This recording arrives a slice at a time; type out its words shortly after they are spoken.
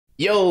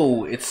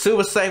Yo, it's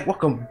Suicide.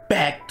 Welcome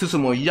back to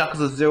some more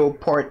Yakuza 0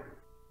 part.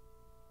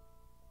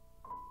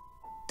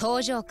 Oh,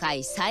 they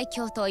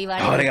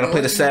gotta play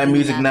the sad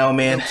music now,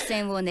 man. Does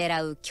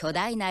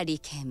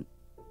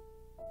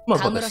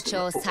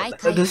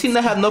he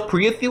not have no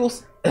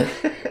pre-fuels?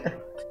 Can't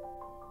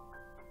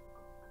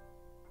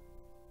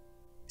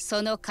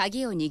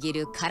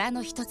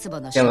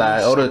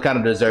lie, Oda kind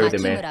of deserved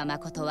it, man.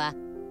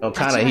 No,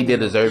 kind of, he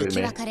did deserve it,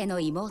 man.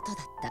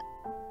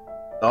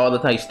 All the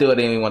time, he still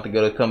didn't even want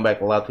to come back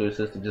alive to his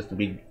sister just to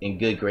be in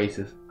good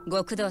graces.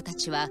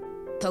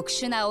 特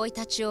殊な生い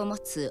立ちを持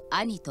つ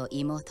兄と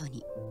妹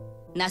に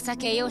情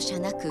け容赦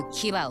なく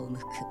牙を向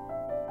く。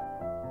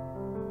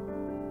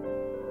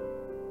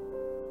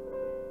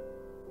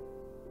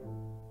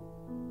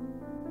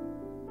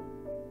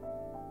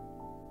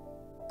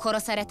殺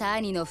された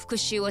兄の復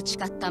讐を誓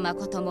った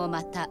誠も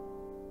また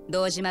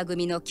堂島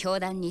組の凶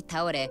弾に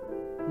倒れ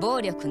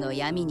暴力の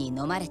闇に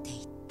飲まれて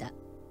いった。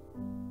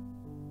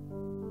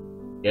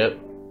Yep,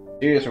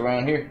 serious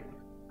around here.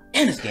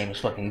 And this game is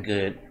fucking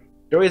good.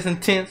 Story is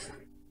intense.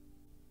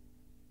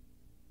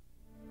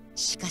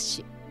 しか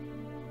し、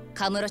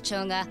カムロ町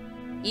が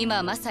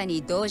今まさ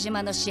に堂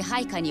島の支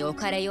配下に置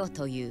かれよう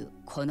という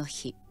この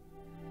日、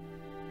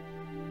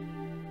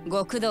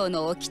極道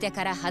の掟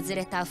から外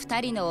れた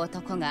2人の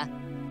男が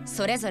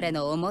それぞれ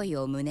の思い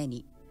を胸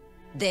に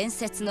伝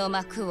説の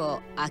幕を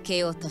開け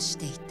ようとし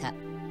ていた。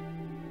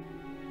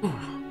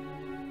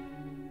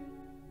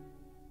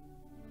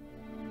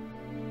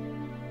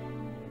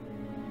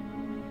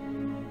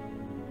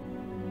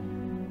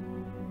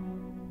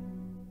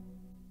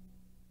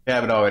You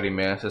have it already,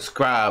 man.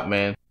 Subscribe,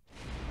 man.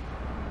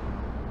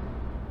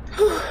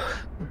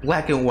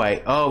 Black and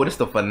white. Oh, but it's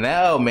the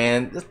finale,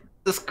 man. Just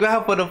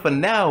subscribe for the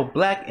finale.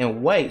 Black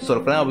and white. So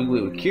the finale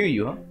will kill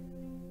you, huh?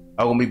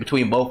 I'm gonna be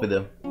between both of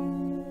them.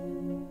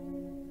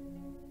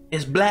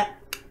 It's black.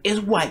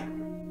 It's white.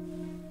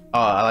 Oh,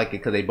 I like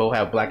it because they both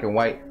have black and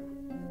white.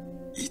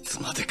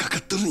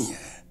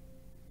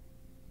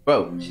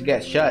 Bro, she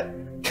got shot.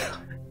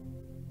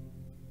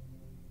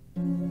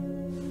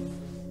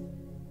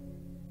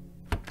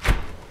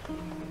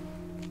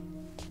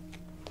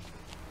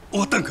 終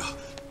わったんか。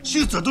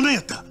手術はどない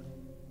やった。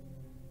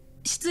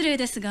失礼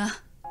ですが、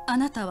あ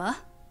なたは？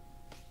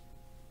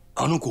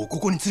あの子を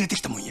ここに連れて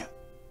きたもんや。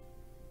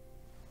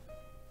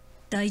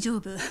大丈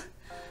夫。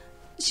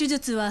手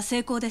術は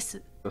成功で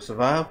す。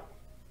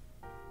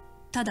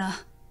ただ、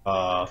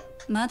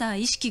まだ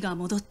意識が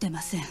戻って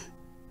ません。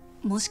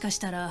もしかし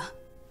たら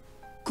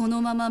こ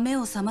のまま目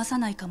を覚まさ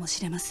ないかもし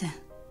れません。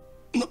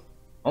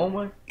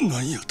何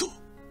やと。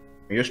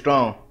You're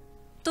strong.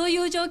 とい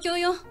う状況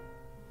よ。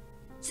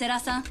セ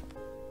ラさん。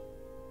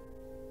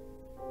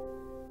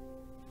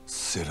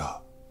セ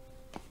ラ。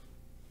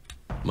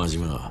真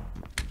島、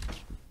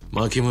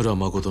牧村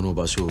誠の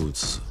場所を移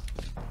す。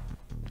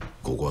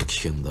ここは危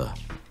険だ。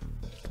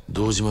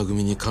堂島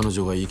組に彼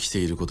女が生きて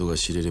いることが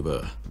知れれ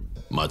ば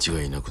間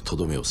違いなくと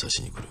どめを刺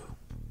しに来る。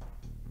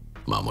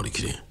守り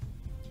きれん。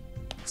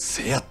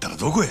せやったら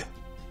どこへ。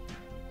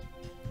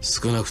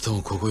少なくと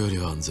もここより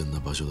は安全な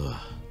場所だ。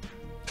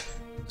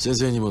先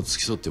生にも付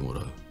き添っても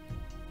らう。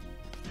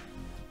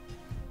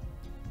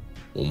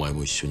お前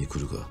も一緒に来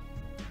るか。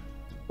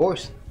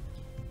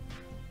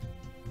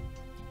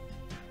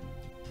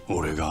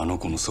俺があの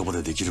子のそば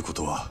でできるこ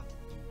とは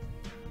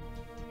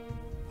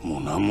も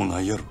う何も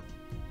ないやろ。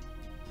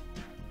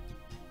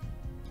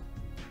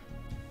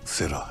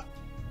セラ、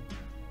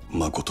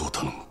誠を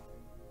頼む。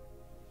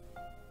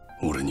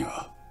俺に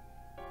は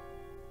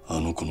あ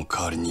の子の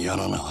代わりにや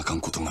らなあか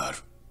んことがある。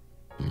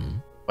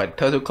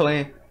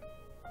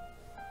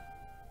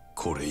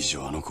これ以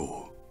上あの子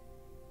を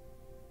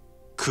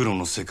黒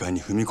の世界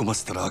に踏み込ま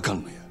せたらあか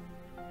んのや。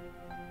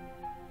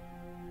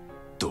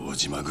堂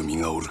島組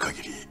がおる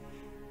限り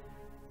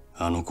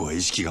あの子は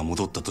意識が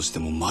戻ったとして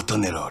もまた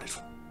狙われる。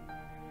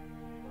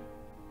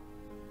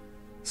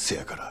せ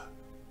やから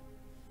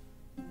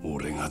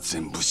俺が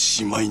全部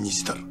しまいに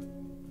したる。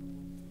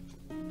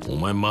お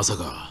前まさ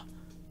か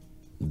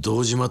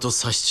堂島と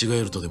差し違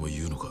えるとでも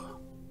言うのか。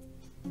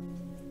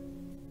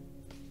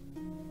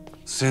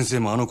先生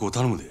もあの子を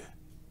頼むで。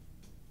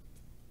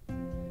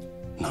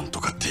なんと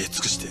か手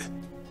尽くして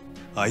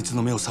あいつ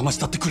の目を覚まし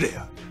たってくれ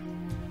や。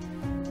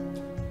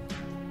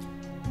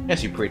Yeah,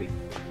 she's pretty.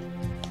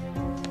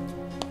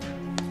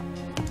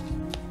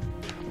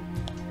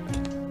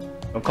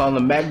 I'm calling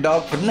the Mac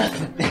Dog for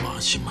nothing.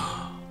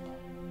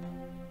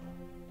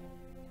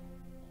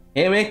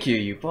 Him and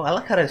Kiryu, bro. I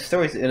like how the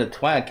stories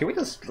intertwine. Can we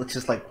just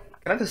like,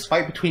 can I just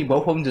fight between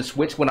both of them? Just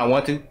switch when I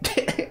want to?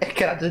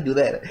 Can I just do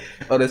that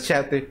on this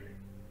chapter?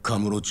 カ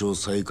ムロ町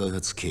再開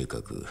発計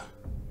画。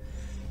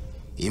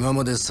今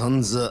まで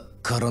散々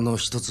殻の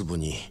一粒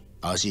に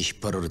足引っ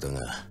張られた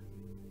が、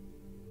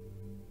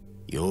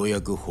よう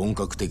やく本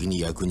格的に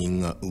役人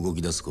が動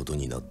き出すこと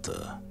になっ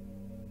た。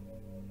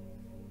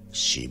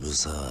渋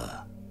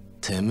沢、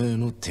てめえ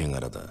の手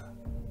柄だ。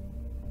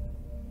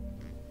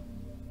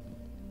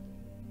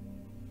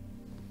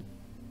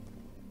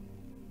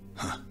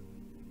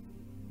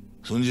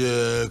そんじ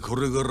ゃこ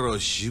れからは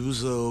渋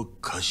沢を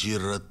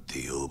頭っ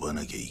て呼ば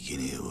なきゃいけ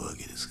ねえわ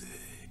けですか。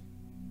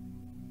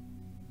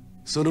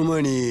その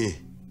前に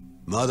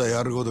まだ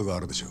やることがあ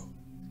るでしょ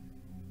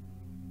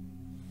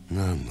う。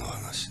何の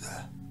話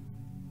だ。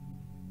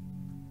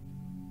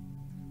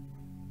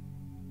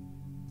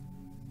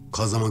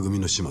風間組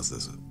の始末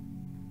です。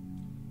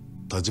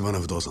橘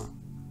不動産、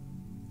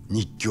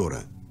日教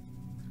連、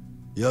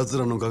奴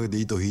らの陰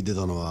で糸を引いて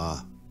たの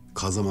は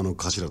風間の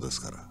頭で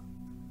すから。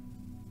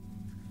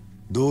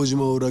堂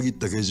島を裏切っ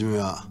たけじめ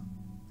は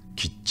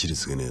きっちり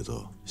つけねえ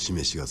と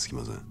示しがつき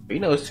ません。He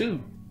knows too.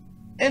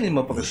 And he's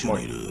motherfucking 後ろ smart.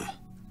 にいる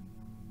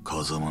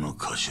風間の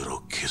頭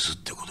を消すっ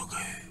てことか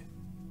い。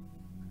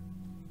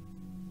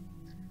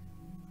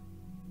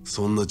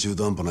そんな中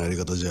途半端なやり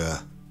方じ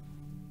ゃ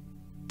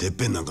てっ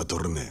ぺんなんか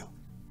取れねえよ。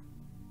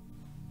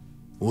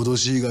脅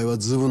し以外は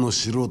ズブの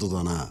素人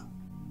だな。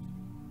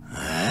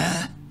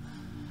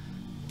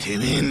て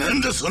めえな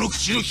んだその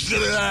口の利き方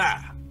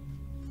だ。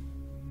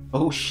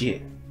 Oh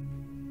shit.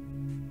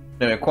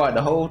 Been quiet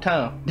the whole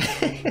time.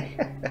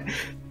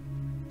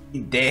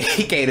 He dead.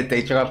 He can't if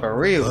they try for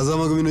real. 風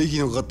間組の息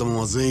のかかったもん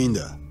は全員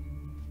だ。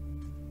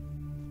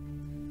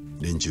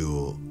連中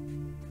を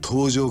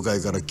登場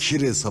界からき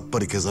れいさっぱ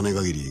り消さねえ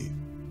限り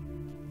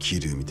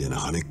桐生みたいな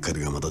跳ねっか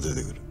りがまた出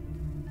てくる。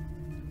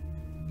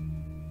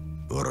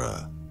ほ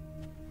ら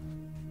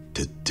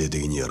徹底的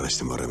にやらし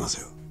てもらいま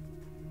すよ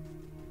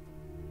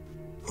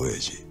親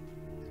父。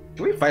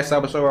 Can we fight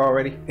Sabasaur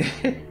already?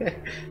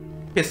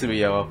 Pissing me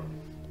off.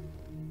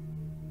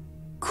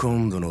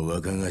 今度の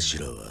若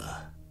頭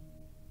は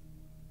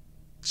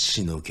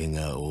血の気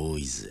が多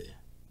いぜ。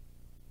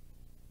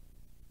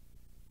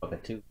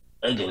 Fucking too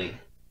ugly.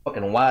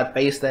 Fucking wide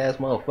faced ass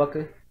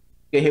motherfucker.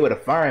 Get hit with a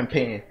frying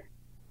pan.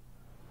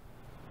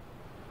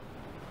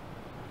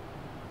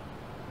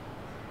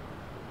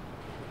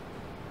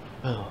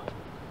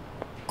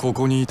 こ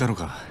こにいたの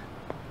か、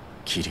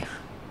桐生、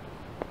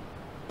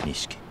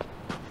錦。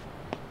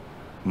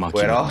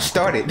Where it all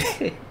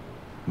started.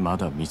 ま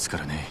だ見つか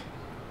らねえ。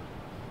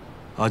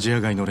アジ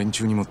ア外の連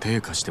中にも手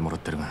貸してもらっ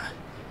てるが、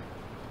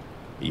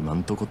今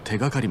んとこ手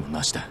がかりも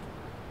なしだ。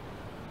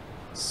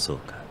そう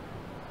か。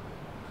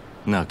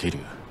なあ桐生、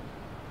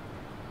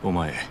お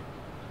前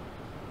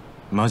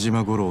真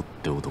島五郎っ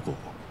て男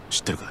知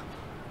ってるか？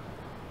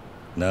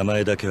名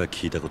前だけは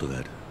聞いたことがあ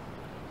る。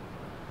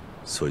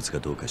そいつが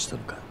どうかした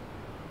のか？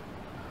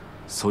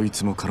そい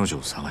つも彼女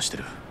を探して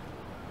る。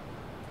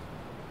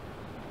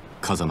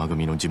風間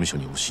組の事務所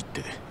に押し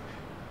入って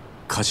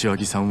柏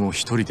木さんを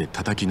一人で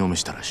叩きのめ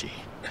したらしい。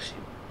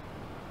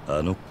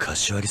あの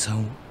柏木さ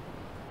んを？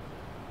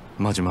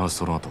真島は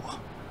その後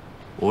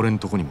俺ん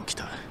とこにも来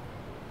た。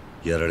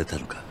やられた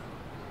のか？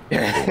 The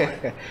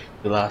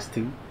last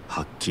two.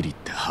 はっきり言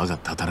って歯が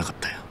立たなかっ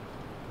たよ。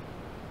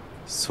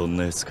そん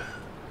な奴が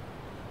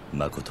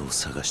誠を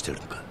探してる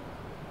のか？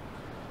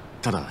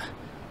ただ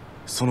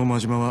その真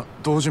島は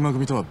堂島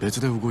組とは別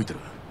で動いてる。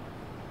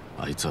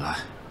あいつは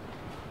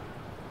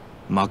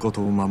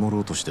誠を守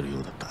ろうとしてるよ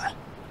うだった。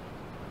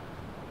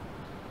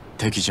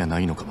敵じゃな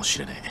いのかもし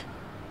れねえ。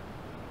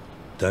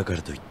だか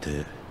らといっ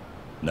て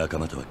仲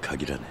間とは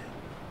限らねえ。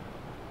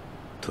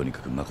とにか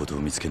く誠を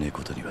見つけねえ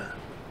ことには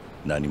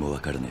何も分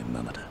からねえ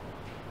ままだ。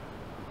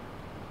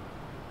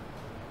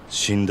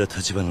死んだ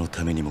立花の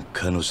ためにも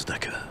彼女だ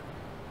けは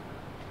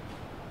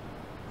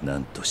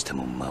何として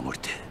も守り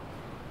てえ。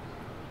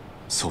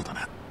そうだ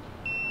な。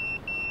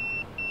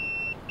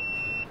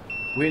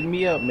Wake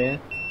me up, man.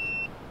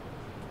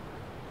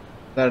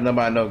 Not a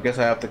number I know. Guess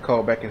I have to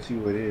call back and see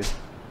who it is.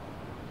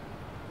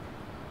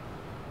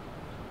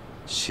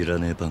 知ら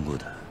ねえ番号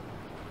だ。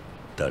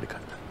誰か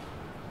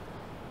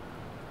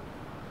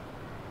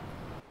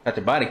らだ？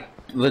 Tachibana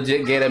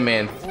legit gave that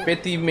man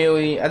 50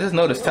 million. I just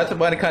noticed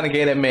Tachibana kind of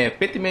gave that man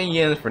 50 million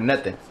yens for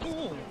nothing.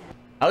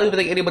 I don't even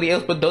think anybody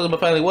else but Dojima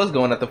family was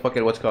going after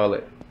fucking what's called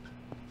it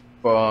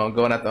for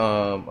going after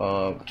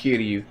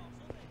Kiryu.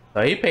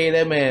 So he paid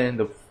that man,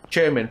 the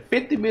chairman,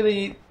 50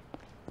 million,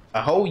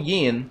 a whole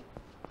yen,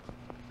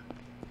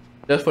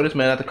 just for this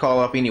man not to call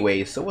off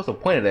anyways. So what's the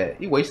point of that?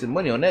 He wasted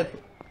money on that.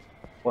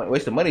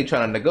 Wasted money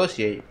trying to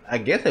negotiate. I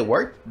guess it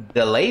worked.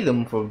 Delayed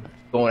them from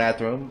going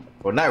after him.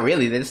 Well, not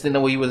really. They just didn't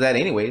know where he was at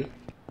anyways.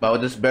 But I was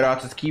just better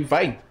off just keep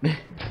fighting.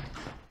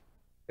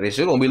 They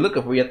sure gonna be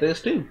looking for you after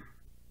this too.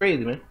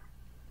 Crazy, man.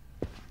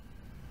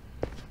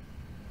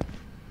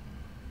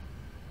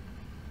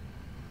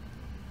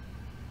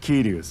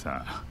 桐生さ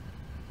ん、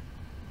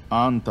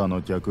あんた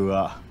の客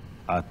は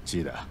あっ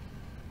ちだ。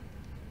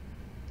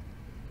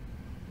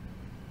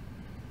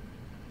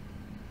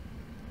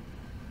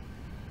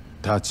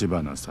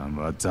橘さん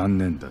は残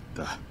念だっ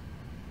た。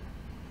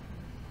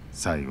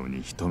最後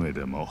に一目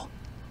でも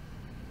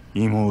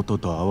妹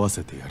と会わ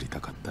せてやり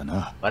たかった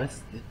な。I don't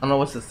know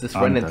what's this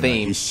あん running たが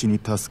theme. 必死に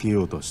助け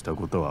ようとした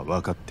ことは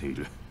分かってい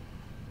る。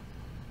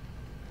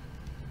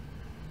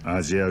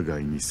アジア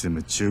外に住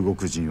む中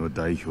国人を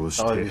代表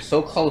し Oh, て you're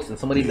so close and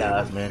somebody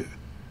dies, man.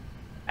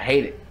 I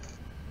hate it.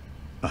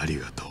 あり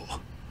がと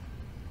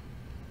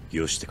う。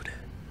よしてくれ。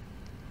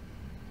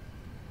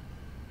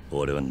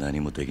俺は何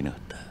もできなかっ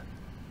た。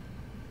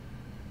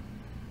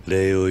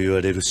礼を言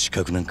われる資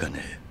格なんかね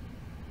え。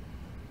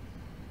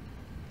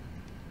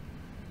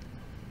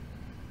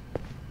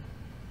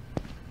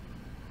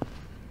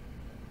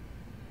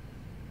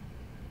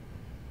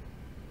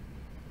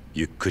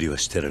ゆっくりは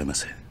してられま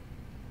せん。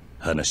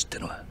話って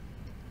のは。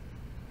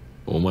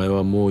お前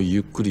はもう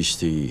ゆっくりし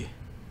ていい。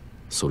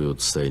それを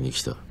伝えに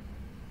来た。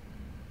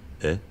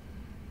え？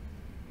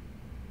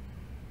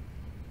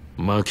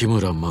牧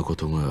村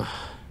誠が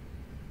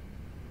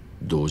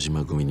堂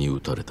島組に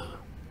撃たれた。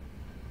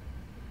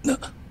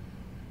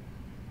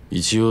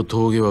一応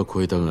峠は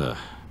越えたが、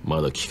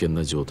まだ危険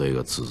な状態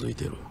が続い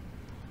ている。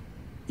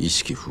意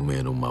識不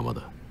明のまま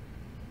だ。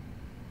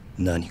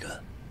何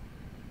が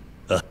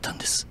あったん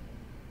です？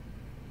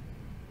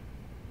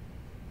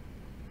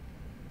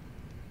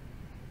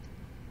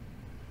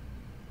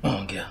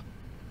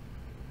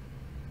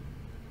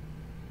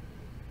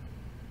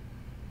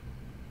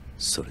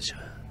それじゃ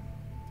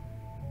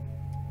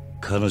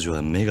彼女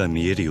は目が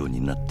見えるよう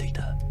になってい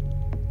た。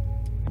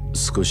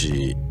少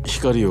し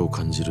光を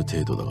感じる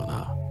程度だが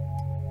な。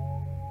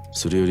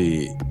それよ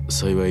り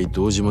幸い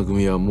堂島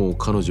組はもう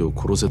彼女を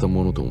殺せた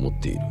ものと思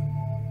っている。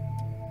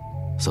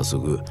早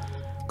速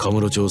カム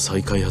ロ町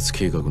再開発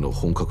計画の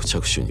本格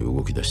着手に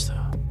動き出し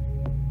た。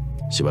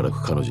しばら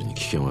く彼女に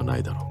危険はな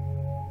いだろ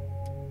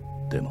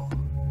う。でも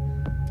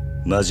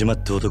真島っ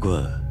て男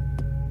は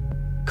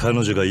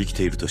彼女が生き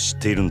ていると知っ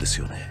ているんです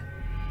よね。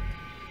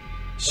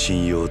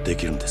信用で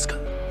きるんですか？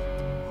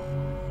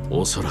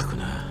おそらく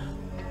な。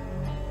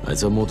あい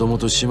つはもとも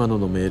とSHIMANO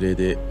の命令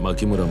で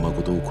牧村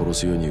誠を殺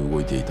すように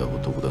動いていた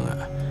男だ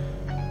が、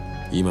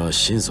今は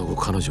心底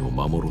彼女を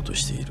守ろうと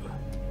している。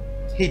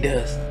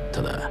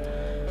ただ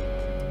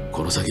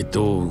この先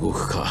どう動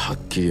くかはっ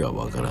きりは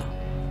分からん。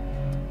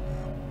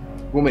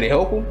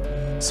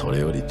それ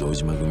より堂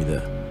島組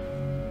だ。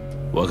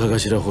若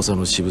頭補佐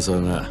の渋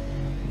沢が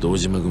堂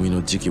島組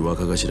の次期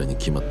若頭に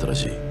決まったら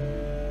しい。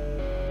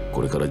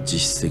これから実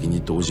質的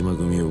に堂島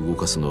組を動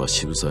かすのは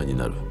渋沢に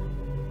なる。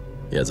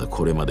奴は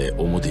これまで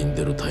表に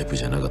出るタイプ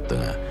じゃなかった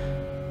が、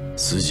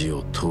筋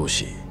を通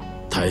し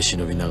耐え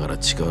忍びながら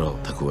力を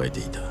蓄え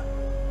ていた。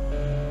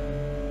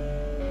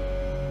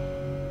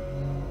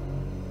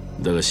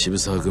だが渋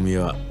沢組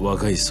は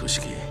若い組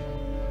織。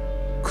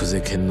久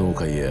世剣能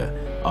会や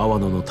阿波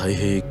野の太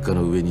平一家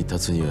の上に立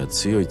つには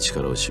強い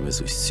力を示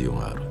す必要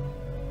がある。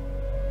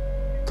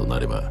とな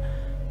れば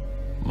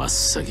真っ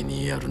先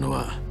にやるの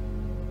は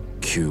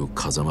旧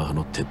風間派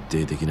の徹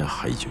底的な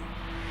排除。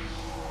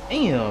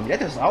Damn, that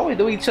just always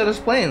do each other's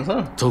plans,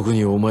 huh? 特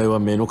にお前は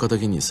目の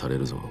敵にされ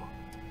るぞ。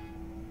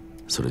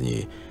それ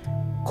に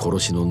殺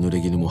しの濡れ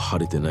衣も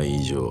晴れてない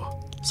以上、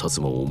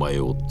薩もお前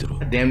を追ってる。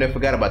Damn, they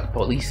forgot about the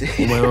police.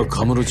 お前は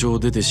カムロ町を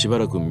出てしば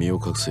らく身を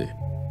隠せ。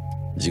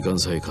時間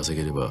さえ稼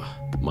げれば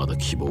まだ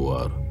希望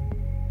はある。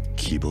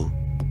希望？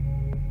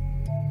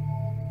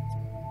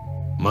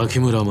牧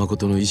村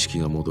誠の意識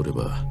が戻れ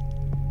ば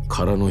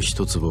殻の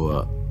一坪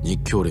は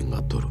日教連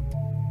が取る。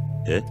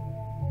え？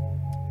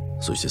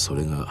そしてそ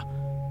れが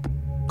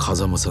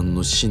風間さん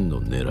の真の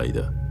狙い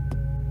だ。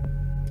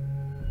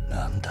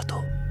なんだと？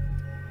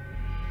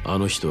あ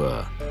の人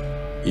は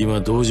今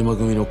堂島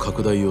組の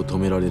拡大を止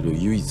められる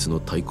唯一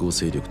の対抗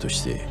勢力と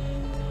して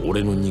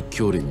俺の日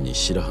教連に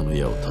白羽の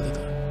矢を立て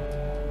た。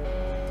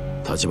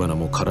橘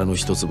も殻の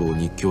一坪を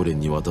日教連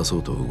に渡そ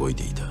うと動い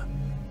ていた。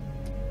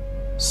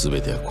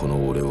全てはこ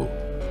の俺を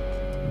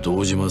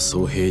堂島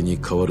宗平に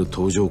代わる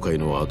登場界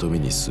の跡目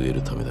に据え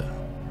るためだ。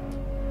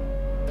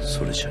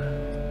それじゃ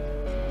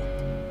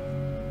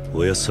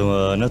おやっさん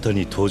はあなた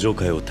に登場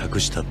界を託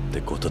したって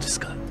ことです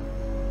か？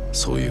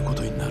そういうこ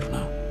とになる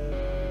な。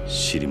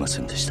知りませ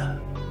んでした。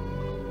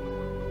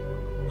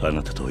あ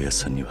なたとおやっ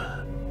さんに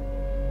は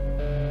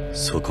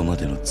そこま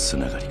でのつ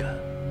ながりが。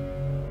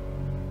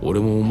俺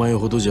もお前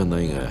ほどじゃな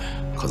いが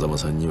風間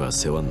さんには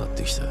世話になっ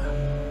てきた。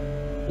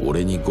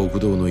俺に極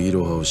道のイ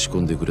ロハを仕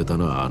込んでくれた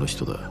のはあの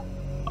人だ。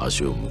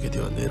足を向けて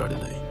は寝られ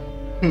ない。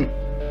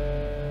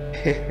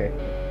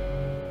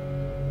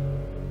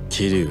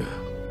桐生、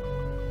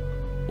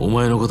お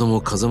前のことも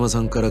風間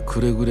さんから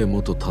くれぐれ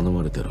もと頼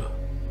まれてる。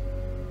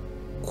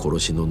殺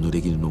しの濡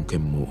れ衣の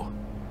件も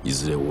い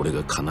ずれ俺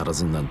が必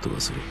ず何とか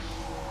する。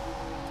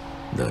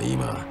だが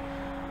今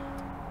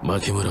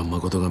牧村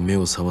誠が目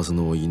を覚ます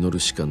のを祈る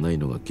しかない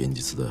のが現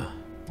実だ。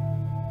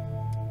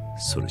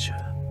それじ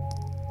ゃ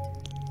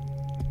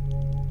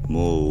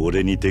もう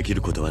俺にでき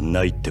ることは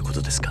ないってこ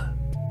とですか？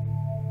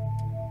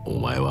お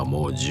前は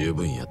もう十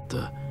分やっ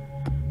た。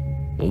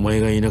お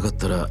前がいなかっ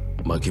たら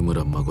牧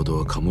村誠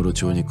はカムロ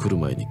町に来る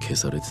前に消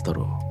されてた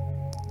ろ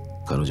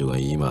う。彼女が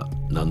今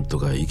なんと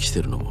か生き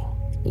てるのも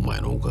お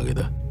前のおかげ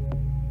だ。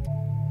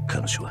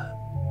彼女は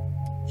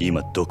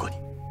今どこに？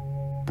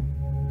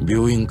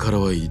病院から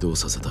は移動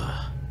させ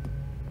た。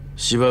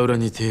芝浦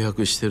に停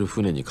泊してる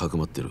船にかく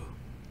まってる。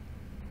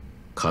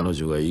彼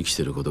女が生き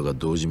てることが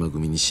堂島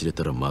組に知れ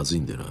たらまずい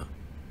んでな。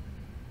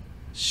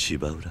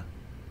芝浦？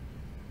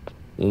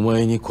お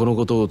前にこの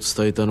ことを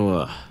伝えたの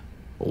は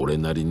俺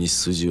なりに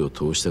筋を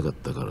通したかっ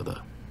たから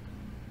だ。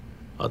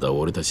あとは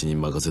俺たちに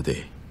任せ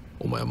て、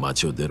お前は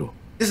街を出ろ。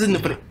This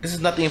is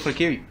nothing for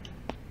Kiri.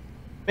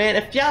 Man,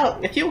 if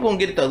you were gonna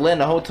get it to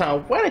Atlanta the whole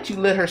time, why didn't you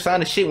let her sign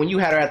the shit when you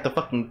had her at the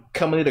fucking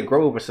coming to the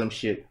Grove or some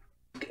shit?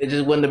 It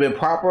just wouldn't have been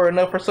proper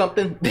enough or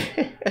something.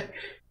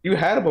 You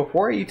had it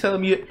before. You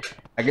telling me?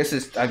 I guess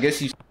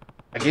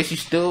you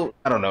still.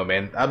 I don't know,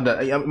 man.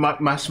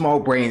 My small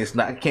brain is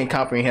not. I can't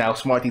comprehend how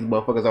smart these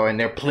motherfuckers are in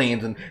their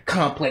planes and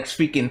complex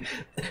freaking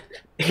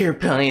here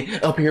playing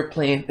up here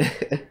playing.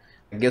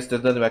 I guess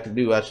there's nothing I can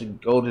do. I should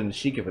go to the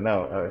Sheikah for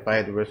now. If I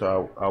had the risk,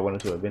 I went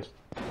into it eventually.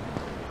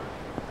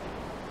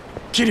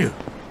 Kiryu!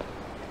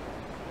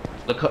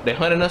 Look, they're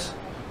hunting us.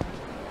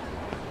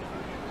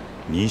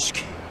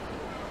 Nishiki.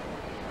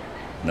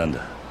 なん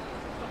だ。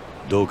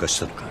どうかし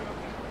たのか。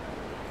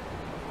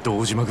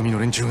堂島組の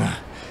連中が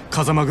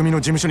風間組の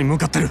事務所に向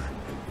かってる。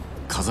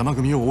風間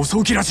組を襲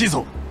う気らしい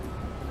ぞ。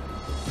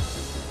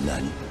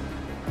何？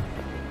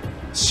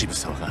渋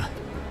沢が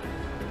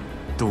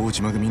堂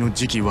島組の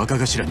次期若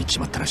頭に決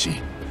まったらし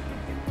い。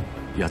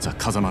奴は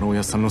風間のお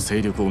やっさんの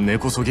勢力を根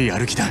こそぎや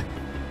る気だ。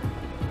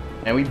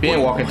And we've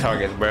been walking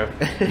targets, bro.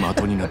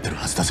 的になってる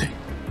はずだぜ。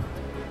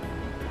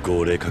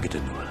号令かけて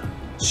んのは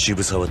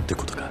渋沢って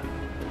ことか。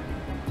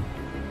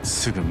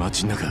すぐ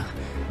街の中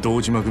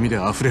堂島組で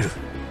溢れる。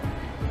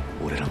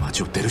俺ら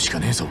街を出るしか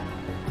ねえぞ。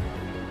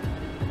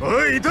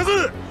おい、いたぞ。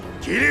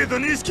桐生と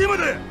錦ま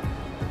で。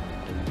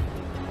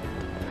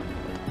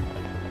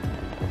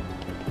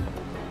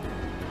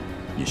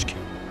錦、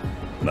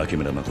牧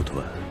村誠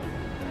は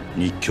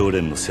日教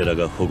連の世良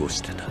が保護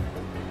してた。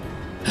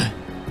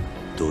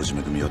堂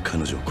島組は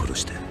彼女を殺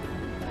して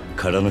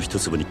殻の一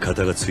粒に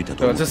型がついた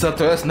と思う。Just up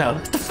to us now.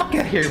 Get the fuck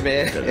out of here,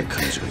 man. だが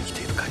彼女が生き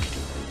ている限り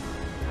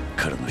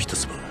殻の一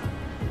粒は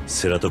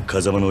世良と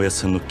風間のおやっ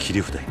さんの切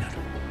り札になる。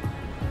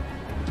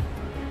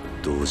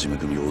堂島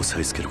組を押さ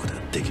えつけることが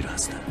できるは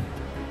ずだ。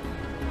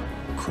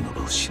この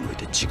場をしのい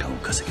で時間を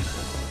稼げば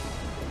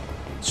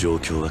状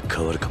況は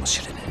変わるかも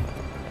しれねえ。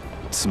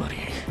つまり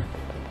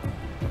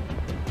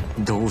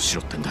どうし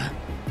ろってんだ。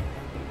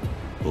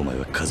お前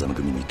は風間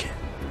組に行け。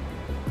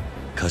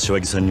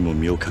柏木さんにも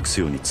身を隠す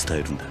ように伝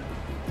えるんだ。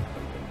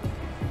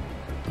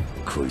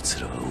こいつ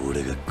らは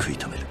俺が食い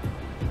止める。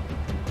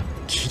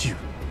桐生、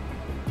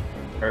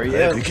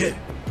早く行け、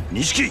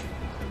錦。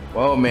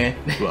Whoa, man.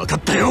 分かっ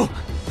たよ。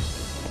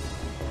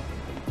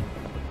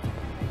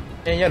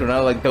Man, y'all do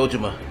not like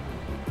DOJIMA. I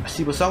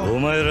see what's up. お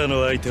前ら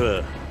の相手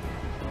は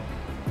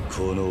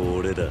この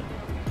俺だ。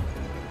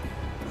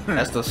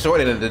That's the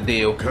short end of the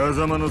deal.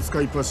 風間の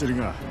使いっ走り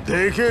が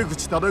でけえ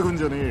口叩くん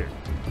じゃねえ。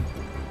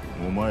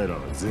お前らは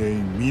全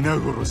員皆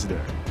殺しだ。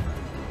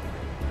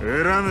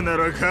恨むな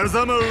ら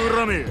風間を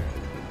恨め。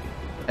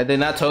Had they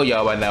not told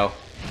y'all by now,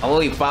 I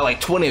only fought like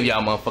 20 of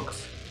y'all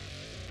motherfuckers.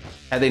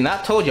 Had they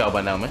not told y'all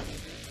by now, man?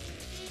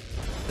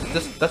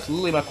 That's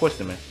literally my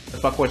question, man.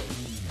 That's my question.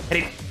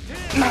 Had they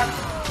not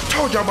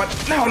told y'all by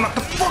now, not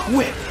the fuck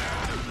with?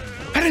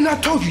 Had they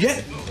not told you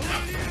yet?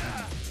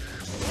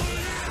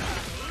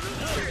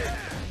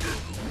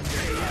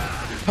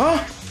 Huh?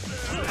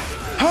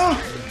 Huh?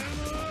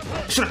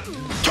 Should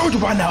have told you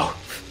by now.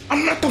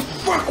 I'm not the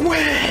fuck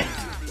with.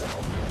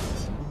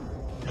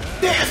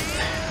 Death.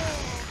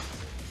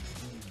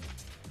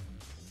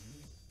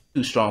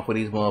 Too strong for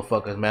these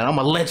motherfuckers, man. I'm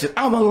a legend.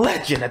 I'm a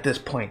legend at this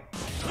point.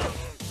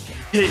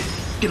 Hey, you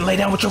can lay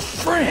down with your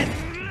friend.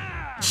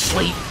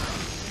 Sleep.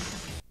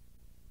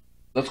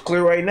 Looks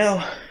clear right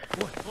now.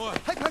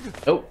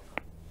 Nope.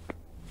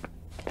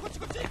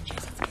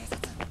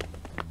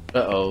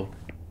 Uh-oh.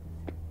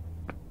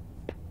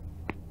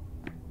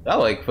 I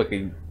like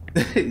fucking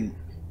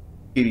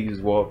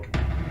Kitty's walk.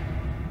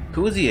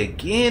 Koozie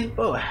again?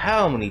 Bro,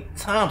 how many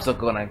times are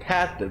gonna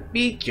have to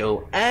beat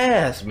your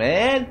ass,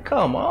 man?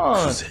 Come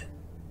on.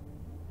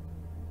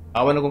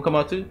 Are we not gonna come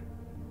out too?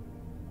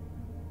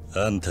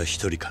 あんた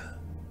一人か。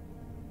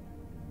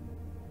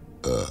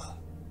ああ。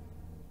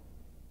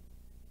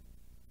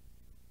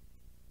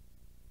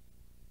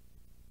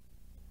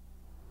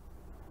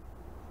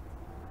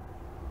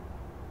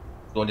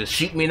You gonna just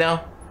shoot me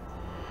now?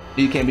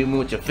 You can't beat me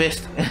with your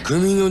fist.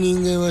 組の人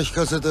間は引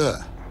かせ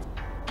た。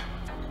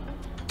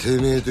て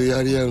めえと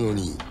やり合うの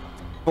に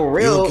For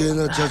real? 余計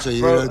なちゃちゃ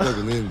入れられた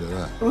くねえんだ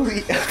な。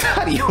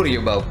How do you hold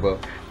your mouth, bro?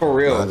 For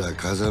real? まだ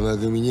風間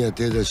組には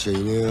手出しちゃ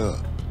いねえよ。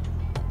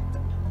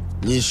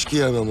錦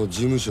山も事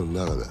務所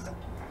の中だ。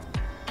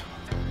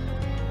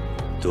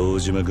堂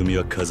島組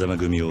は風間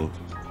組を、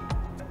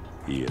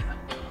いや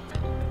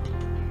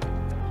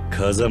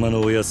風間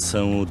のおやっさ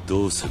んを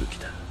どうする気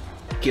だ。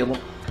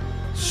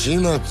始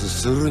末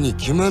するに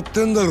決まっ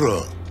てんだ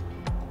ろ。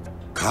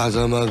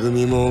風間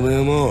組もおめ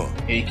えも。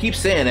You keep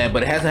saying that,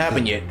 but it hasn't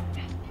happened yet.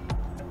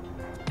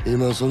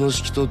 今その指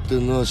揮取って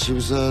んのは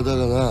渋沢だ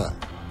がな。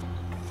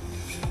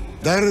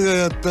誰が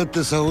やったっ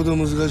てさほど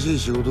難しい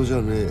仕事じ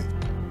ゃねえ。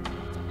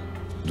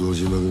堂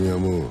島組は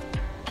もう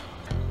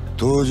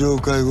登場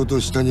会ごと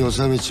下に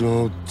収めちま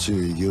おうっちゅ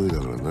う勢いだ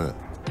からな。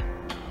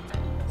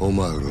お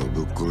前らを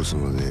ぶっ殺す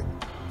まで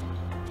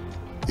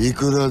い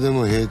くらで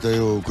も兵隊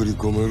を送り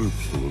込めるっ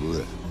てこと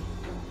だ。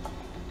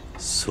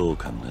そう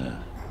か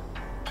な。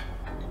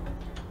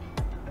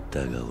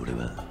だが俺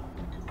は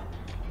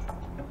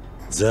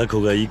雑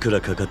魚がいく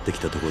らかかってき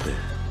たところで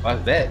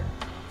What's that?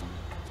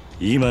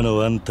 今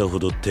のあんたほ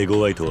ど手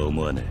強いとは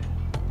思わね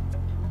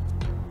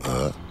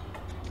え。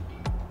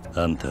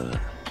あんたは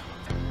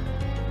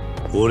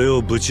俺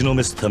をぶちの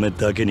めすため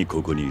だけに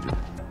ここにいる。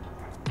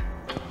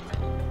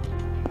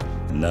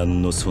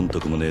何の損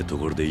得もねえと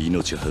ころで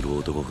命張る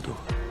男ほど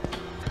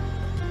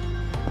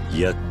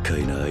厄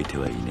介な相手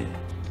はいね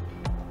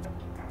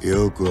え。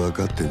よく分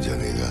かってんじゃ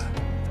ねえか。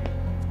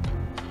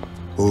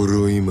俺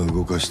を今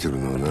動かしてる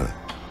のはな、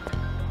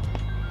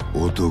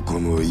男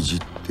の意地っ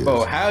て。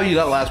Oh, how you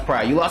got lost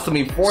pride? You lost to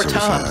me 4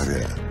 times. あ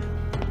れ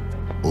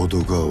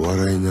男は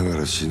笑いなが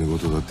ら死ぬこ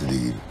とだってでき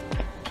る。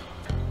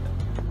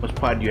What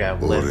pride do you have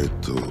left? 俺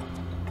と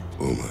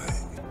お前、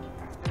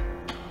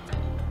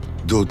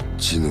どっ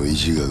ちの意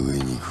地が上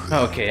に行く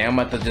か。Okay, I'm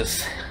about to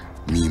just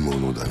見も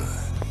のだな。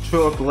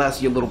throw up the last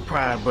of your little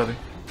pride, brother.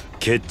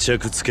 決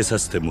着つけさ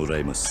せてもら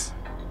います。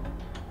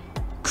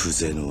ク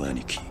ゼの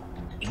兄貴。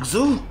行く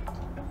ぞ。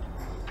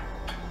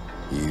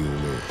いいよね。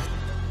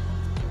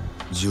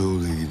上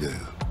出来だよ。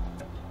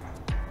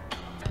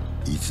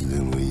いつで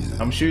もいいぞ。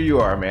 I'm sure you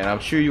are, man. I'm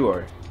sure you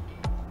are.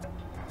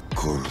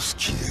 殺す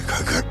気で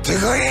かかって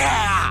こい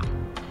や。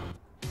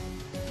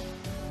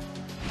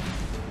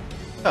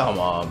 Come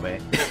on, man.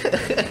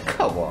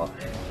 Come on.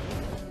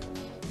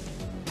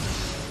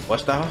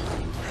 Watch that.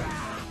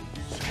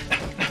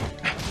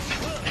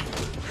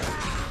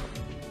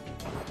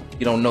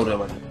 You don't know that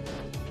one.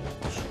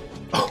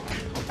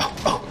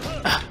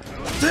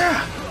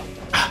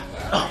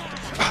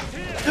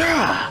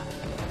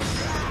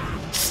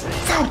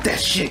 Stop that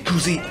shit,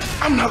 Kuzi.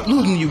 I'm not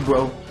losing you,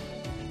 bro.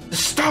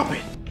 Just stop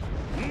it.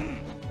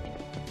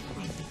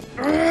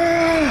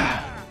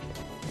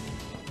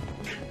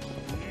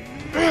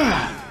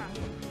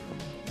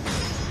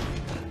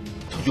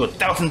 Told you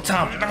 1,000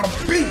 times, you're not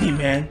gonna beat me,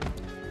 man.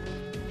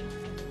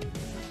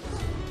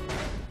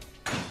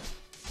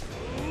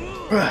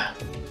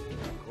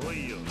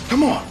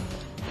 Come on.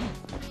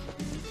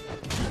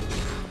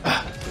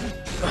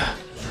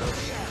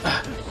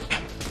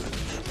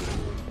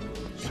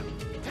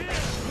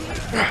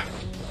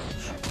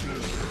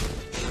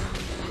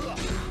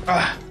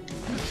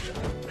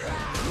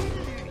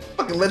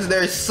 Fucking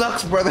legendary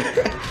sucks, brother.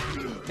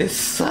 It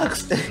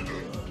sucks.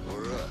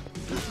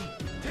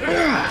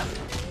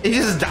 He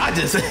just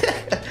dodges.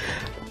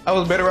 I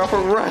was better off a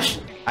rush.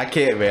 I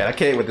can't, man. I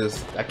can't with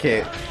this. I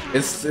can't.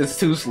 It's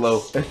too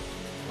slow.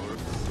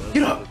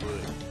 Get up.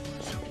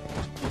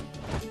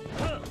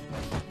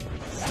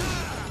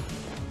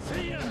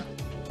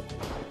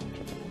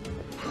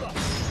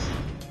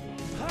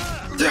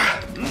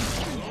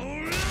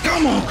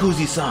 Come on,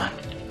 Kuzi-san.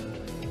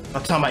 By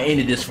the time I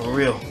ended this for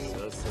real.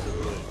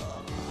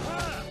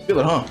 Feel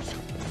it, huh?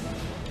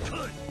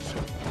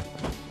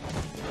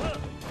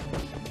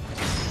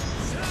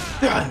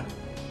 God.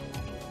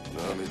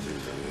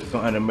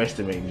 Don't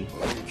underestimate me.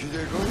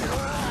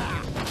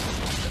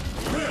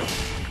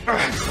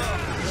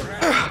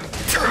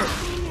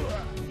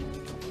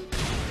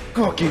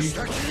 Come on, Kitty.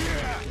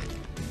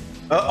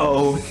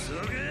 Uh-oh.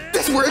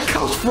 That's where it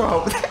comes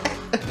from.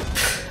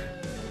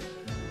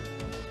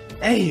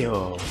 Hey,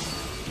 yo.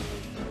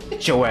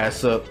 Get your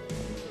ass up.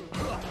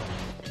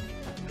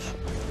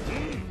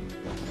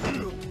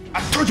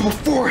 I told you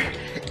before,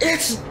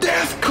 it's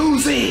death,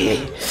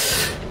 Kuzi!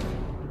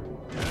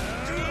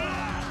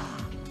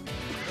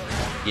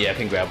 Yeah, I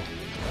can grab him.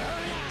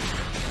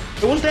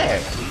 What was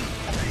that?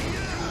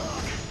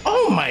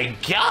 Oh my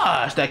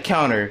gosh, that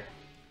counter.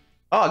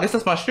 Oh, I guess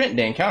that's my strength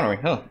then,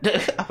 countering, huh?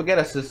 I forget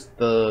that's just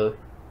the...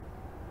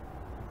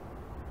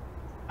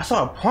 I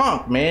saw a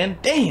prompt, man.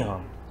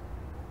 Damn.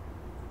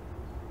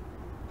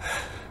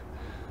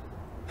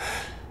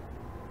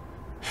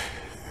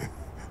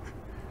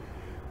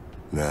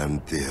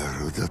 Nante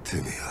yaru da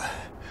teme wa.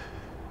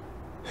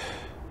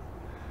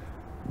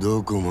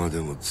 Doko made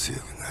mo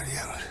tsuyoku nari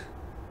yagaru.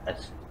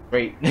 That's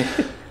great.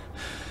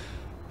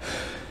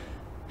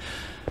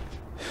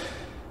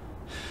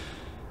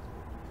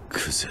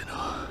 Kuze no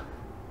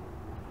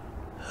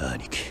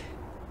aniki.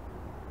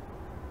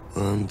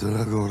 なんと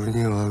なく俺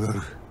にはわか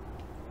る。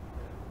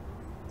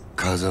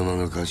風間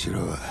の頭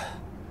は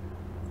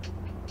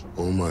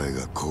お前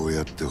がこう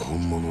やって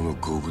本物の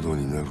極道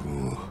になる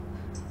のを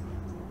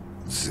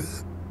ずっ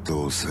と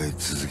抑え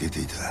続け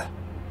ていた。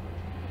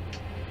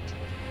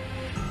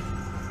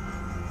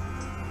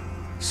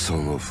そ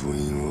の封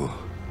印を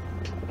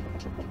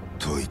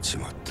解いち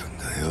まったん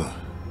だよ、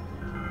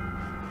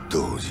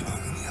堂島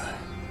組は。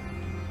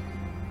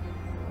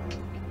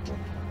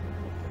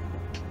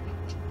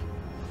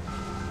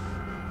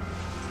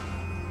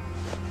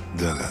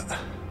だが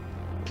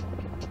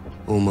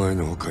お前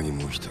の他に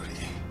もう一人、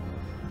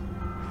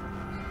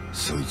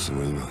そいつ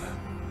も今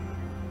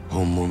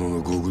本物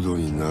の極道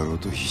になろう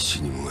と必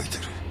死にもがいて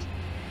る。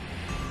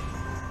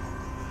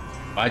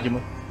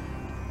DOJIMA？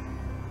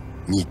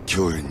日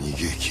教連に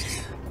逃げ切る。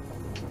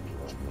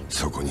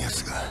そこに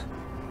奴が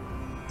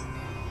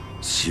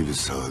渋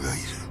沢がいる。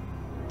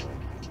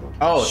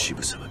Oh,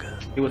 渋沢が。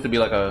 he wants to be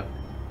like a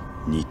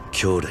日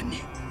教連に。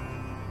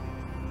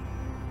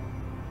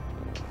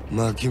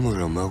牧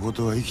村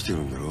誠は生きてる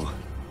んだろ。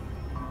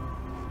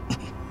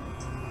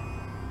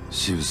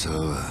渋沢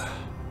は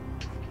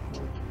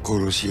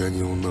殺し屋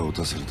に女を撃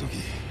たせるとき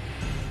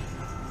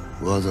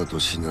わざと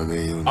死な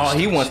ねえように Oh,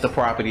 he wants the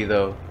property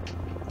though.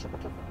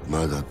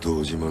 まだ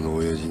堂島の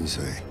親父に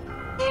さえ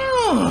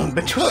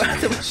Betrayal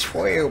after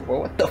betrayal,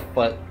 bro. What the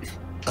fuck?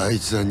 あい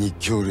つは日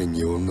教連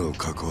に女を囲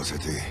わせ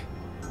て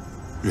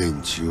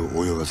連中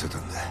を泳がせた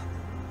んだ。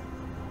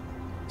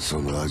そ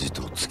のアジ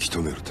トを突き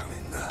止めるため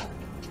に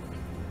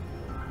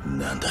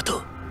な。なんだ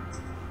と？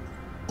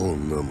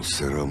女も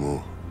世良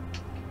も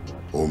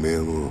おめえ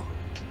も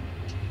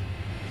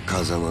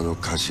風間の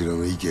頭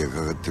の息が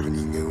かかってる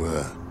人間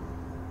は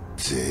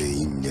全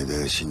員根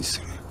絶やしに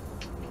する。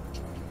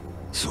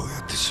そうや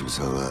って渋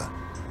沢は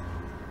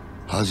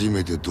初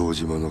めて堂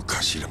島の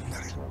頭にな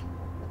れる。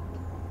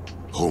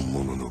本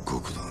物の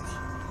極道に。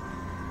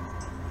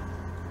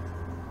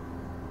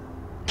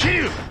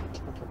桐生！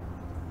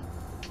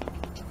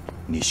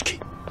錦。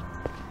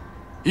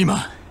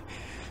今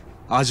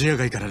アジア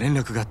街から連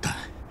絡があった。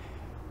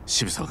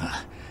渋沢が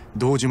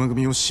堂島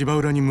組を芝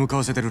浦に向か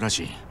わせてるら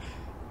しい。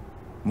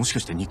もしか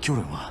して日教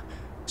連は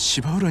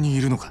芝浦に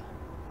いるのか？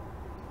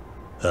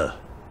ああ、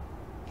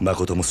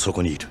誠もそ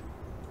こにいる。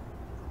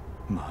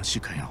マジ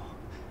かよ。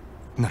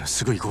なら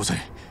すぐ行こうぜ。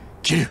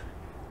桐生、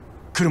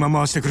車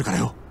回してくるから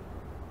よ。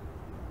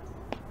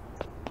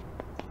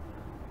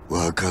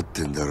分かっ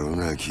てんだろう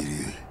な、桐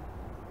生。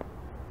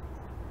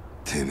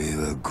てめえ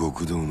は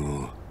極道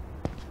の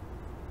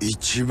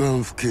一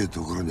番深い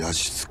ところに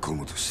足突っ込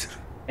もうとして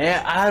る。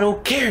I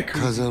don't care.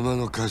 風間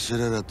の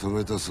頭が止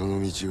めたそ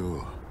の道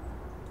を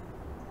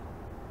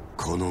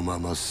このま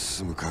ま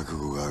進む覚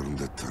悟があるん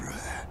だったら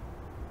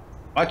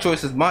My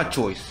choice is my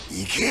choice.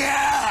 行け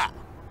や！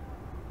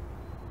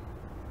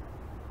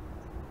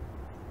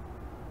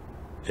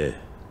え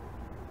え。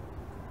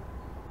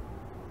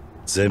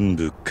全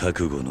部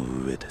覚悟の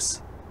上で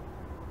す。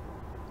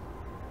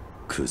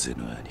クゼ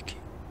の兄貴。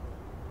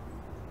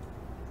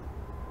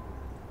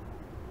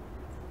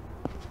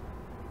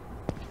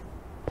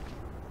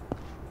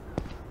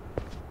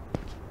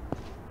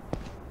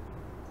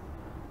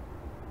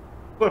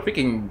What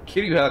freaking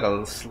Kiryu had like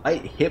a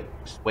slight hip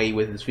sway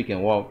with his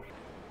freaking walk.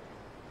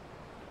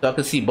 So I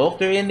could see both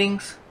their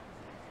endings.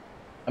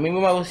 I mean,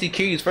 we might well see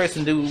Kiryu's first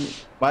and do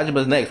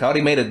Majima's next. I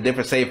already made a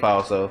different save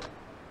file, so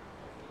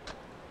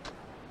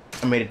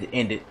I'm ready to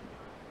end it.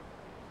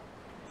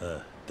 あ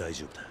あ、大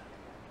丈夫だ。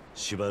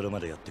芝浦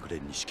までやってくれ、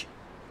錦。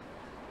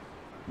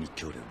日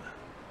教連は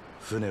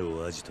船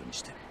をアジトに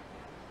してる。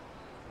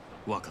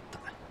わかっ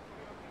た。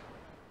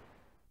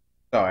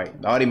Alright,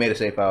 I already made a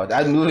save file.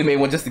 I literally made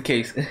one just in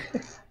case.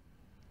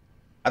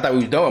 I thought we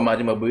was done with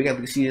Majima, but we got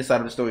to see this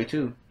side of the story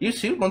too. You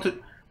see, going to.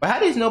 But how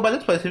do you know about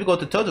this place if you go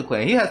to Tojo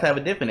Clan? He has to have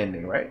a different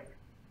ending, right?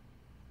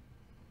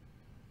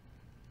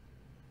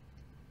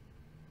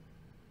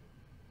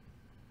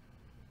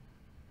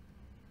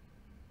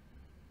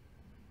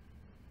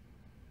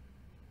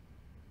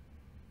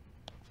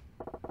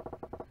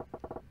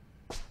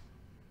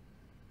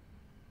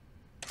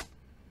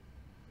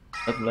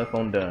 Nothing left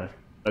undone.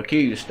 No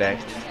Kiryu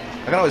stacked.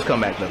 I can always come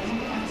back though.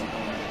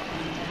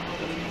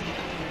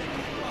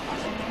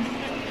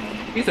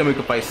 He said we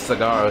could fight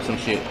Cigar or some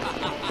shit.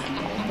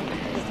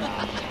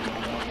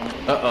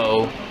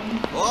 Uh-oh.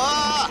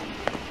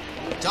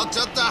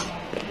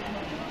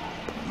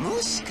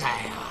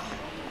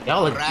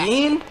 Y'all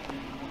again?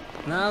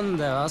 なん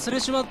だよ、忘れ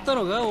ちまった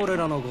のか、俺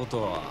らのこ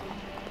と。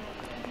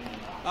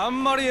あ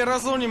んまり偉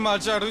そうに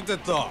街歩いて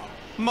た。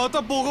ま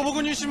たボコボ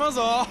コにしま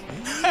ぞ。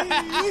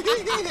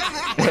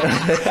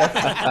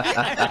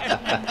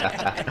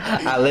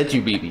I'll let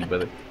you beat me,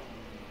 brother.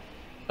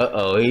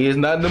 Uh-oh, he is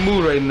not in the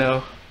mood right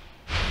now.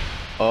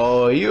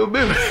 Oh, you a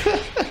bit.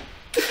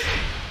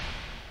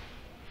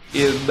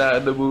 He is not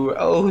in the mood.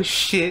 Oh,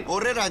 shit.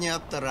 Okay,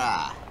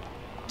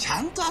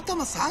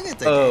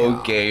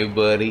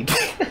 buddy. This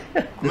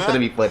is gonna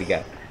be funny,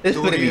 guys. This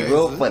is gonna be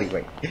real funny,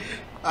 right?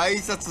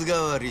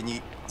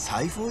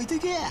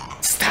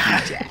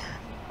 Stop.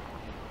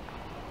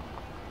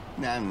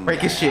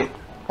 Break his shit.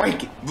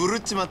 Break it.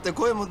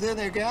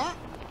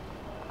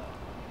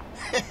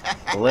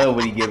 I love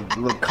when he gets a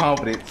little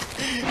confidence.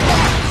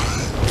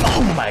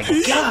 Oh my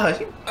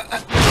gosh.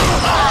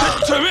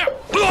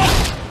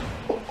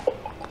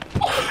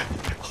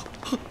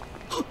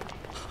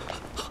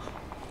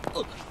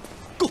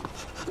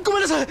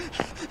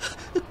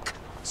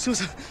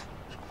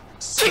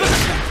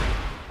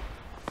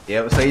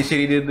 Yep, same shit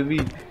he did to me.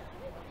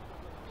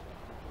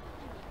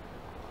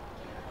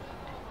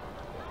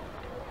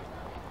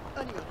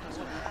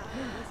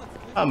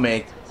 Oh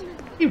man,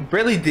 he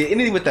really did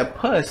anything with that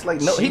punch. Like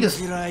no, he just.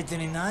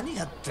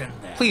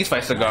 Please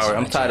fight Cigar.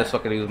 I'm tired of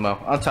fucking dude's mouth.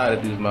 I'm tired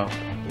of dude's mouth.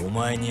 I'm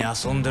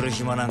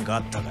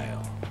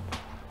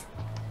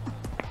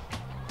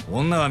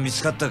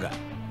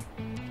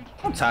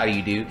tired of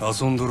you, dude. I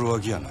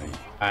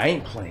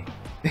ain't playing.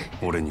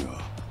 俺には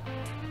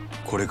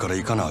これから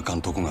行かなあか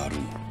んとこがあるん。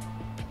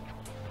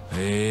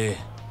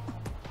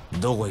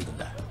どこ行くん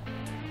だ？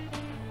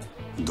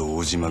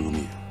堂島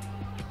組。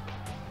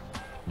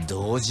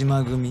堂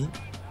島組？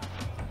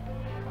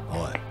お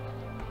い、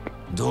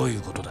どうい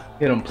うことだ？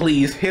 Hit him,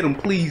 please. Hit him,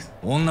 please.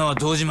 女は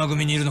堂島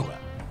組にいるのか？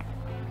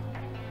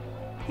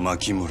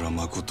牧村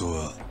誠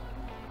は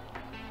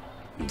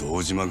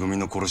堂島組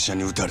の殺し屋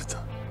に撃たれた。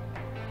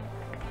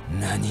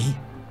何？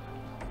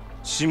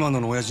島野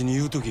の親父に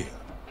言うとけや。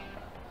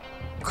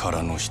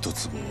殻の一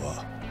坪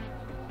は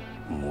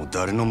もう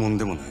誰のもん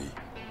でもない。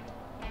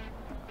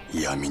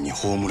闇に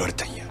葬られ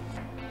たんや。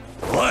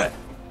おい、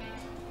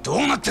ど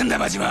うなってんだ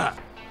真島。は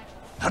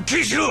っき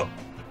りしろ。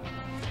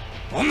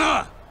女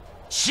は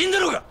死んだ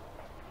のか？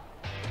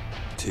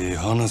手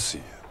離せ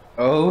や。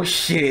 Oh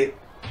shit.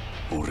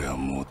 俺は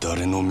もう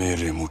誰の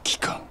命令も聞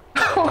かん。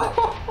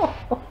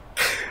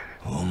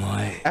お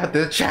前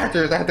After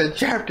chapters, after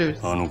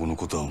chapters. あの子の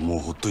ことはもう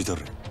ほっといた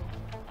れ。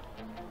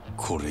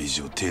これ以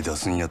上手出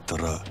すんやった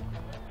ら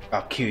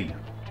I'll kill you.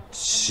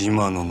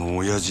 島野の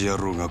親父野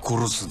郎が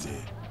殺す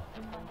で。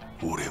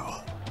俺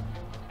は。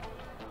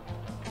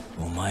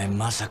お前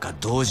まさか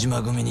堂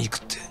島組に行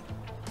くって？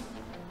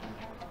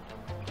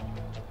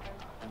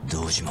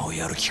堂島を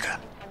やる気か？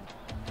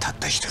たっ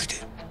た一人で。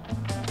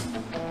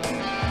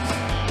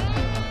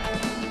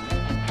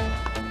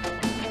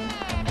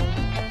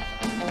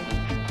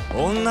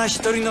女一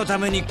人のた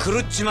めに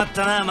狂っちまっ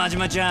たな、真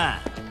島ちゃん。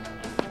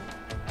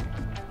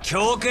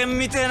狂犬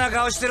みてえな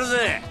顔してる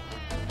ぜ。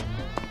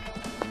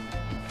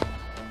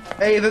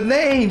Hey, the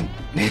name.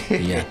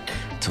 やっ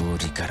と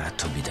檻から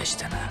飛び出し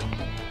たな。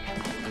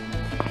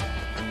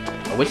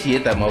I wish he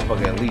hit that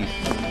motherfucker at least.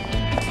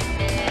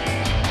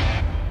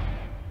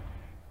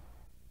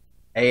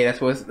 Hey,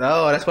 that's what's.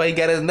 Oh, that's why he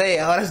got his name.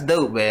 Oh, that's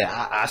dope, man.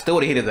 I still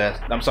would have hit his ass.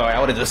 I'm sorry, I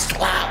would have just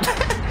slapped.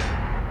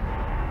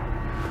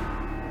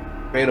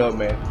 Straight up,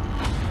 man.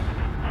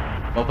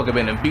 Motherfucker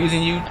been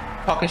abusing you,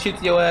 talking shit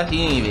to your ass.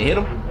 You ain't even hit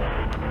him.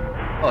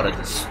 Oh, that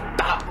just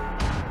stop.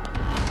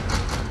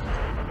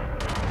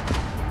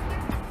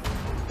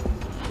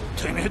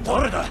 てめえ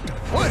誰だ？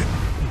おい、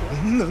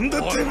なん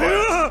だてめえ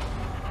は！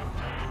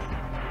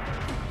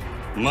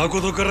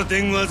誠から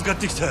伝言預かっ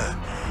てきた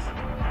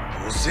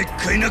おせっ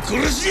かいな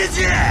殺し屋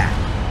じゃ。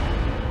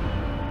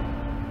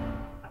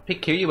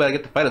Pick Kiryu, but I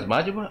get to fight as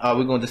Majima? Oh,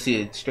 we're going to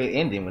see a straight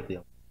ending with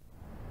him.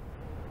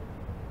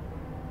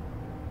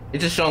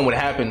 It's just showing what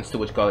happens to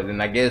what you call it,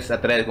 and I guess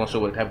after that it's gonna show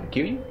what happened to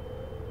Kiryu.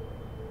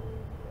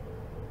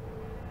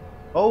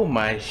 Oh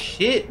my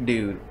shit,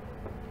 dude.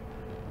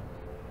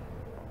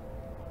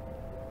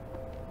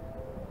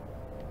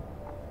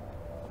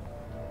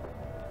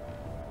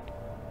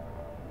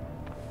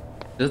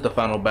 This is the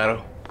final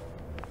battle.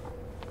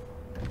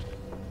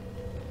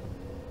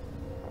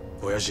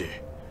 親父、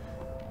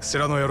世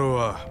良の野郎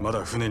はま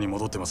だ船に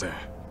戻ってません。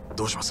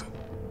どうします？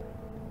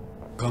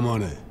構わ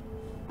ねえ。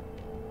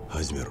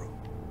始めろ。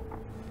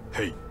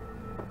はい。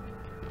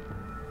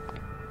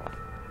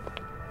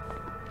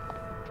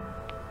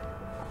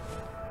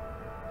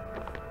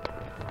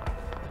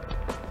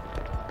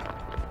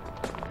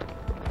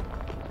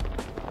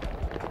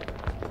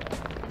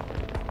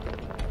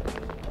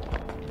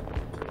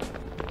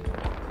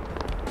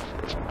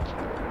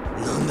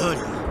なんだあり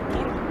ゃ。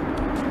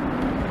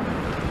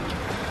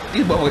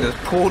These motherfuckers just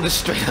pulled it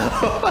straight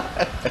up.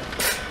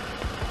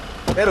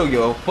 They don't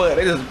give a fuck.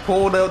 They just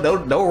pulled up.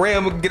 Don't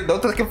ram.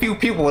 Don't take a few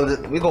people.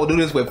 We gonna do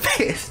this with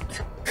fist.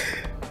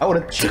 I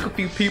would have took a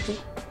few people.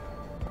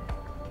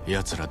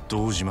 奴ら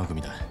堂島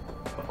組だ。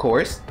Of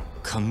course.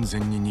 完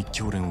全に日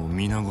教連を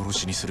皆殺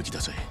しにする気だ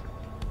ぜ。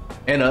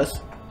And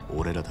us.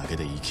 俺らだけ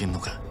でいけんの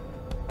か。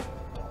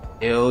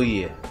Hell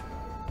yeah.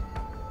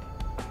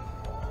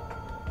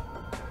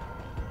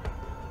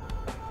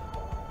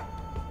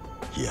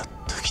やっ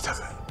と来た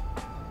か。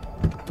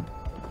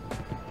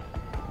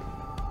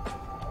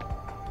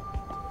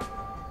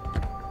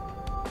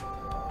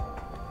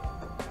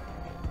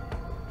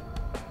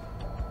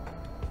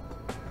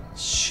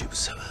渋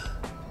沢。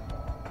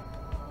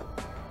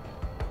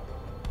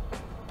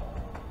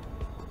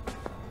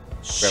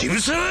渋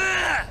沢！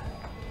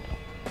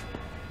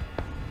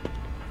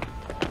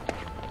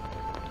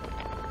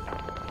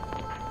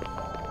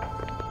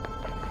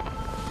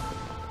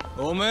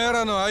おめえ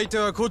らの相手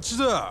はこっち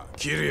だ、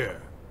キリュ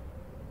ウ。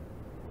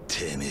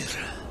てめえら。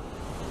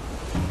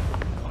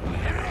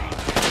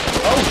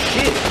Oh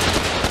shit.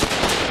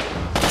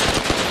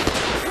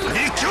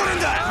 日教連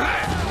だ。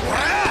おら、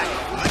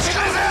撃ち返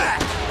せ。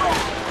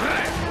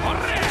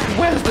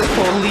Where's the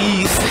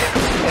police?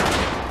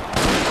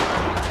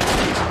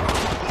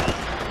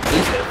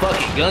 Is it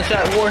fucking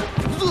gunshot war? A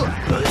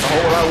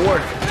whole lot of war.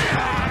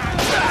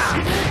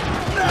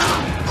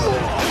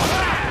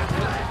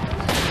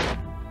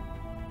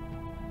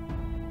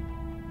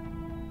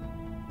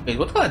 Wait,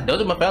 what's called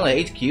DOJIMA found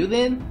like HQ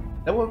then?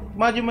 Is that what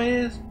Majima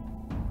is?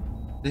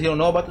 Does he don't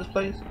know about this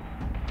place?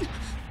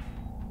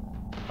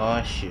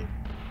 Oh shit.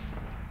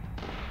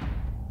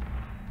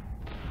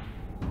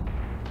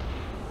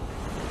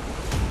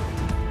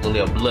 Really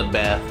a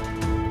bloodbath.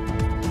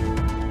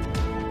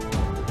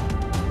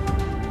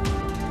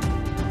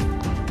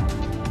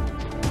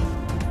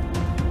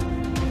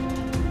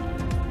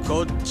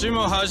 こっち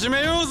も始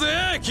めよう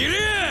ぜ、キリ。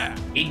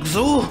行く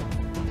ぞ。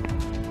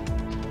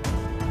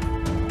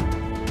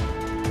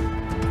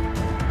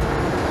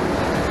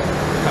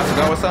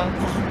Kasugawa-san?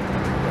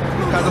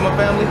 Kazuma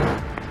family?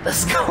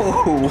 Let's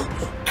go!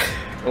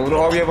 What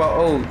are we about?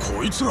 Oh.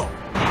 こいつら。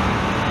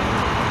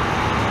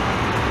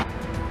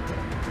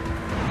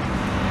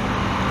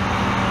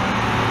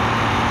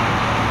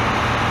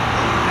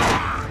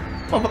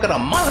Motherfucker, a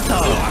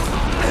Molotov!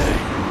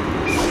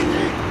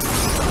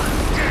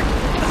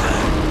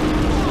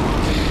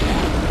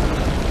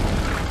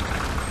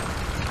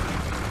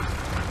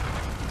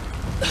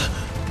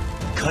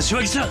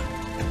 Kashiwagi-san!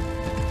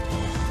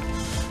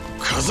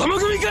 風間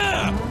組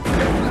か。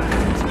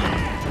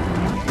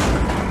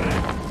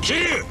桐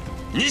生、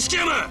錦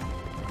山、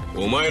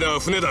お前らは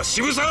船だ、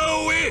渋沢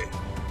を追え。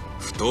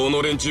不当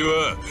の連中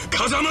は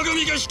風間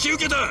組が引き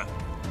受けた。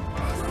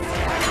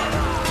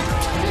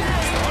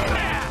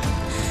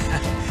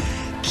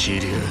桐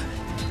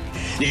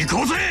生、行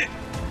こうぜ。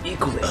行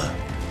こうぜ。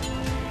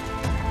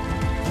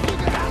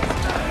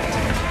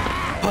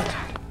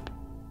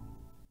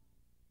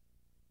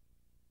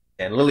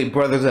And Lily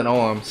brothers in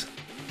arms.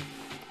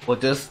 Well,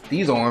 just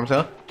these arms,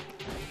 huh?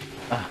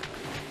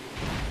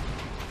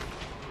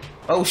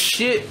 Oh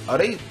shit! Are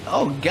they?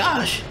 Oh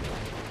gosh!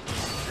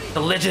 The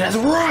legend has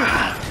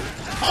arrived!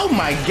 Oh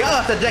my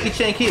gosh! That Jackie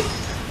Chan kid.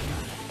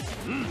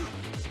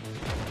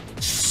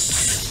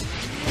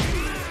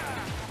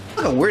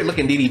 Look a weird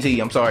looking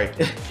DDT. I'm sorry.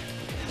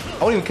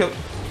 I won't even kill.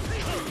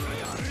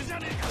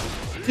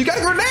 You got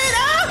a grenade,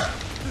 huh?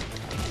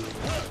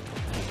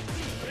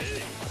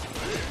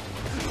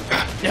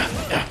 Yeah.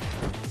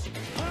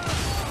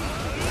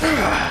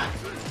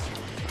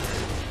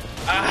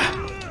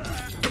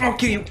 Come on,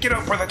 kitty, get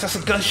up, brother. That's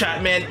a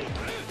gunshot, man.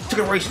 Took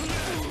a race.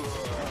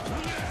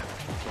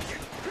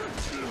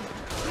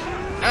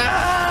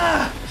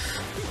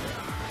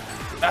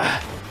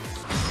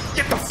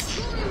 Get the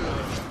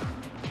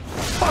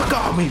fuck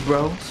off me,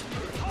 bro.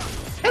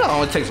 It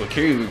only takes what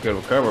Kiryu can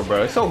recover,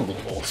 bro. It's so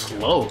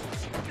slow.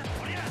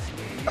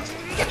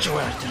 Get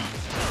your ass down.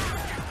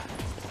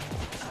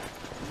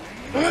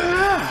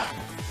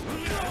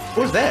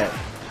 What's that?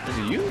 Is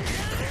it you?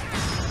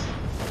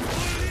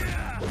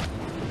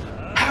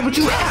 How would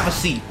you have a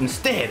seat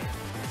instead?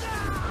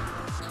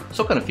 I'm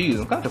so confused.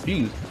 I'm kind of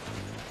confused.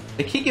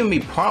 They keep giving me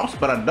prompts,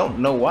 but I don't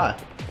know why.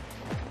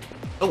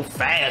 So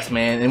fast,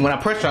 man. And when I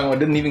pressed on it, it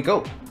didn't even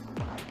go.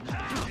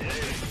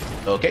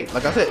 Okay,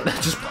 like I said,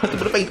 just punch him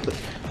in the face.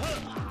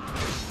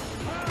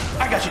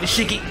 I got you,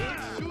 Nishiki.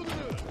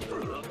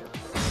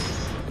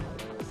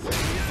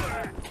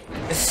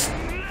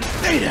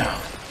 Stay down.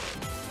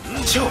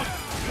 Sure.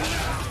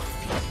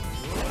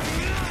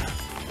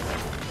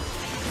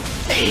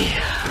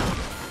 Hey.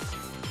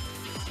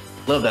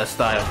 Love that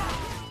style.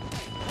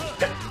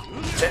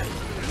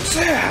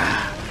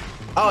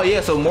 Oh yeah,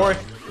 so more.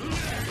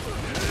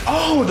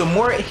 Oh, the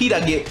more heat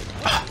I get,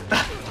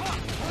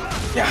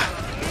 yeah,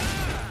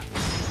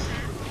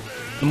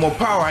 the more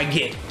power I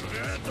get.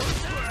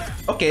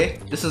 Okay,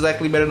 this is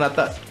actually better than I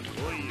thought.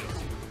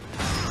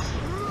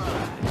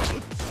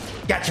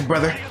 Gotcha,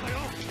 brother.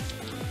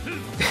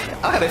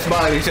 I had to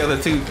smile at each other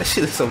too. That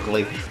shit is so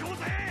great.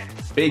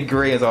 Big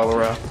grins all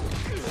around.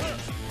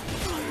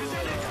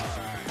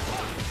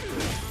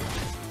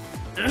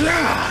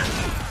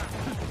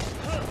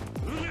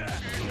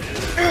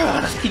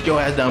 Let's keep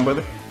your ass down,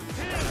 brother.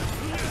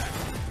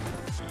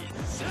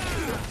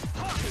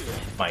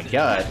 My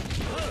God.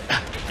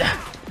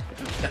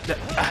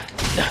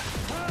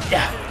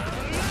 Yeah.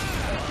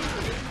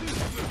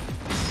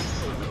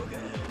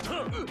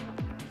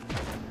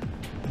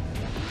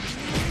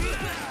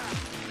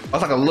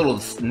 That's like a little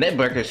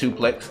netbreaker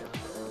suplex.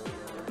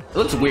 It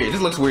looks weird.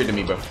 This looks weird to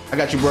me, bro. I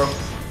got you, bro.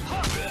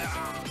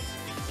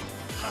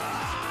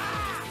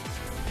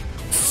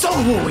 So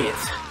weird.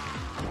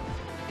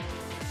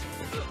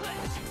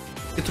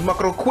 Get to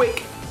Makaro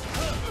quick.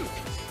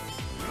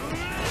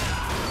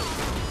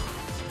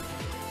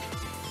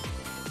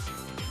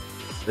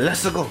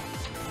 Let's go.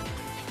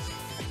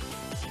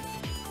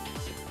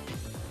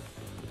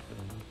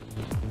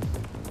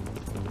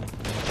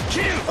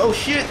 Oh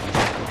shit.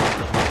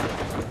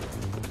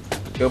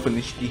 Go for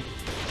Nishiki.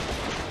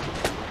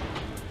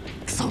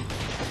 くそ、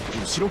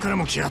後ろから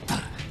も来やがった。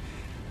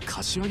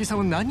柏木さん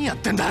は何やっ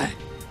てんだ。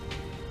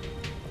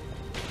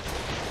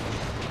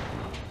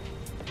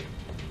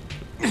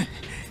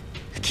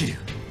桐生、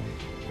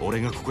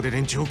俺がここで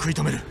連中を食い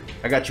止める。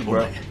I got you,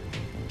 bro.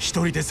 一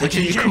人で先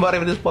に行け。You come out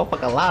of this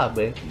motherfucker alive,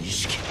 man.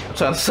 I'm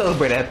trying to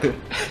celebrate after.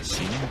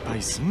 心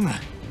配すんな。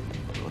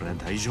俺は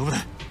大丈夫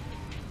だ。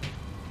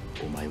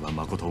お前は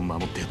誠を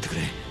守ってやってく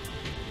れ。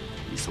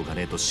急が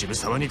ねえと渋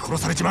沢に殺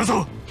されちまう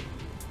ぞ。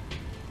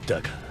だ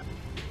が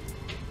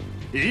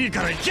いい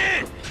から行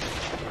け。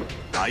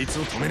あいつ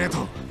を止めねえ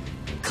と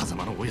風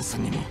間のおやさ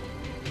んにも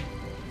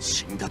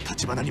死んだ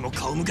橘にも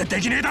顔向け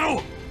できねえだろ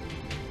う。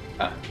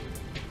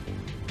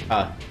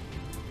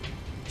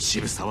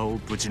渋沢を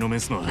ぶちのめ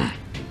すのは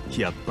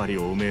やっぱり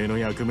おめえの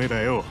役目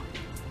だよ。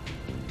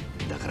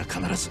だから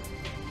必ず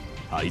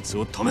あいつ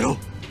を止めろ。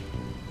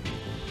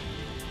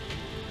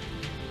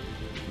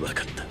分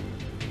かった。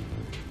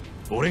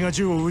俺が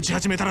銃を撃ち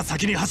始めたら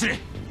先に走れ。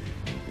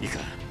いいか、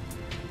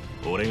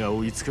俺が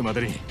追いつくま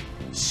でに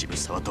渋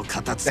沢と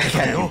片付け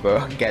たよ。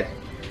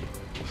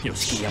よ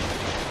し、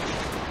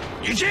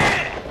行け。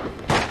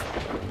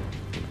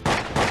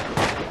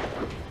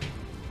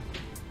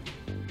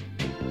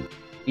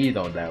He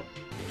don't doubt.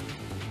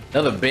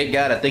 Another big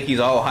guy that think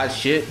he's all hot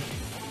shit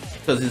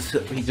because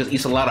he just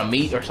eats a lot of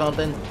meat or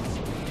something.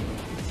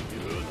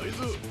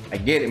 I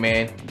get it,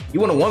 man. You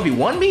want to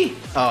 1v1 me?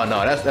 Oh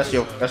no, that's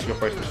your first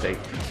mistake.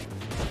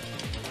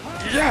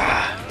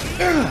 Yeah.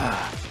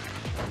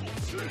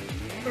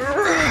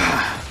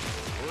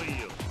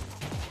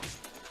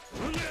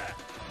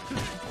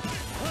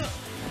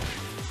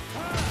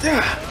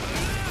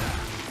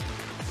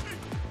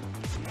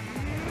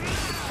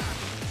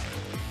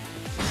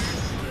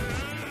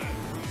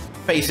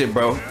 Face it,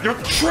 bro. You're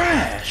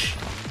trash.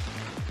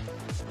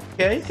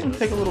 Okay, you can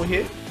take a little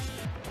hit.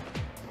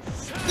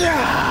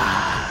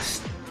 Yeah.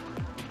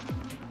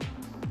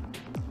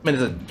 Man,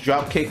 it's a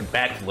drop kick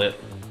backflip.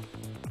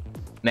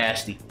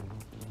 Nasty.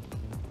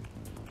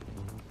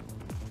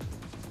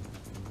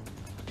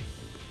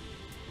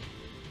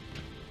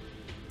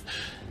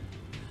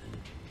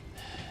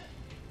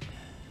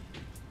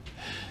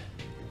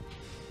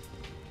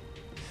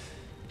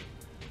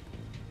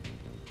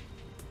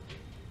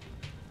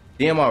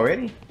 Damn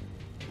already?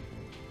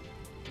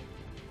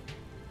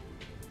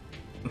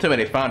 Don't tell me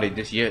they found it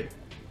just yet.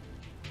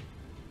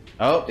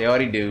 Oh, they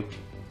already do.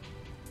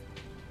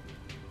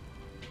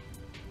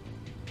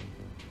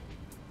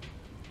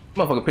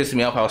 Motherfucker pissing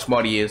me off how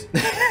smart he is.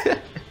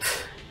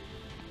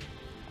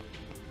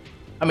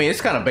 I mean,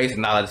 it's kind of basic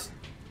knowledge.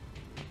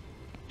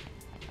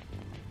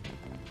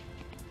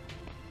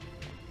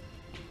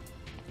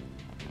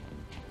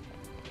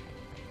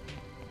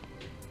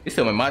 He's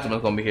telling me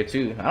Majima's gonna be here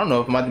too. I don't know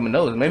if Majima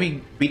knows. Maybe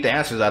he beat the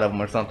answers out of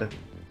him or something.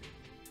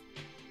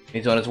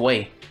 He's on his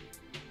way.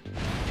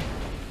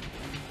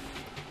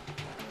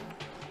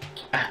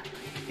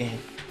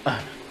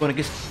 Gonna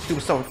get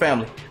stupid Sato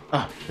family.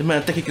 The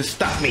man think he can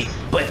stop me,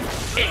 but it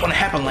ain't gonna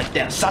happen like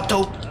that.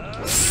 Sato,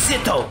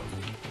 Sito,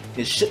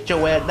 just shut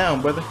your ass down,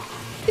 brother.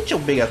 Get your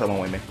big ass out of my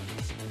way, man.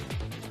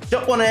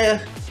 Jump on the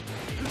ass.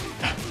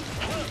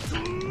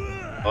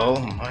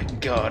 Oh my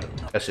god.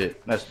 That's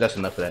it. That's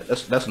enough of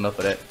that. That's enough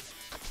of that.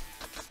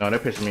 No, they're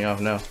pissing me off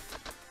now.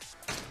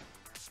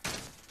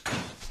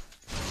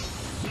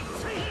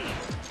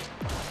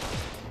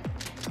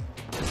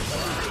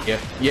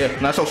 Yeah,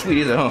 not so sweet,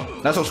 is it, huh?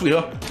 Not so sweet,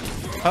 huh?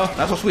 Huh?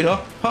 Not so sweet,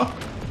 huh? Huh?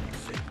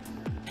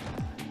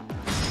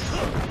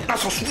 Not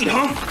so sweet,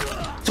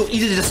 huh? So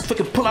easy to just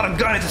fucking pull out a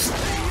gun and just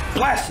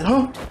blast it,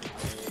 huh?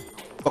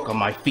 Fuck on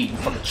my feet, you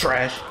fucking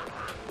trash.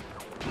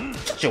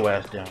 Shut your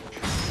ass down.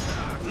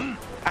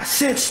 I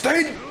said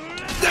stay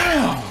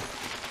down!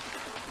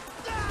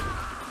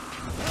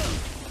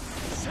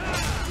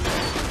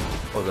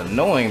 That was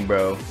annoying,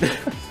 bro.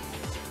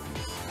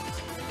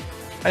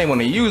 I didn't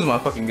want to use my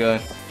fucking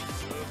gun.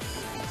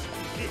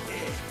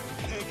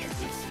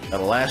 Got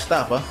the last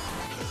stop, huh?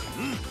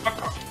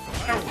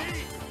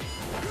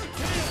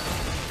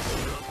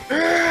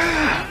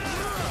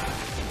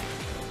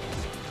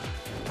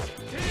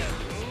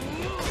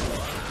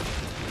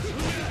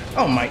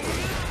 Oh my.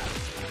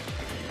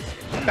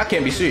 That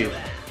can't be serious.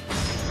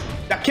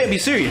 That can't be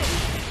serious.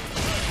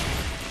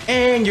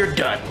 And you're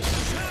done.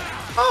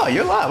 Oh,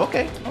 you're alive.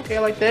 Okay. Okay, I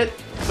like that.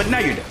 But now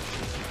you're done.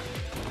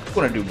 What you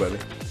gonna do, brother?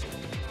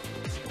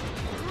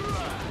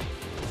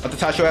 Have to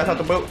toss your ass out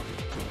the boat?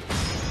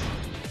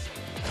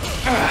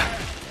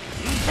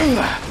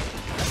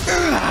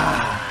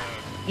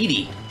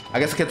 Edie. I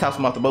guess I could toss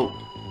him off the boat.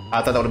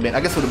 I thought that would have been.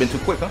 I guess it would have been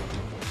too quick, huh?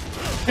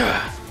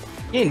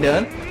 You ain't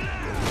done.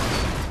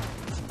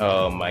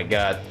 Oh my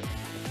god.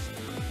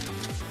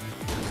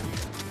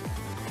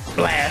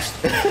 Blast.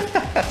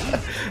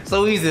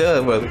 So easy,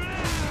 huh, brother?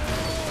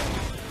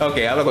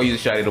 Okay, I'm not gonna use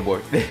a shiny no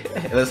more.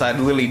 Unless I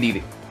literally need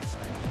it.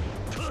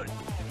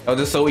 That was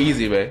just so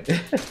easy, man.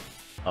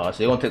 Oh,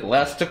 so you're gonna take the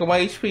last chunk of my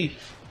HP?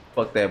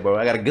 Fuck that, bro.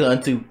 I got a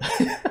gun too.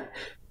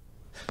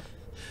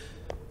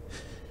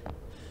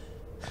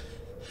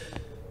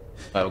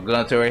 I have a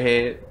gun to her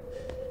head.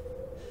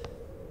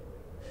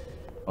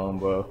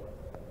 Bro.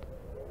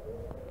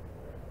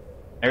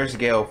 There's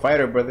Gale,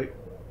 fighter, brother.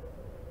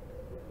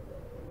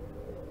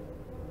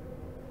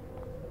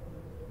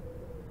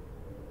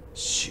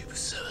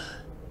 Shibusawa.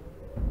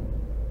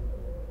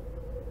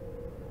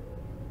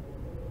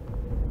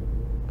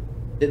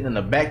 Sitting in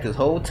the back this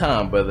whole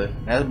time, brother.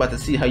 I was about to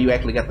see how you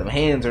actually got them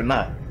hands or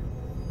not.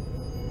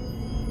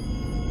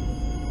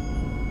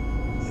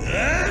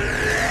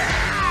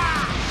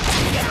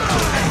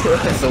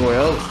 Somewhere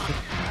else.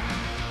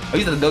 Oh,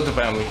 he's in the Dojo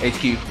family,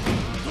 HQ.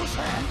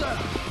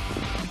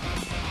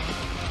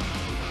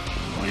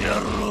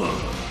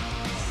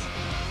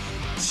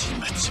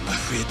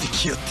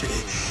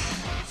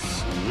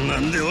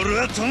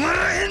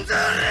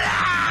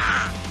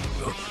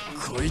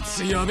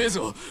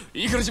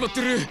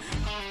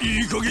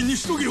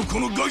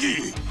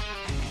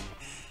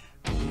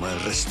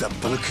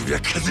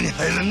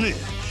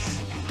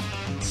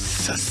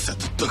 さっさ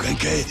とどかん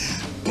かい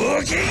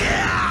ボケ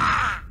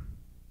が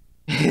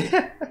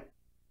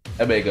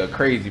That man go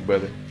crazy,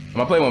 brother.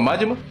 Am I playing with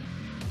Majima?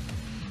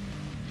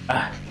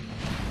 Ah.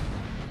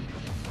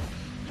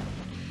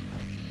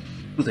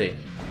 Who's that?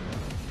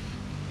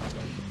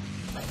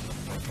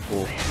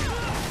 Oh.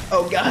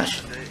 Oh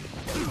gosh.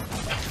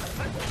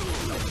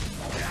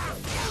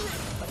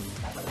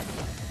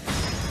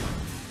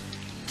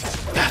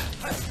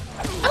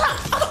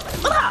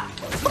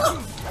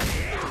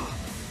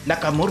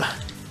 Nakamura.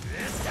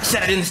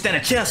 Said I didn't stand a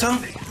chance, huh?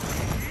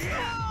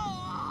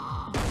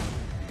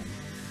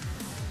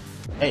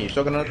 Hey, you're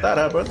still gonna that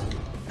out, brother.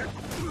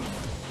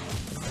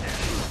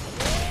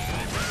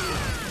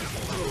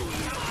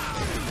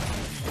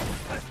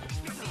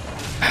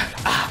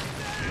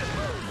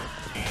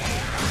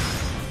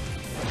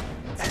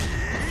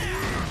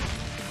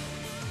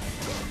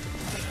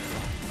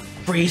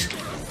 Freeze.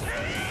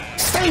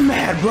 Stay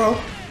mad, bro.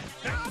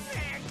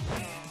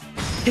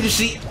 Did you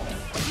see?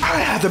 I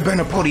have to burn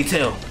a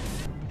ponytail.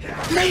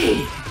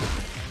 Me.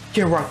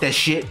 Can't rock that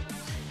shit.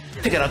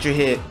 Take it out your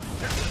head.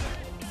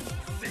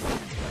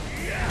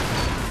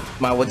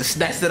 Might want to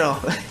snatch it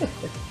off.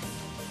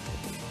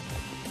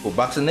 Well,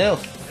 box of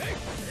nails.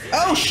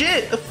 Oh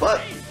shit! The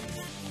fuck?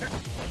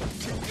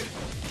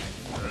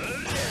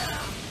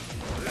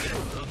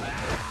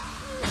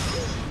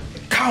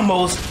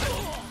 Combos.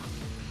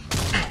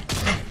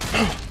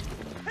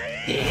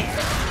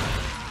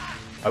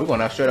 Yeah. Are we going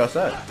out straight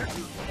outside?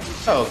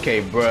 Okay,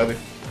 brother.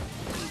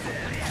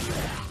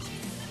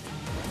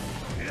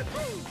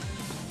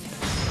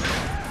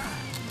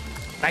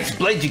 Nice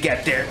blade you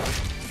got there.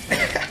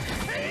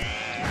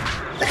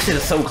 That shit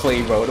is so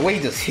clean, bro. The way he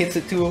just hits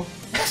it to him,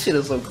 that shit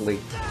is so clean.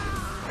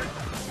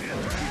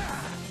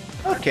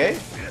 Okay.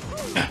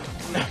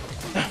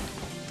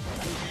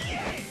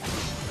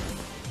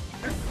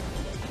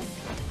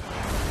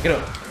 Get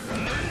up.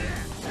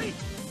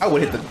 I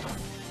would hit the...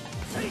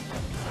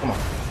 Come on,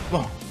 come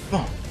on,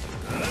 come on.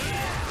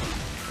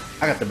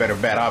 I got the better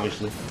bat,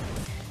 obviously.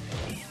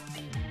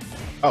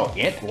 Oh,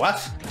 yeah,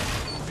 what?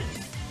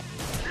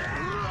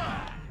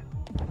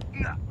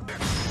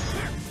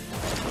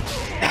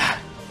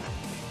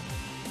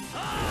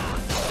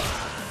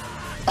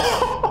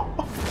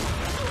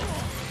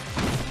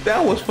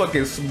 That was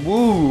fucking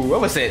smooth. I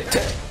was saying,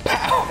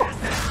 pow.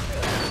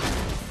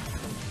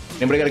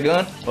 Anybody got a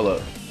gun? Hold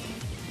up.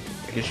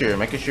 Making sure,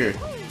 making sure.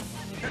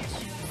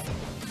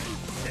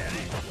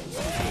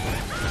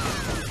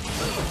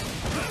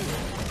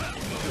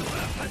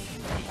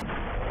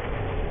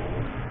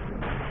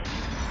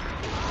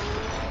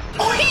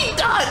 Oh, he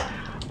died!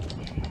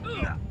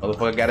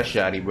 Motherfucker got a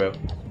shotty, bro.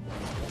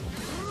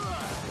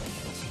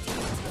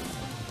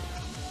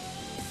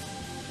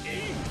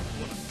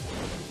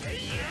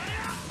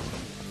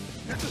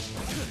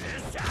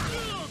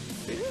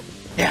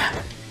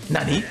 Yeah,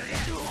 Nani?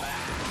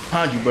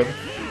 Behind you, brother.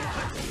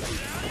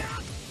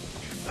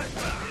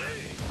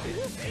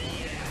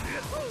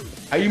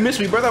 How you miss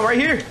me, brother? Right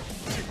here.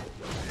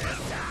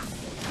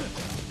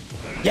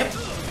 Yep.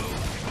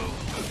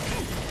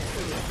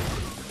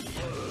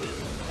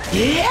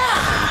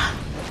 Yeah.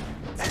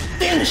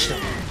 Finish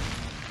him.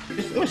 Let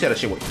me see how that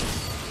shit work.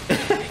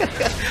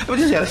 Let me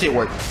just see how that shit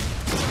work.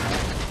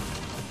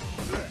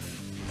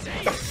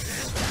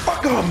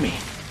 Fuck off me.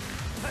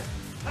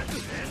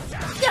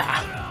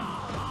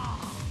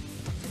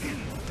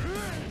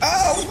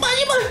 Oh,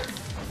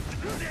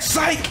 Majima!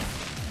 Psych!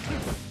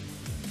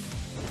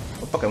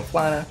 I'm fucking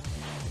flying.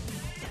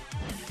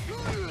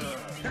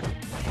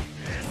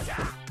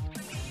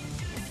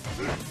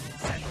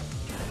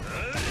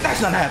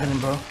 That's not happening,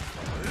 bro.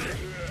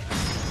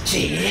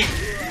 Gee.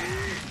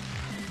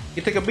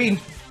 You take a beating.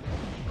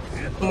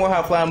 Some more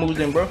high flying moves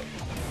in, bro.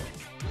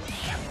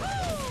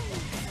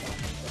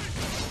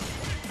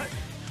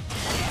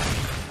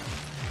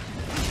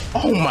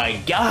 Oh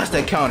my gosh,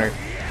 that counter.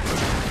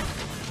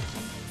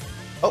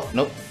 Oh,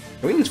 nope.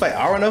 Are we going to fight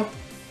Arano?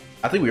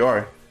 I think we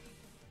are.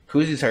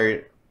 Kuzi's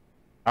hurt.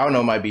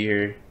 Arano might be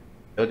here.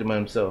 DOJIMA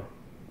himself.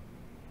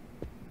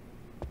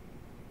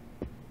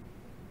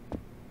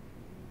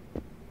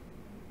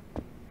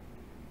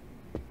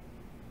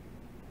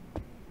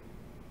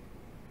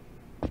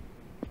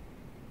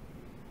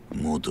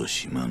 Moto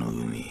Shimano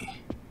Gumi.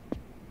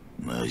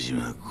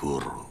 Majima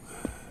Goro.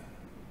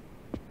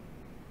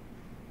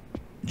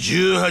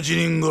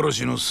 18人殺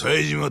しの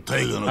冴島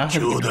大河の兄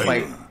弟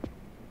が。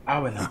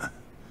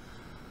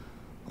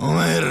お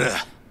前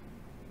ら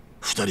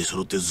二人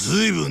揃って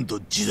随分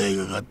と時代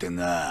がかかってん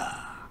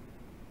な。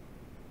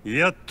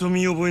やっと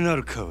見覚えのあ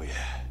る顔や。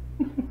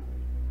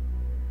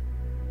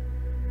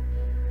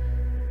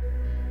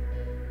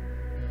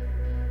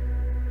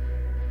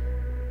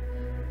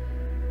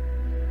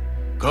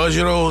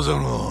頭王座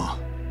の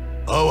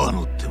阿波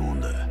野っても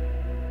んだ。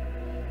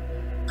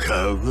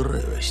顔ぐら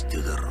いは知って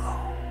だろ。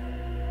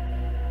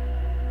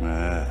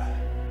ああ。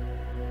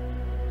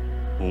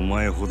お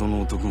前ほど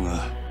の男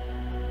が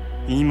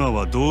今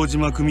は堂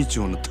島組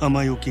長の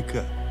玉よけ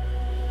か。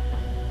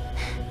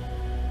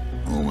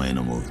お前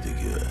の目的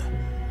は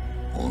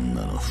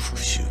女の復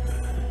讐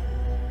か。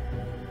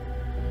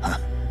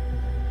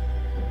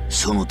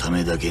そのた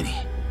めだけに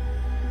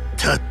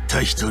たった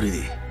一人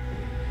で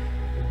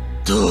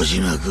堂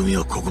島組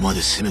をここま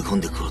で攻め込ん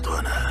でくると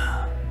は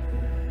な。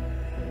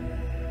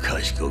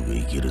賢く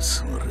生きる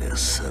つもりは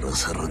さら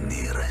さらね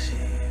えらしい。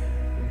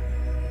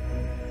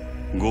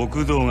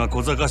極道が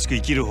小賢しく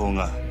生きる方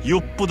がよ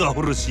っぽどア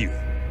ホらしいわ。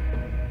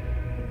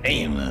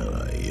今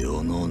は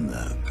世の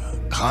中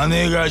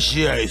金が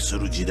支配す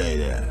る時代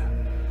だ。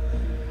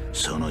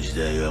その時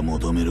代が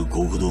求める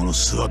極道の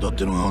姿っ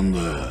てのがあん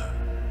だ。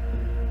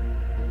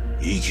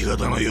生き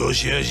方の良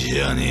し悪し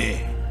じゃ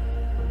ね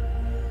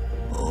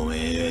え。おめ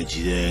えが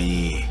時代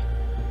に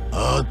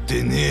合っ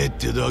てねえっ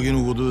てだけ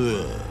のことだ。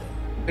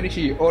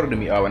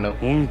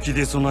本気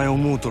で備え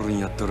思うとるん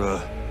やった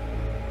ら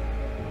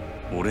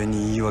俺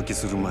に言い訳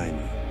する前に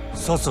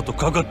さっさと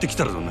かかってき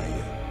たらどないや。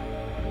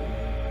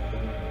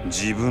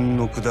自分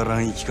のくだら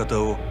ん生き方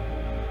を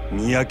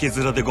見分け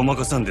面でごま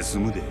かさんで済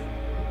むで。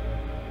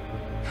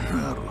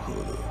なるほど、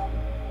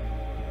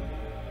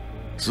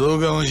そ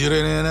うかもし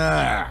れねえ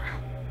な。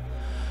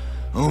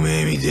おめ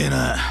えみてえ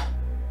な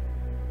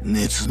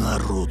熱のあ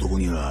る男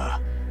に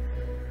は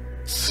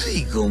つ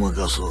いごま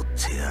かそうっ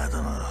て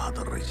頭が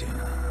働いちゃう。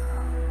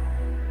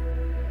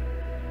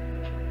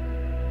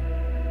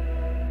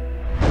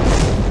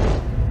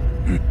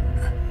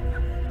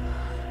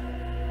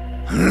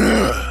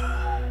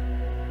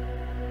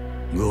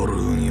ゴル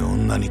フに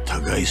女に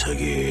高い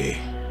酒、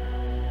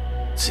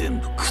全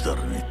部くだ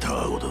らねえた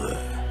わごとだ。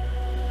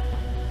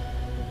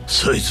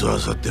そいつを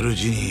漁ってるう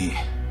ちに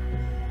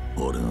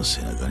俺の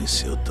背中に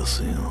背負った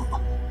線を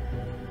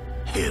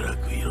えら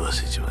く色あ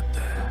せちまった。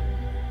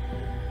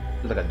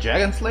Like a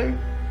dragon slayer?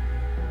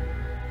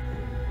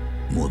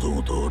 もと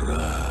もと俺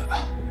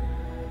は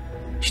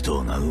人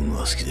を殴るの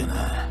が好きで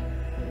な。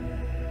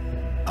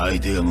相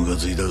手がムカ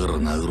ついたから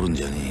殴るん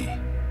じゃ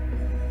ね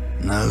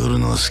え。殴る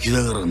のが好き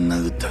だから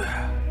殴った。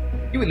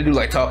You really do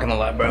like talking a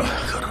lot, bro.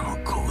 からの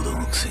国道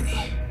のくせに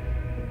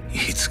い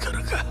つか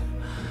らか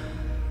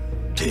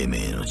てめ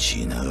えの血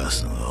流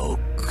すのが億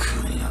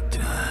劫になって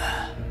な。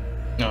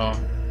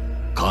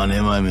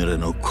金まみれ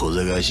の小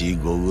賢しい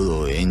極道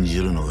を演じ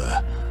るの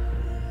が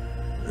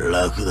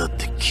楽だっ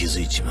て気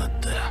づいちまっ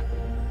た。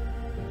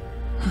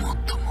もっ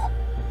とも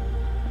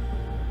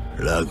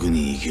楽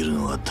に生きる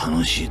のが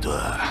楽しいと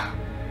は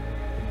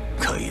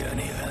限ら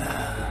ねえがな。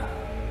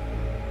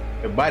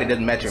Your body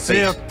doesn't match your せ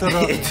や face. った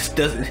ら It just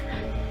doesn't.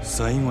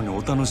 最後に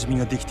お楽しみ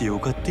ができてよ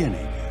かったやな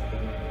いか。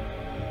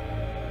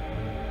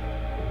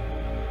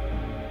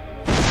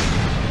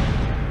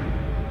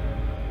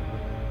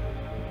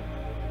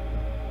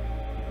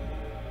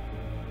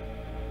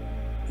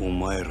お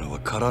前らは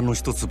殻の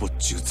一つぼっ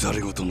ちゅうざ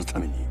れ言のた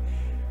めに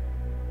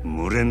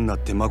群れになっ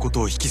て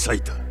誠を引き裂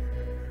いた。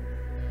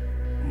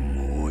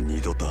もう二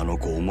度とあの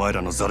子お前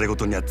らのざれ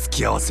言には付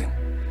き合わせん。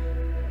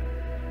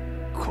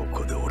こ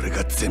こで俺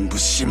が全部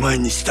しまい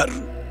にしたる。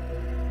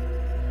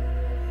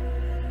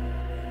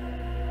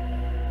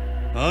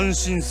安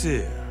心せえ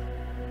や。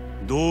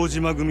堂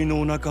島組の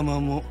お仲間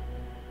も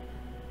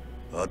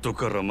後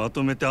からま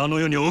とめてあの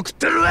世に送っ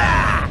てる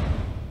わ。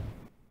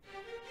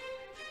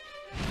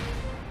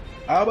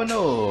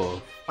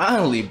Albano,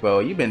 finally, bro.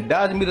 You've been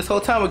dodging me this whole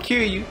time. I'll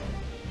cure you.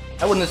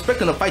 I wasn't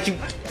expecting to fight you.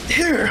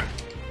 Here,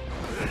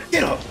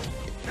 get up.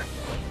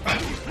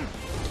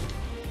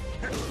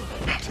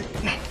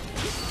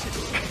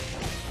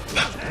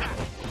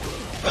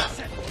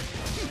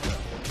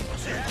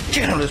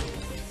 Get on this.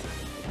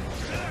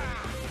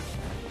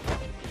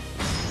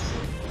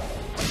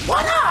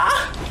 What?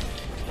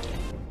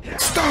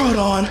 Start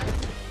on.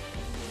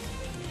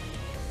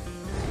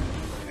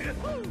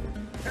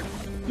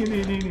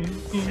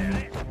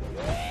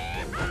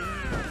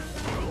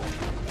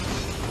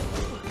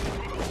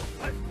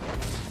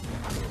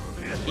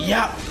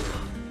 Yeah.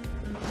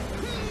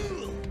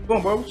 Come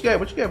on, bro. What you got?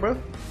 What you got, bro?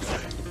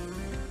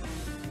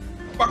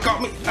 Fuck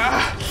off me.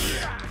 Ah.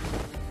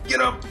 Get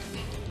up.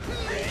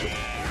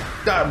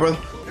 Die, bro.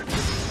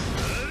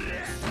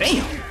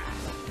 Damn.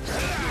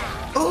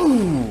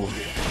 Ooh.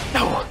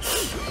 No.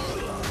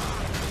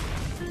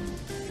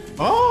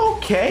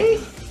 Okay.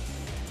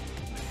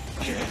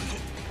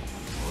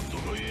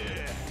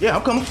 Yeah,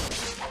 I'm coming.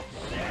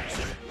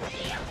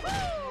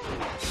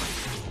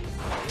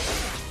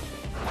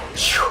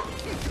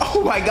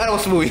 Oh my god, that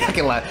was smooth. I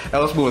can't lie. That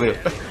was smooth.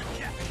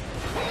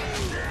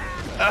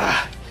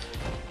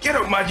 Get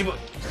up, Majima.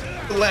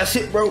 The last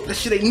hit, bro. That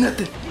shit ain't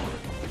nothing.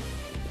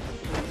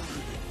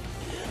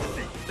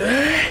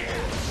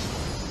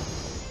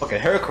 Fucking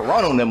Hurricane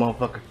on that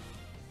motherfucker.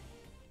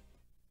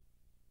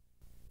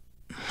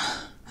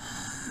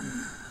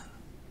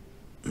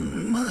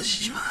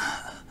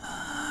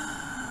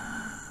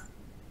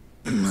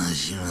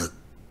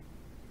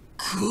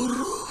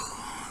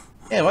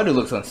 Yeah, my dude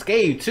looks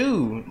unscathed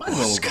too.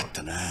 惜しかっ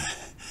たな。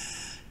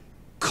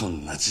こ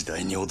んな時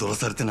代に踊ら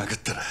されてなかっ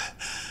たら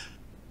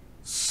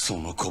そ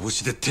の拳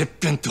でてっ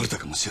ぺん取れた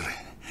かもしれん。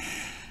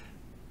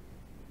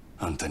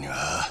あんたに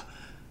は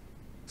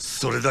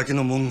それだけ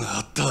のもんがあ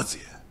ったはず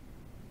や。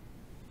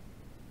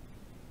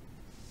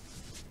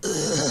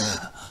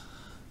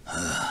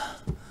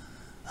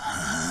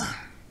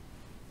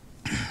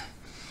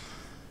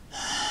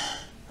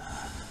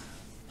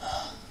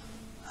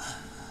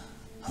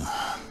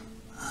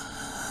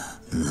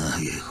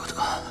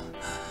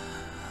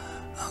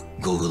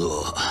ここ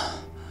ど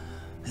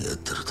やっ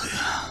てるとや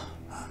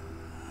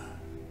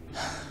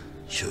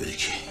正直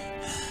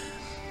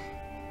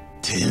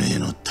てめえ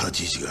の立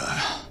ち位置が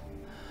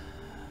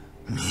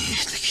見えて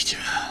きちゃ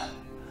う。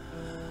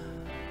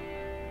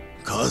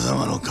風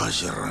間の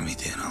頭み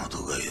てえな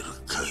男がいる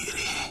限り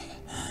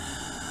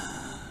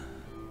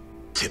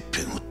てっ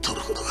ぺんを取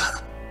ること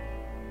が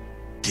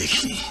で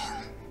きね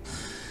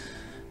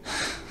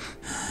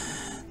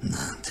え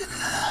なんてな。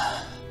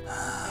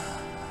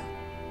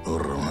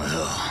俺もよ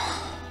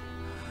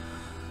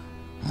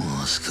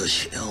もう少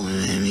しおめ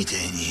えみて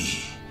えに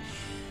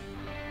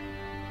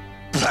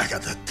バカ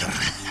だったらよ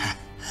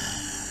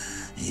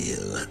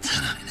かった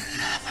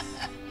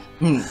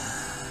のにな。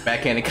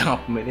Backhanded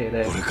compliment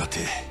there. 俺か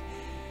て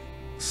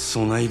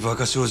そないバ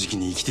カ正直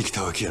に生きてき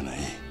たわけやない。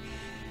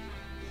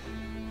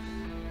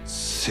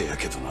せや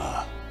けど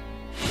な、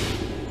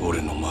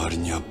俺の周り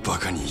にはバ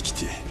カに生き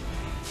て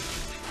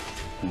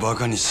バ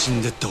カに死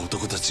んでった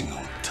男たちがお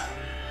った。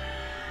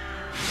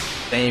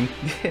Same.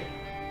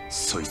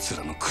 そいつ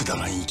らのくだ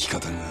らん生き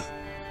方が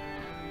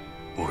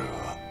俺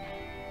は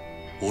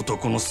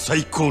男の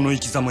最高の生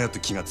き様やと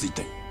気がつい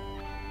たんや。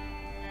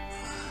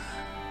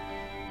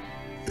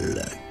ラ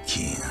ッキ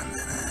ーなん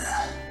だな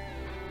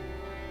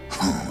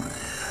お前。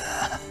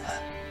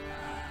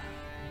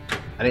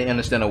I didn't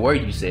understand a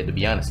word you said, to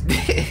be honest.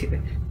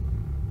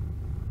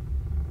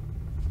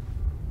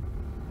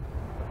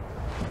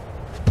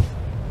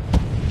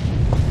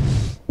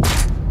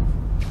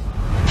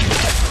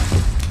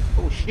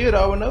 Oh shit,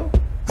 Awano.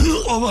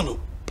 Awano.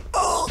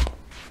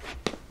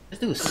 This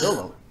dude's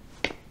solo.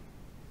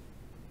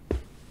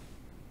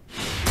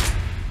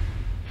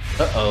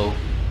 Uh-oh.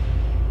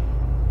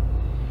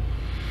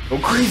 Go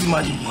crazy,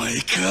 man. My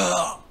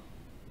God.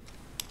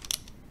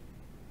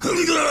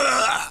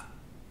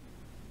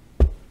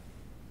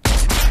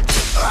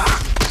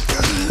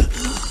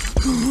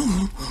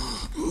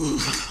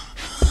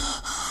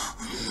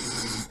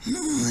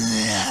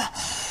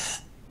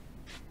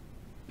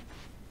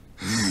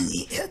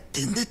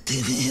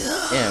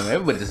 Damn,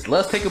 everybody just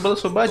loves taking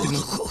bullets from Majima.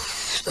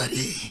 二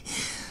人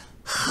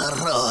腹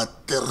割っ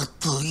てる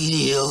時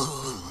によ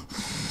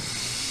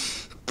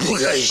部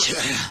外者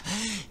が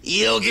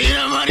余計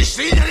な真似し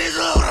てんじゃねえ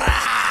ぞほら。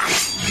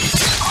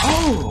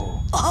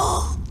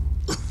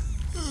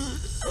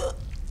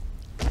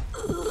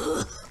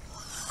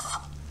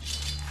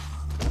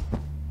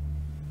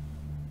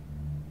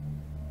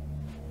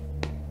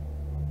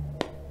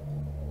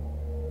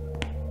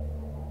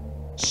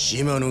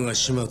島野が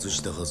始末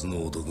したはず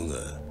の男が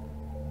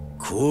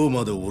こう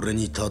まで俺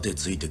に盾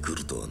ついてく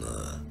るとはな。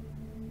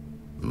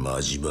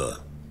マジバ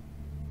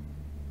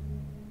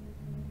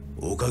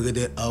おかげ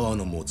で阿波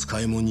野も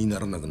使い物にな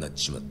らなくなっ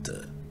ちまった。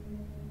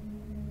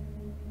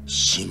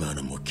島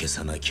野も消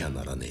さなきゃ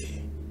ならね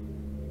え。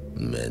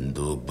面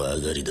倒ばか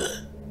りだ。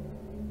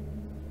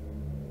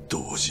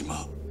堂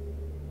島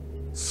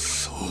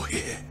そう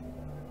へ。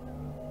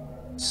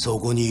そ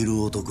こにい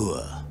る男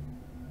は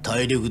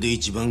体力で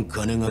一番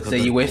金がかかる。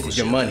Say you wasted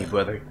your money,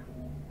 brother.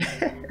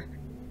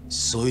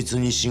 そいつ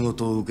に仕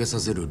事を受けさ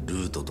せる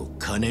ルートと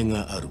金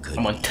がある限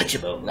り I'm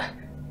untouchable.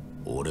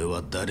 俺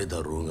は誰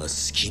だろうが好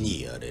き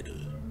にやれる。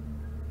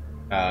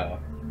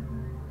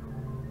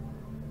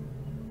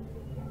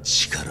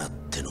力っ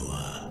ての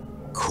は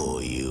こ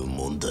ういう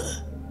もんだ。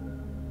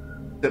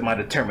My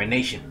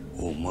determination.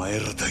 お前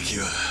らだけ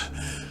は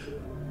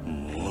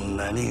もう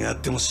何があっ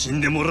ても死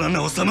んでもらわ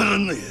な収まら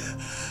んのや。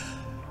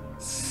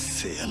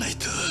せやない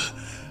と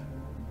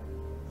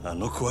あ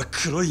の子は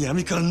黒い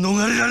闇から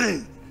逃れられ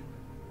ん。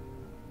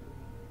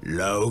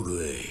ラオ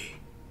グエ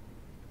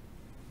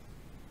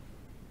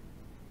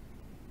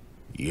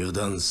イ油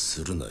断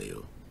するな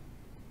よ。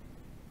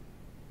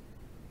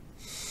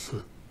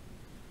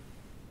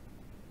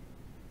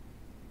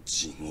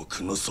地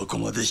獄の底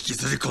まで引き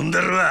ずり込んで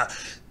るわ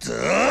堂島。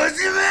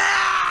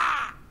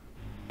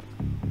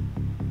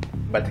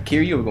 About to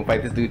kill you, we're gonna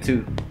fight this dude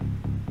too.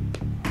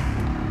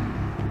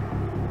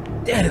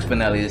 Damn, this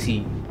finale is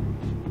heat.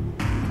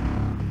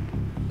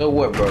 So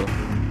what, bro?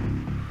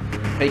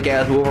 Fake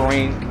ass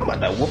Wolverine, I'm about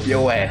to whoop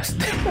your ass.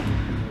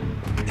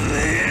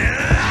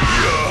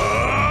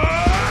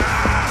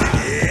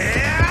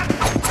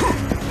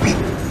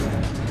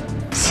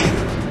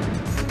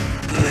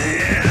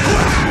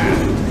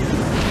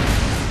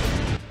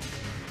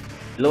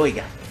 Lo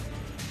oiga.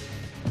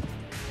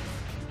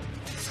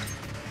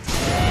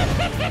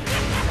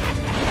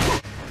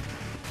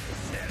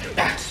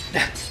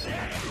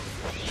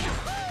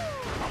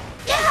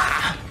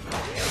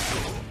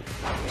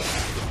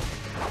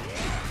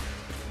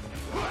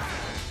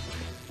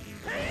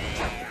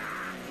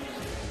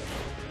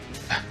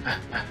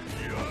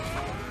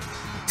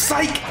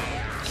 Psych!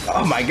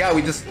 Oh my god,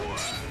 we just...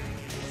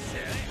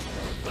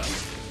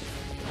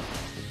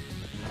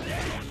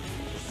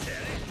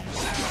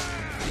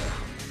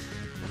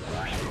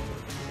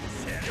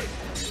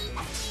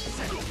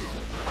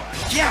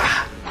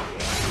 Yeah!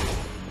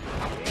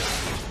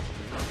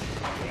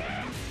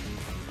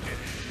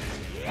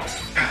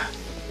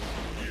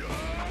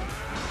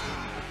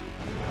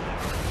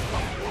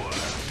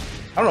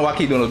 I don't know why I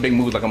keep doing those big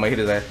moves like I'm gonna hit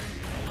his ass.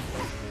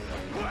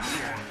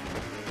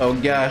 Oh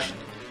gosh.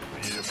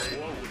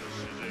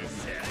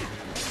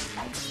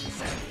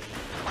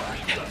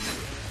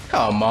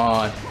 Come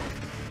on.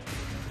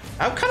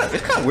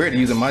 It's kind of weird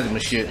using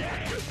Majima shit.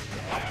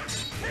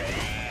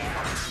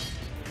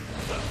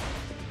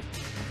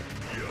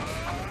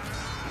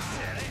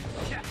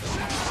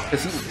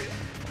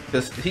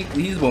 Cause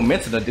he's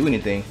momentum to do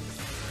anything,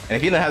 and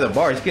if he doesn't have the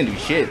bar, he can't do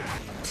shit.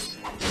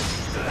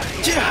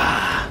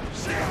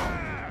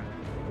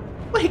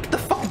 Where he get the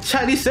fucking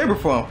Chinese saber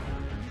from?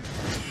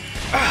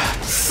 Ah,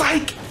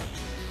 psych!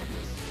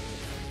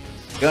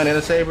 Gun and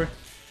a saber.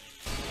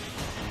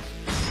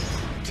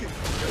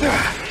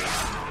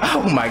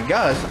 Oh my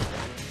gosh!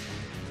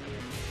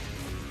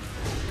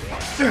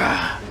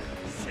 Yeah!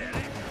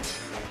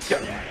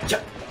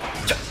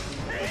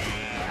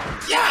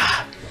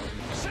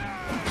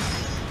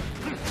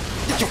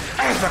 Get your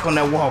ass back on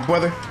that wall,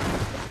 brother.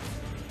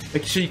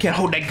 Make sure you can't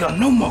hold that gun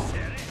no more.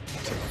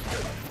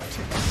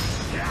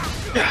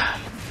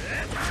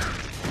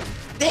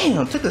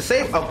 Damn, took the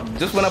save. Oh,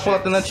 just when I pull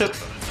out the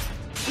nunchucks.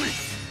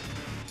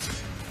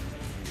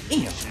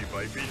 Damn.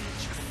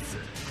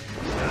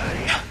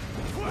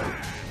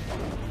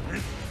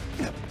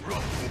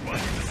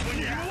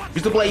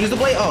 Use the blade, use the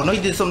blade. Oh, no,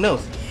 you did something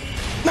else.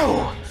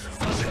 No!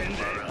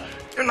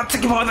 You're not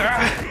taking my other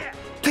eye.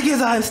 Take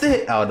his eye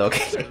instead. Oh, no,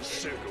 okay.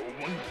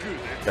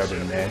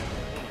 Stubborn, man.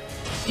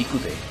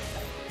 Yakuza.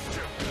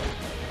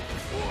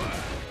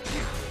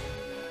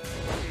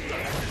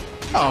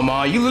 Oh,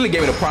 man, you literally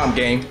gave me the prom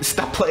game.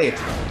 Stop playing.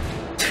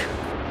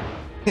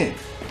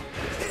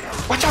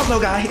 Watch out,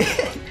 little guy.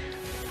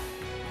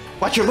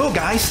 Watch your little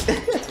guys.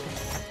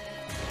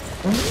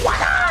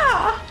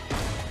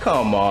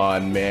 Come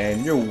on,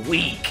 man. You're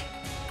weak.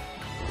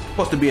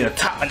 Supposed to be in a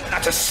top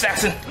notch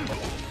assassin.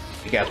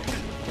 You got it.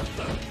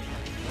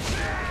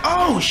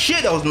 Oh,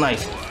 shit. That was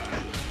nice.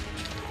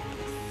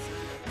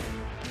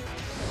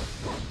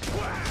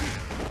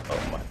 Oh,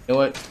 my. You know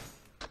what?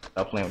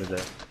 Stop playing with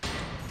that.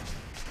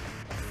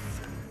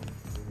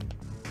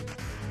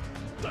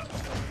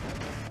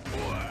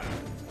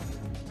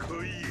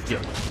 Yeah.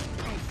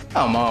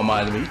 Come on,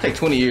 man. You take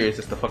 20 years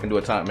just to fucking do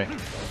a taunt, man.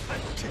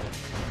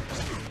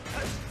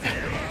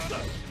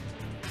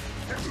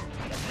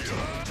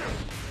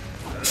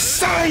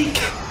 Psych!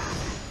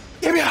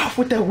 Get me off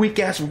with that weak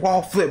ass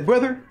wall flip,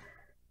 brother.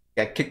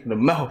 Got kicked in the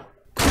mouth.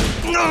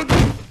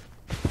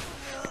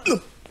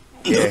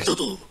 Yeah.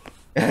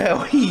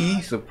 Hell,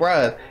 he's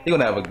surprised. He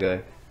gonna have a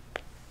gun.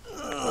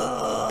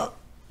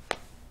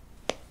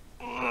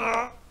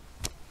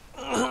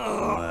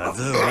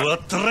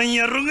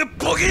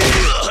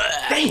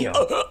 Damn.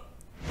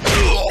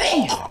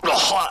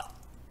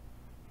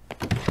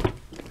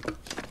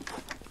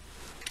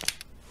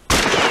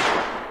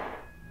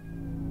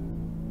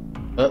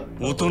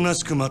おとな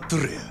しく待っと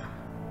れや。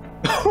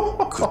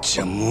こっち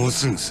はもう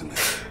すぐ済む。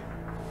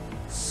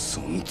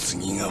その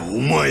次がお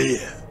前や。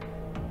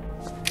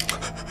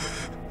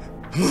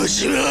マ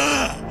ジな。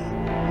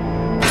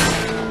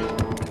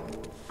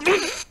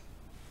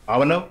I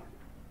don't know.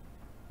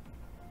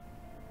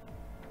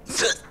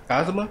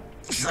 Kazuma?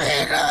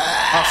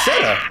 Oh,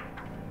 Seta!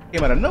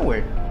 Came out of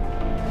nowhere.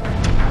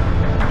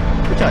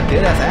 Which I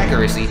did, that's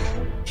accuracy.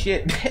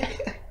 Shit.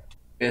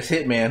 It's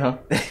Hitman, huh?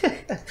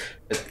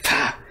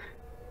 Pop!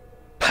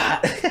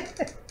 Pop!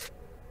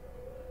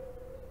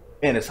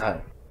 Man, it's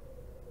hot.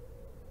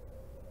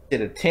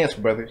 Shit intense,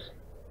 brothers.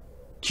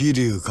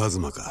 Kiryu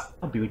Kazuma か。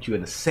 I'll be with you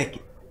in a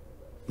second.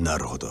 な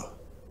るほど。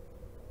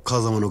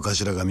風間の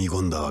頭が見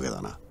込んだわけ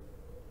だな。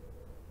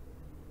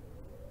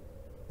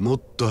も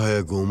っと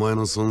早くお前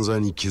の存在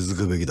に気づ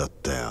くべきだっ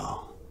た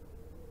よ。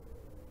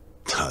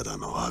ただ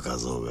の若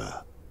造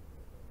が。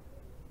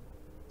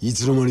い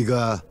つの間に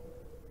か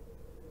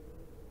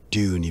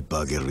竜に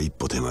化ける一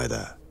歩手前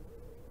だ。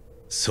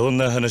そん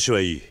な話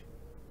はいい。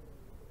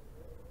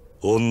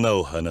女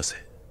を離せ。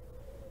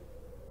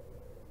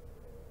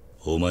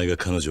お前が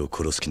彼女を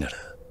殺す気なら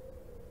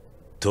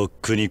とっ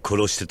くに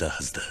殺してた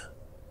はずだ。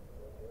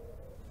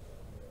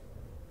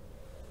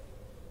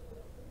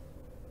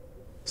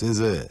先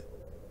生、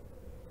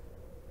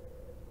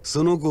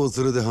その子を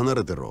連れて離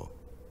れてろ。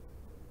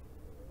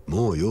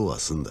もう用は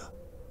済んだ。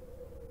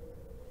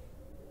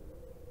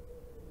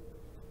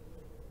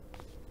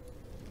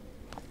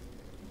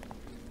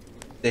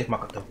Save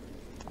Makoto.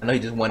 I know he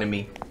just wanted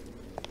me.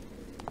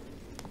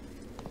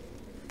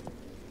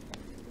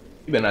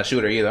 You better not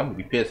shoot her either. I'm gonna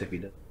be pissed if he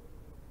does.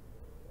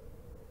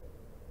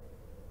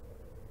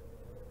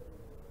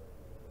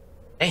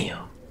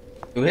 Damn.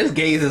 Dude, his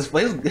gaze is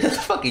his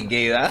fucking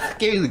gaze. I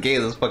can't use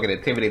gaze is fucking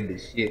intimidating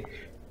this shit.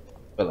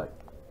 But like.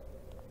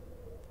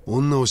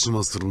 女を始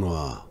末するの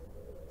は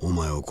お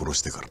前を殺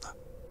してからだ。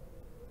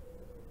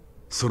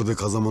それで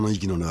風間の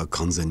息の根は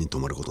完全に止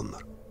まることにな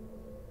る。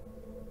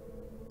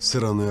セ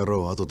ラの野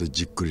郎は後で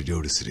じっくり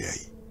料理すりゃいい。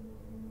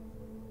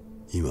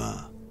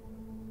今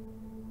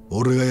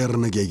俺がやら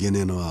なきゃいけね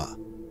えのは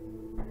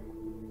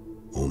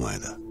お前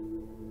だ。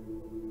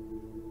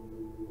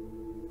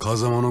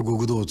風間の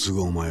極道を継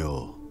ぐお前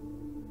を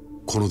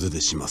この手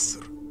で始末す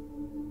る。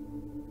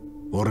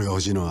俺が欲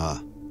しいの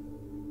は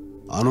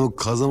あの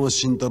風間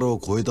慎太郎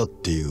を超えたっ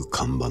ていう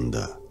看板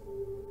だ。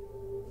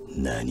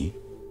何？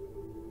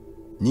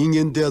人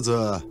間ってやつ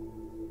は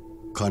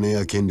金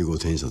や権力を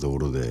手にしたとこ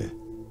ろで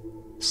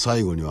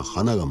最後には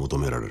花が求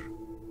められる。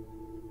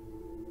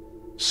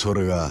そ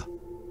れが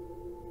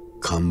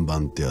看板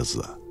ってやつ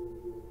だ。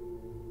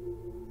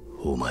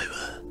お前は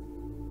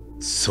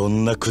そ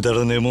んなくだ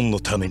らねえもんの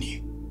ため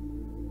に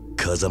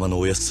風間の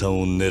おやっさん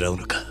を狙う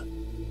のか。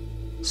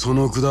そ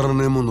のくだら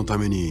ねえもんのた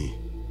めに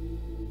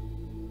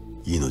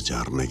命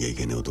張らなきゃい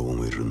けねえ男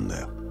もいるんだ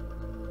よ。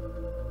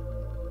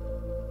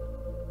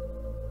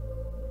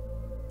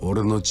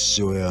俺の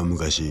父親は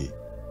昔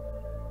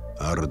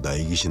ある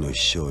代議士の秘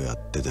書をや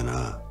ってて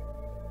な、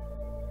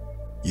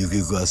ゆく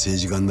ゆくは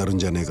政治家になるん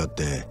じゃねえかっ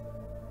て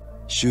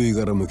周囲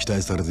からも期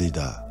待されてい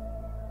た。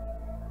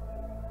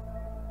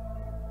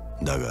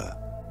だが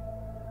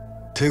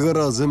手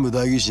柄は全部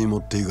代議士に持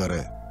っていか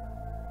れ、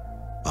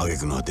挙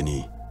句の果て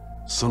に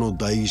その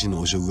代議士の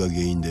汚職が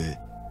原因で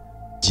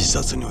自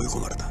殺に追い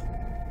込まれた。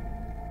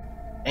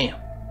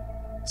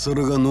そ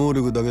れが能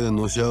力だけで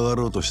のし上が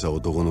ろうとした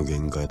男の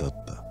限界だっ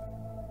た。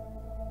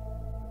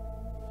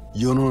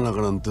世の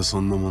中なんてそ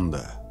んなもん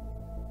だ。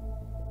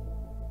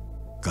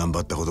頑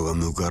張ったことが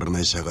報われな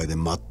い社会で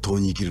まっとう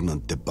に生きるな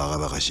んてバカ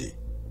バカしい。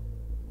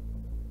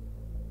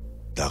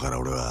だから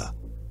俺は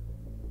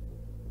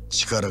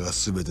力が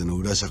全ての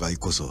裏社会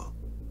こそ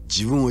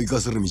自分を生か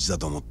せる道だ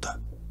と思った。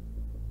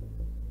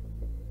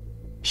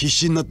必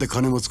死になって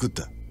金も作っ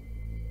た。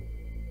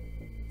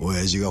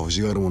親父が欲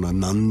しがるものは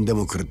何で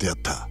もくれてやっ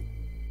た。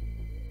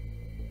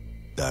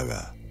だ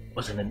が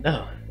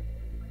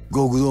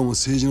極道も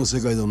政治の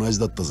世界と同じ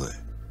だったぜ。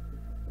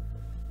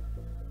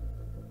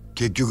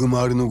結局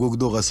周りの極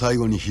道が最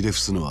後にひれ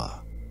伏すの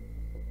は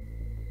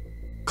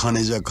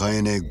金じゃ買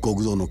えねえ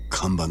極道の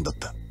看板だっ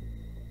た。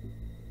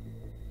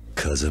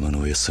風間の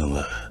おやっさん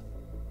は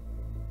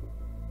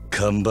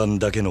看板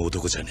だけの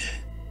男じゃね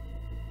え。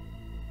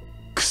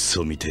ク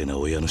ソみてえな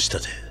親の下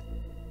で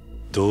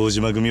堂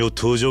島組を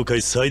東上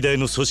界最大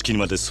の組織に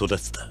まで育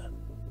てた。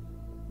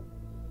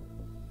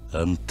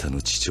あんた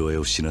の父親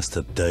を死なせ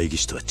た代議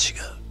士とは違う。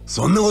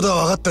そんなこと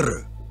は分かって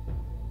る。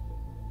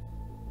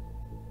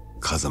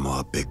風間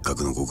は別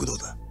格の極道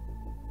だ。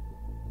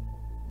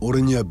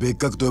俺には別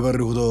格と呼ばれ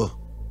るほど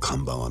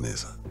看板はねえ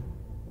さ。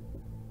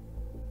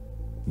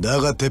だ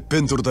がてっぺ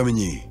ん取るため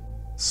に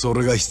そ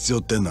れが必要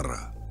ってんな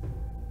ら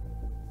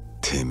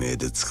てめえ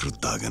で作る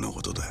だけの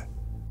ことだ。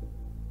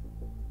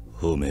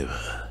おめえは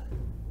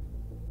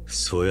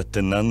そうやっ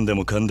て何で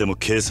もかんでも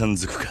計算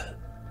づくか。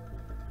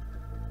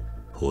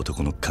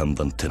男の看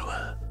板っての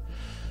は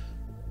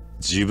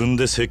自分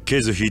で設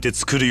計図引いて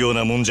作るよう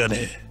なもんじゃね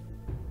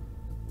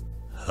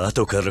え。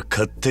後から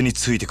勝手に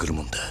ついてくる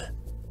もんだ。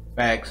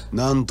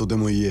何とで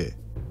も言え。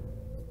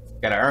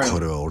こ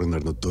れは俺な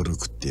りの努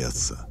力ってやつ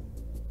さ。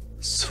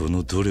そ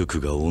の努力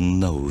が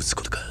女を撃つ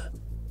ことか。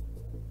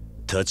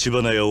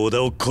橘や織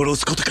田を殺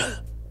すことか。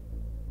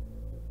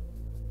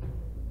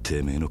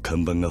てめえの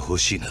看板が欲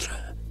しいなら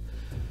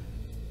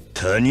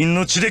他人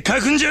の血で書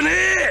くんじゃね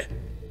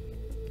え。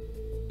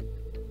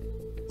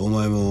お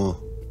前も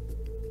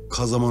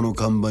風間の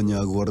看板に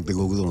憧れて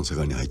極道の世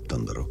界に入った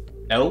んだろ。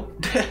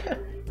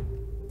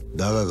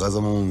だが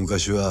風間も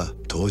昔は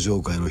東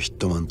上界のヒッ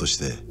トマンとし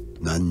て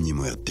何人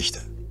もやってき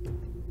た。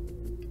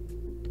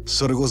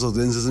それこそ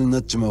伝説にな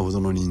っちまうほ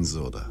どの人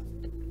数だ。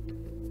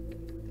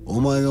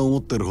お前が思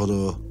ってるほ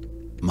ど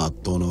まっ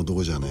とうな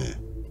男じゃね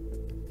え。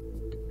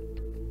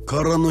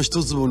殻の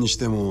一坪にし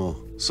ても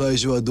最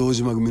初は堂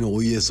島組の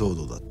お家騒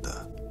動だっ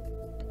た。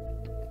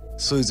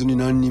そいつに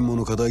何人も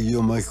の仇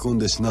を巻き込ん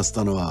で死なせ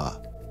たのは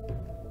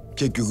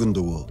結局ん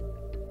とこ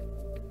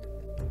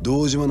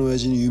堂島の親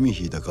父に弓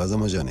引いた風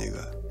間じゃねえ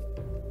か。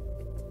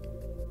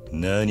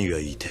何が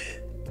言いて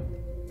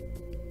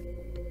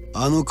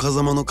あの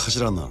風間の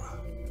頭なら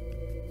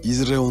い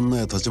ずれ女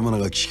や橘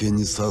が危険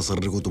にさらさ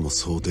れることも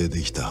想定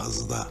できたは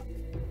ずだ。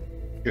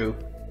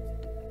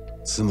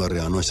つまり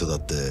あの人だ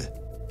っ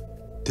て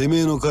てめ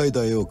えの描い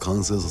た絵を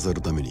完成させ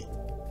るために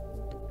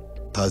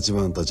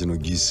橘たちの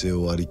犠牲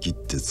を割り切っ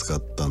て使っ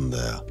たんだ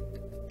よ。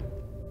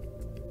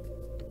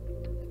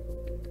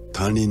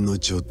他人の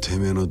血をて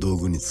めえの道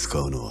具に使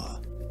うの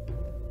は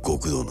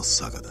極道の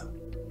坂だ。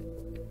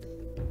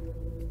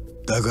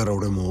だから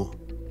俺も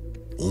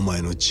お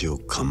前の血を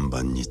看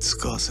板に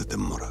使わせて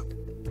もらう。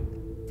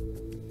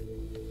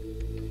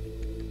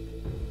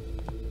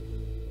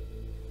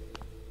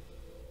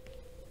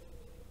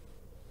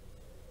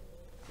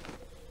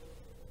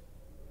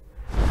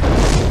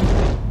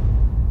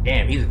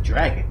Damn, he's a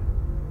dragon.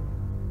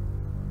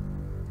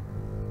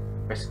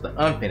 Versus the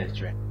unfinished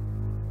dragon.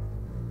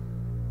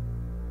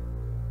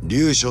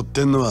 竜背負っ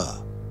てんの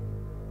は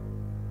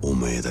お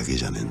前だけ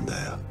じゃねえんだ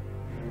よ。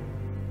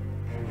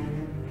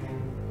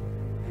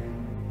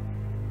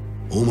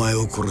お前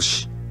を殺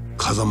し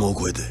風間を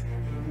越えて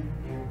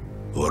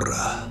俺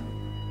ら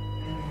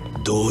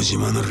堂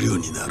島の竜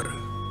になる。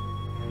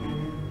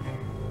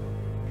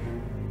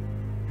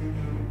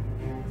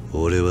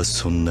俺は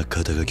そんな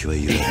肩書きは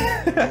いらな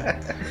い。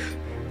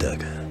だ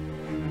が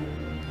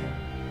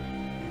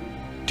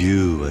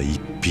竜は一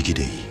匹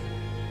でいい。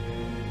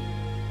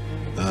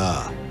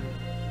ああ、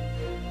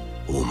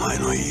お前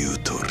の言う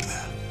通りだ。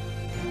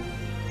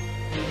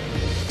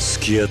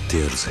付き合って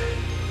やるぜ、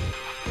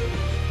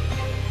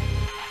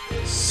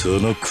そ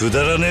のく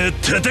だらねえ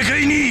戦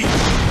いに。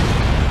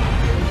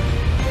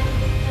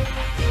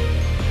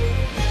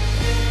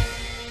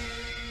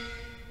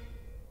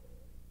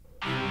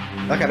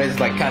Like how they just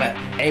like kind of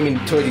aiming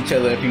towards each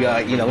other. If you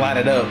like, you know, line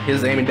it up,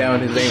 his aiming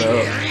down, his aiming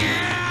up.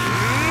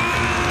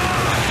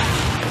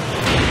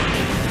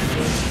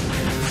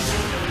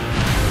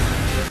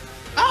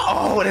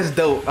 Oh, that's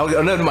dope. Oh,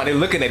 never mind. They're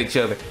looking at each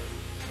other.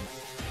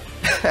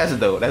 That's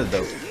dope. That's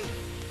dope.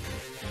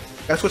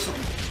 That's what's.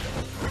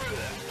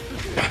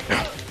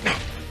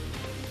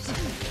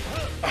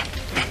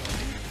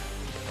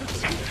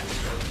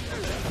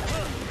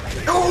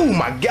 Oh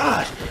my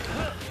gosh!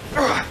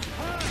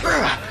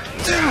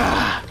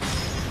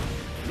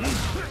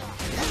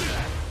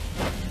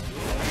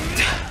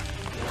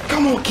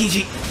 Come on,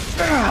 Kiji!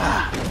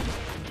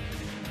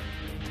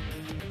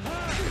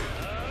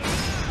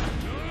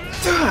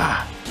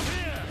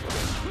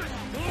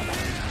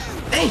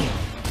 Damn!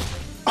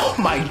 Oh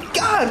my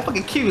god!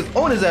 Fucking Q is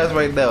on his ass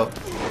right now.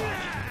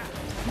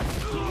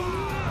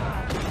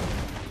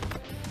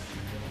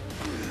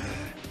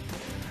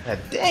 God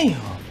damn!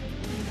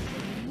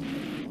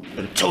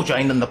 I told you I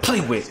ain't nothing to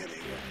play with.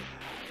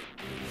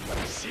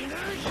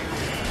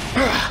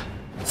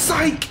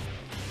 Psych!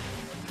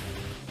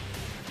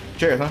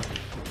 Cheers, huh?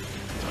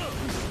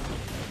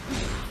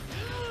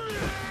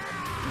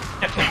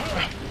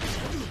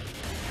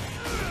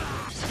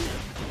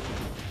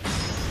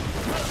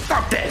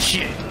 Stop that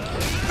shit!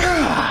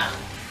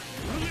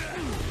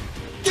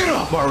 Get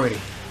up already!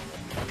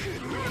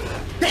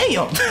 Damn! You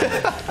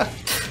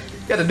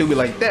got to do me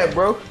like that,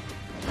 bro.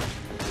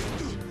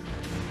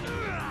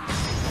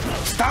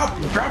 Stop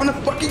grabbing the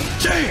fucking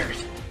chairs!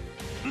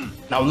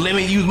 Now let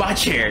me use my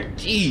chair.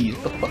 Jeez,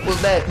 what the fuck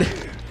was that?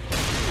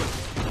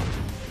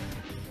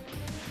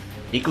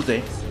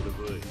 Yakuza.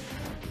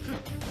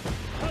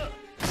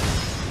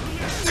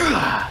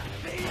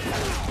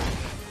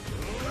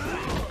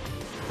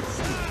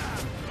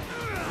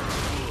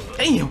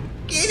 Damn,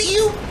 get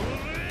you!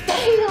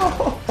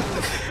 Damn!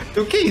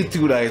 Okay, you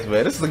too nice,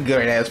 man. This is a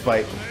good ass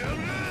fight.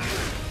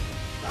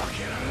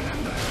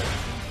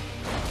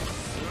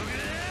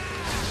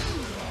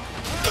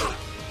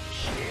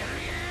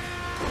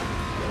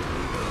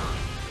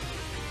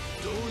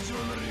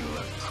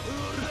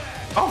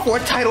 Oh, for a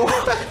title!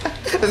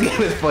 This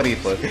game is funny,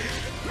 but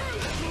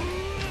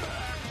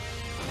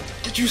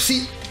did you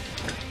see?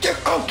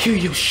 I'll kill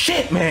you,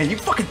 shit, man! You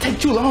fucking take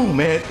too long,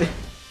 man.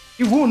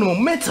 You ruined the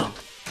momentum.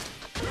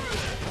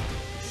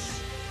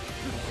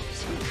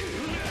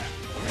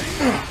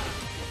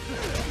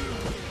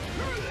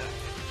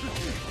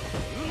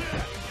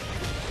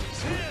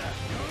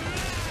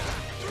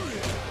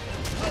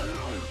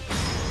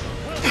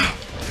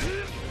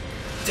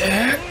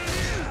 Dad.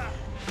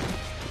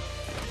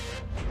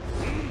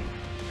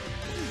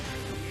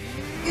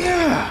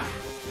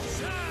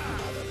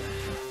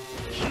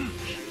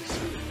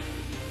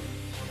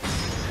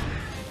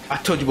 I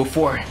told you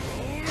before.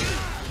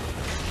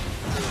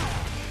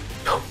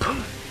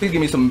 Please give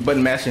me some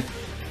button mashing.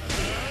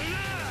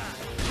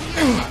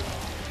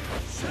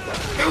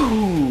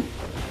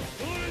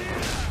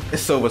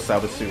 It's so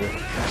wasabi super.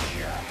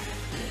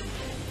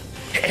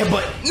 Hey,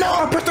 but no,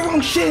 I pressed the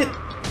wrong shit.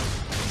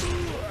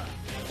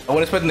 I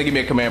wasn't expecting to give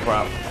me a command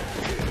prompt.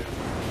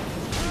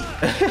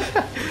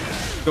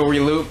 Go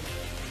reloop.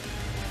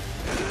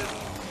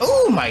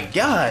 Oh my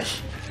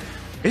gosh.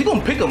 Is he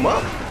gonna pick him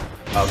up?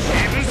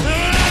 Okay.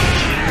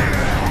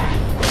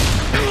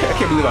 I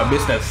can't believe I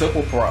missed that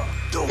simple prop.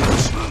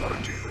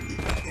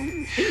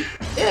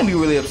 Damn, you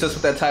really obsessed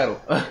with that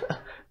title.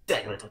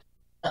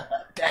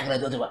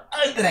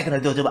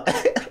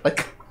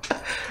 Like,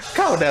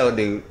 calm down,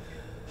 dude.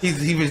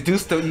 He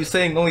reduced to you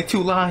saying only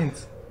 2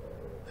 lines.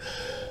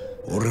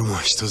 俺も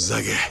一つ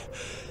だけ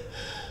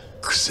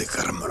癖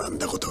から学ん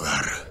だことが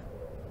ある。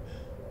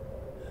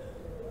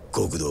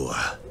極道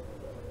は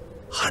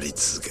張り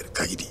続ける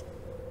限り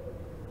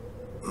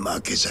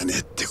負けじゃねえ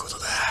ってこと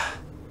だ。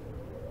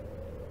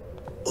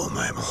お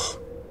前も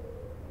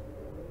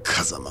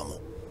風間も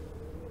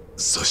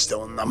そして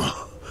女も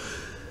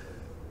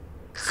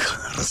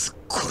必ず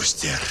殺し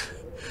てやる。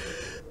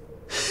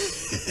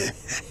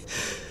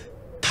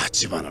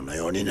立花の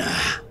ようにな。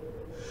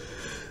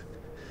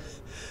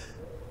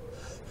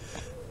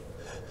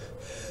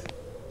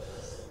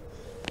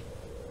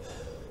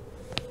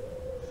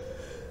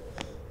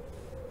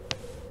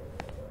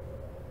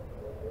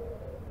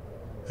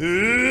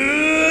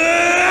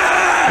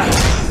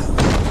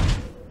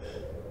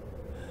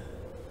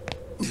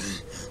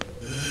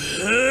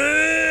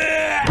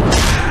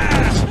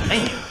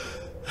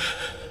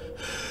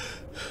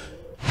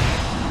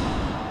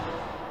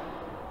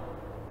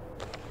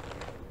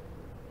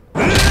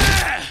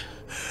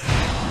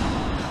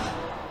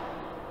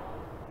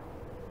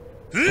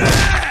Damn.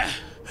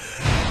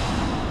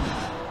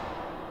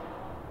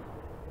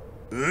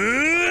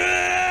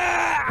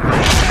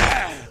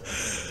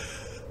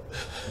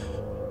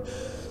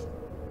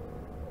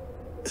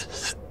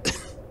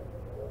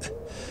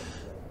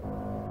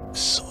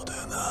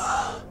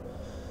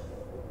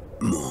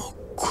 も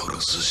う殺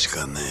すし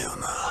かねえよ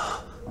な、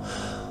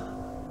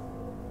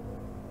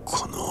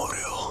この俺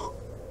を。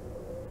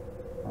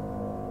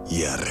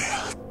やれや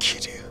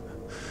桐生、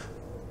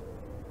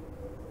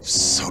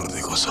それ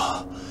でこそ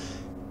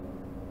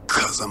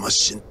風間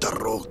慎太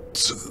郎を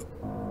継ぐ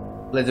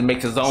Let him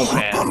make his own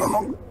path.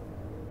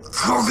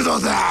 国土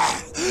だ。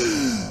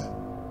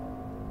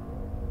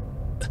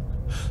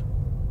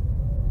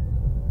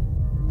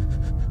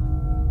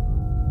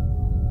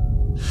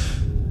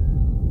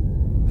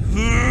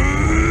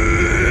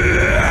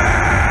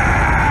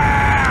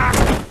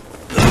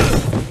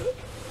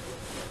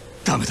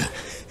ダメだ、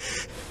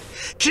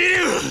桐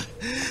生。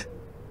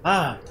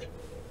ああ、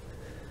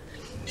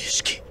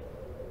錦、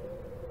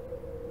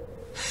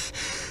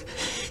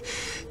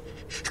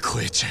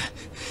超えちゃ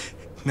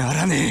な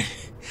らね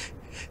え。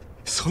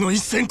その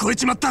一線越え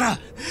ちまったら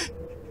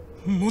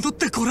戻っ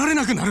てこられ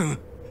なくなる。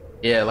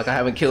Yeah, like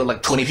I haven't killed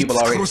like 20 people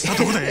殺 already. した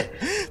とこで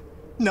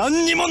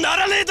何にもな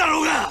らねえだ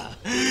ろうが。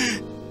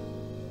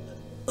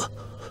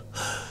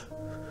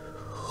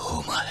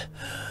お前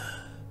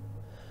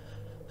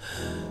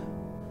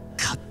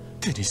勝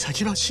手に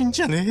先は死ん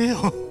じゃねえよ。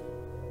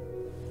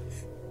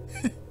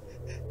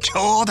兄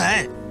弟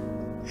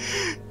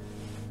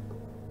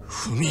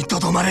踏みと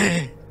どま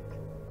れ。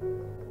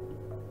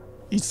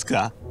いつ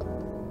か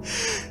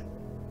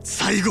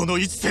最後の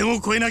一線を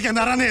越えなきゃ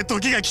ならねえ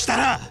時が来た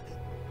ら、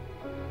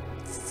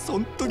そ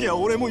ん時は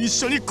俺も一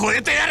緒に越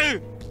えてや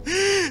る。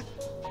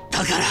だ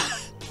から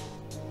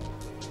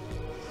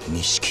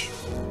錦、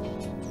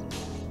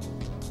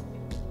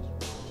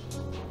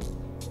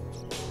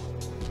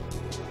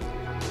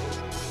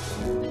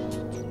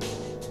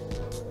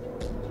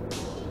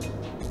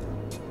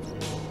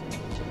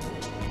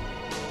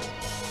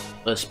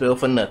A spill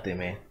for nothing,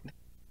 man.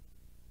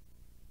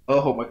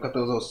 Oh, hope my cut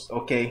those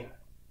okay.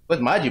 Where's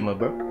Majima,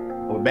 bro?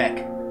 We're back.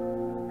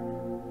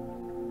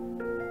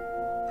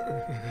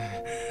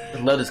 I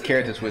love this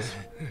character twist.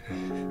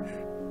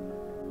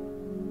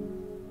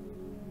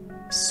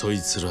 そい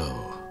つら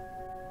を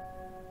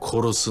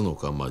殺すの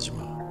か、真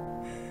島。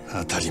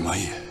当たり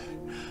前や。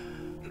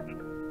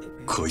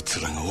こいつ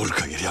らがおる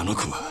限りあの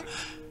子は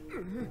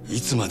い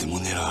つまでも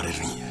狙われる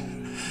んや。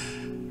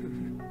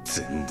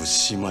全部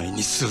しまい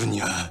にする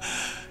には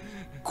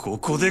こ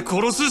こで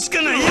殺すし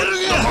かないやる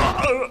んや。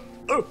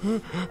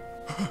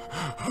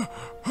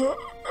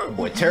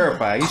Boy,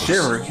 terrified. He's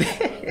shivering.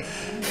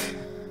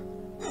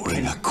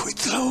 俺がこい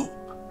つらを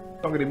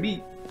Talking to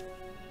me.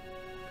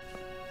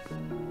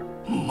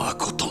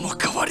 誠の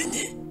代わり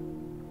に。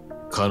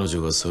彼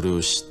女がそれ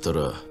を知った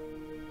ら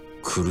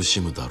苦し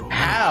むだろうな。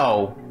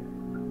 How?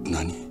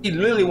 何? He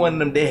literally wanted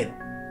them dead.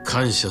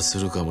 感謝す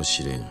るかも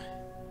しれん。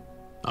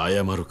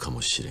謝るか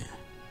もしれん。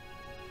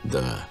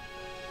だが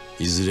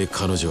いずれ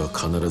彼女は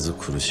必ず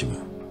苦しむ。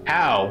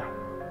 How?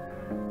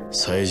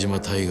 冴島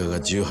大河が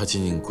18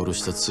人殺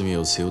した罪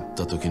を背負っ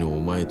た時の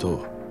お前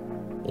と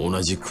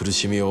同じ苦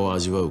しみを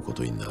味わうこ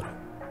とになる。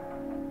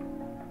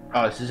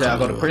Oh, she said I'll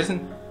go to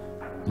prison?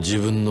 自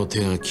分の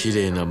手がき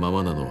れいなま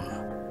まなのは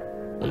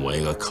お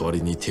前が代わ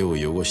りに手を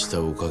汚し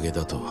たおかげ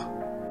だと。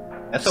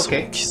 That's okay. そう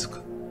気づ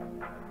く。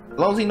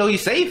 As long as he knows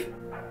he's safe.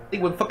 I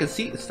think with fucking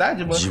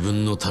Sajima. 自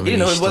分のために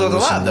人殺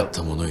しになっ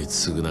た者に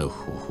償う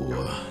方法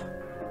は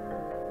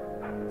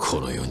こ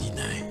の世に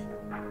ない。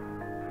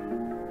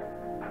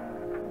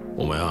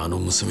お前はあの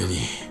娘に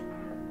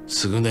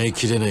償い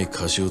きれない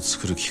貸しを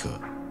作る気か。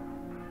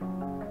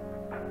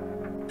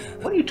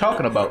 What are you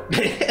talking about?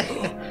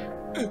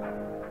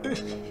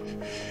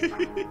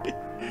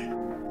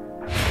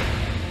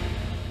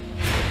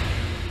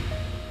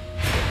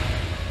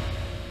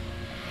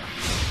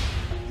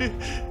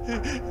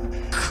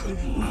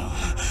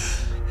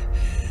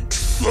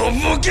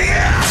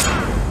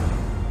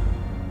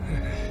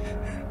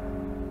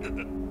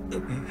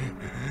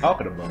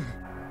 Talking about?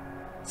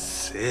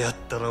 せやっ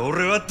たら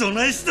俺はど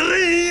ないしたら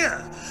いいん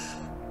や。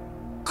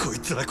こい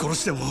つら殺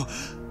しても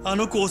あ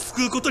の子を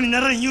救うことにな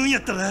らん言うんや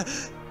ったら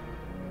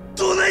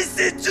どない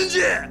せっちゅん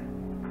じゃ。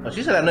 Oh,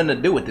 she said I had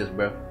nothing to do with this,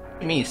 bro.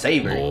 You mean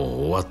save her? も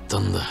う終わった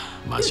んだ、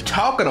マジ What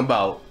are you talking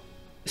about?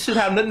 This should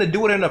have nothing to do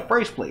with her in the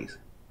first place.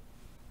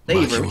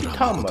 Save her? What are you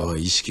talking 誠 about? は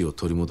意識を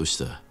取り戻し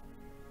た。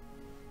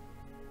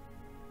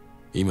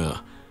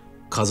今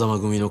風間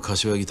組の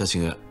柏木たち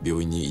が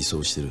病院に移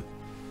送してる。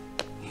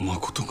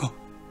誠が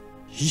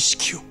意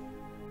識を。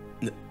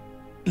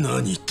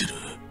何言ってる。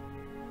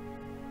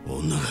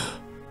女が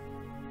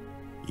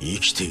生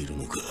きている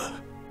のか。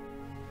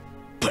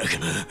バカ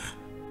な。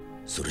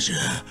それじゃ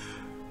あ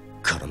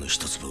殻の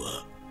一粒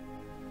は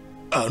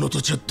あの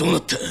土地はどうな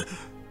った。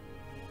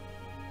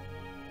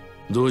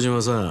堂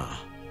島さん、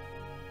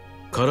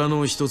殻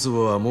の一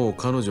粒はもう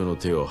彼女の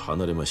手を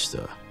離れまし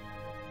た。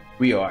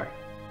 We are.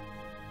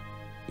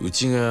 う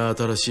ちが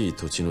新しい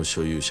土地の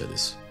所有者で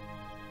す。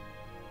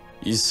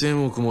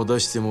1000億も出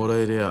してもら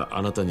えりゃ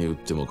あなたに売っ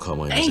ても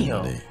構いません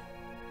がね。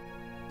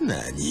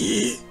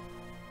何？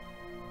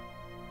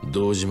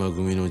堂島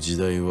組の時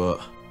代は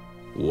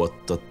終わっ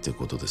たって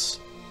ことで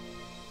す。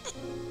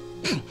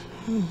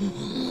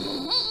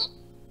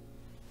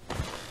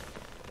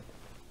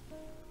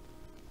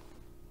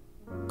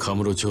カ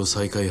ムロ町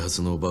再開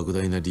発の莫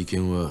大な利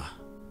権は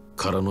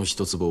殻の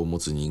一粒を持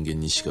つ人間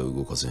にしか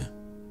動かせん。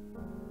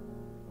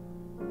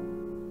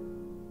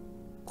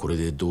これ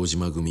で堂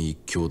島組一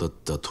強だっ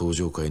た東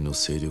上界の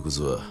勢力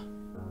図は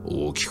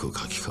大きく書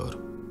き換わる。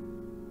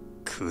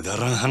くだ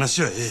らん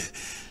話はええ。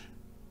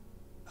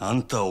あ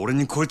んたは俺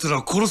にこいつら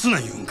を殺す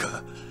な言うん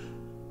か。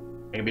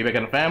Can be back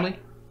in the family?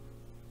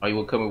 Or you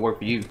will come and work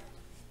for you?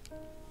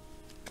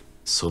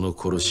 その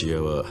殺し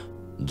屋は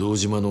堂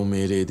島の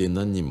命令で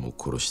何人も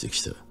殺して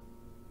きた。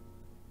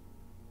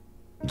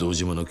堂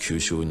島の急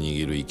所を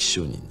握る生き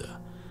証人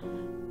だ。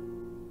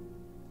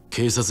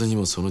警察に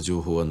もその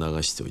情報は流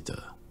しておいた。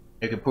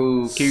そ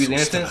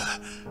したら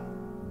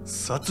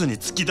殺に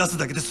突き出す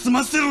だけで済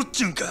ませろっ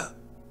ちゅうんか。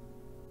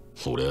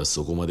俺は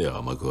そこまで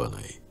甘くは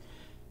ない。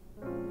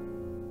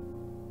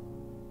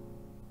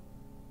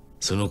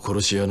その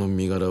殺し屋の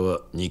身柄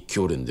は日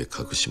教連で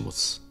隠し持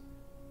つ。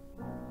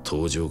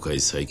東上界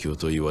最強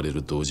と言われ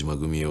る堂島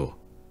組を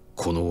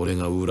この俺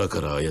が裏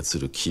から操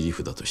る切り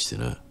札として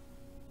な。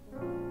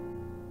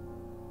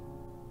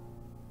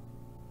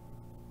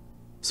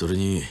それ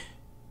に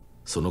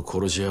その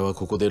殺し屋は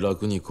ここで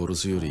楽に殺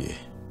すより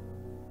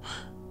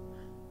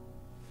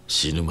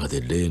死ぬま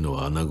で例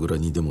の穴蔵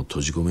にでも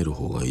閉じ込める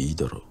方がいい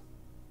だろ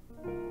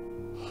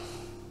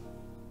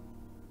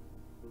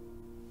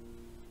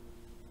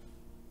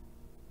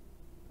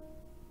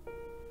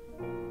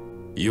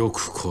う。よ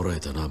くこらえ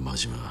たな、真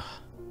島。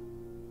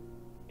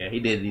Yeah,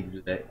 he did need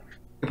to do that.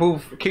 Prove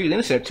Kiryu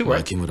innocent too, right?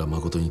 牧村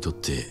誠にとっ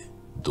て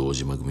堂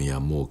島組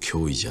はもう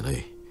脅威じゃな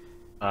い。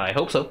I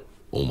hope so.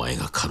 お前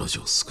が彼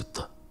女を救っ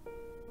た。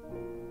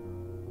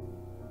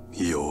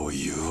よう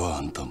言うわ、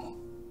あんたも。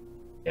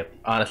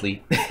Yep,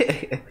 honestly.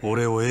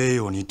 俺を栄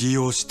養に利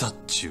用したっ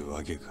ちゅう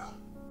わけか。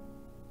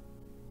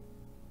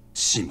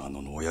島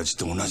野の親父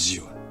と同じ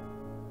ように。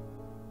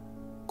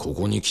こ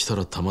こに来た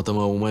らたまた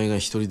まお前が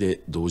一人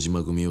で堂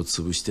島組を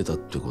潰してたっ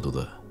てこと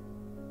だ。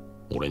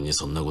俺に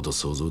そんなこと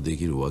想像で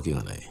きるわけ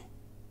がない。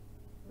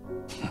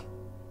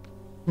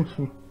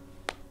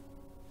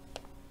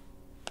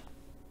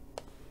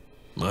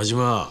真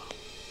島、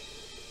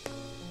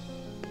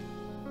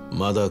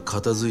まだ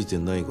片付いて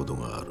ないこと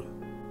がある。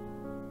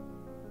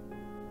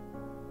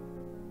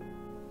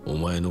お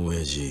前の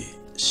親父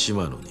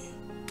島野に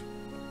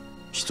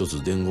一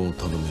つ伝言を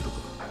頼めるか。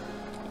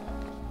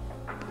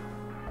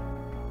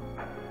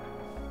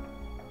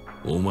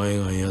お前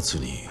が奴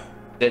に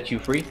Set you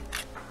free?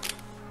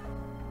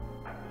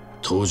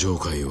 東上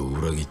界を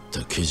裏切っ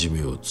たけじ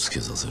めをつけ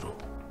させろ。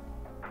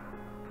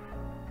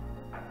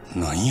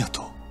何や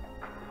と？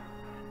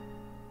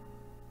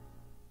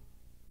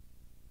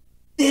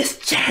 This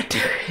chapter,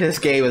 this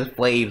game is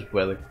flames,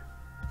 brother.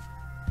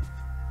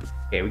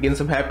 Okay, we're getting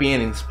some happy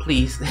endings,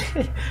 please.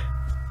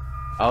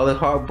 All this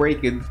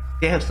heartbreak and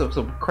deaths of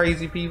some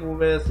crazy people,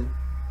 man.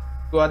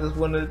 So I just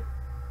wanna.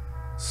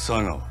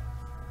 Sano.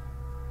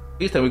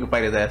 Please tell me we can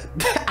fight his ass.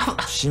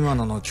 島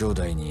野の兄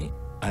弟に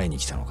会いに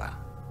来たのか。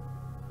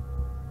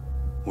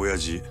親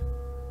父、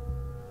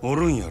お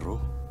るんや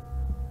ろ？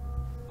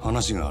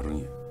話があるん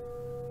や。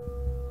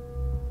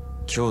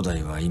兄弟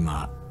は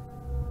今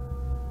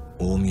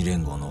近江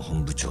連合の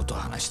本部長と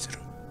話してる。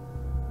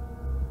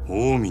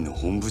近江の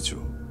本部長？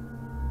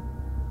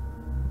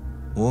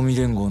近江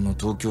連合の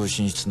東京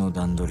進出の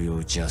段取りを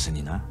打ち合わせ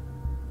にな。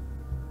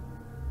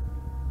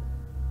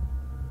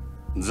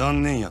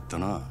残念やった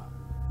な。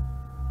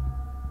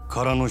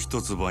殻の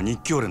一粒は日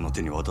教連の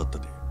手に渡った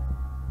で。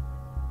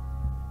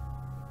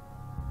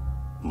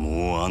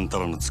もうあんた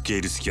らの付け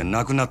入る隙が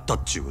なくなった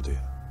っちゅうこと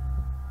や。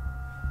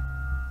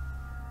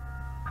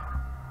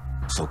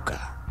そっ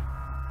か。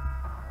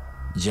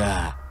じ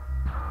ゃあ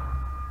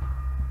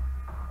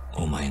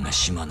お前が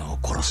島野を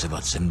殺せ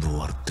ば全部終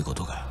わるってこ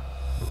とか。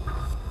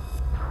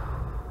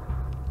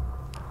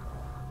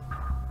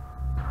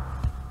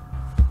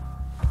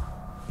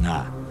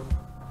なあ、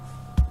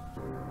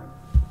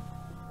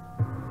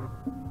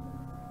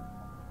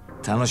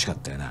楽しかっ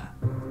たよな。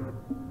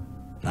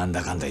なん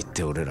だかんだ言っ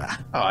て俺ら。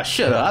Oh,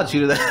 shut up. I'll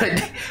shoot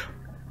that.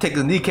 Take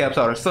the kneecaps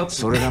out or something.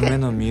 それが目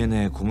の見え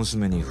ねえ小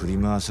娘に振り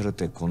回され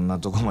てこんな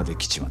とこまで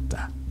来ちまっ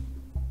た。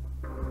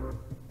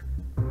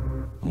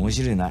面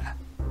白いな。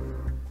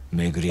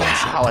巡り合わ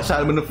せ。Oh, I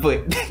shot him in the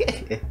foot.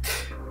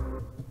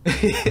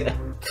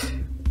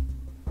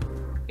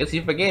 Guess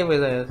you forgave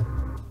his ass.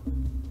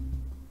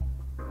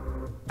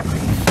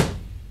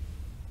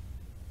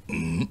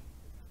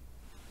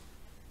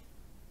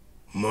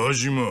 真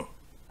島。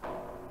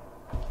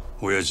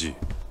親父、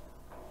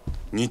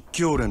日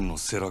教連の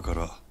世良か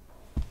ら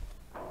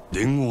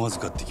伝言を預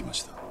かってきま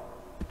した。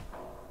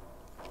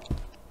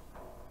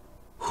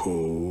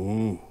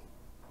ほう。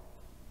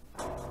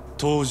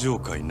東上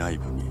界内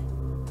部に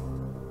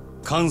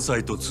関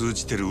西と通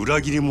じてる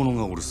裏切り者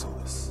がおるそう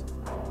です。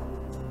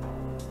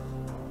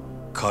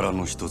殻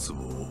の一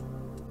粒を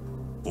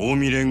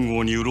近江連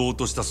合に売ろう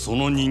としたそ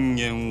の人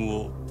間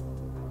を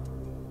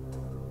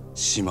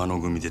島の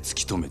組で突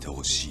き止めて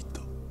ほしい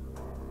と。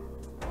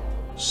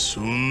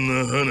そん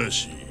な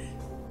話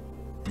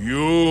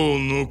よう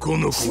のこ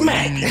のこ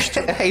言いに来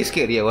た。He's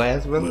scared of your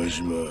ass, bro. 真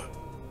島、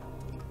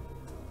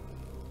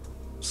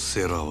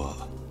セラ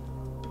は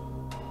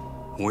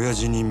親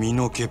父に身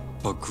の潔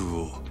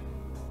白を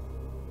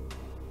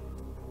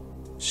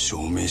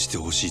証明して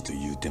ほしいと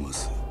言うてま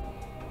す。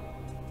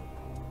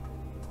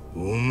お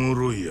も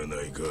ろいや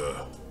ないか。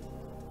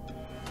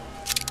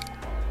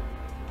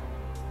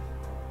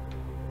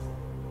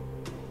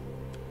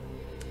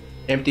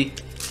Empty.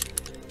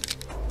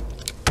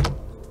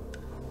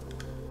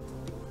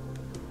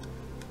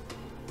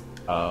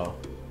 Oh.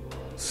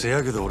 せ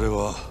やけど俺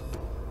は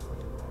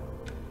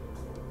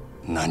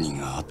何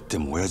があって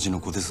も親父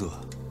の子です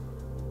わ。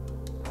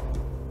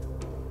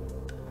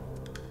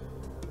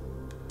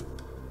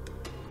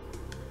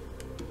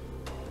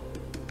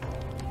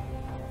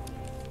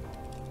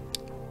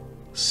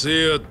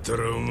せやった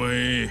らお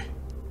前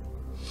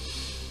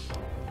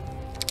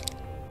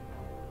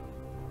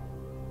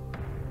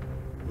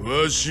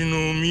わし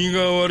の身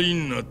代わり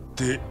になっ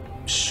て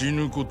死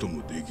ぬこと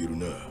もできる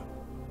な。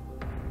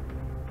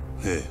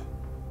ええ。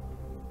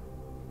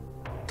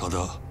た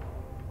だ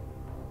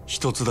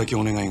一つだけ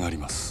お願いがあり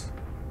ます。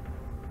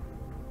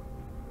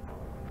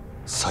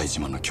冴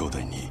島の兄弟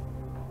に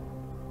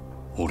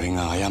俺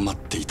が謝っ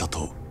ていた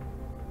と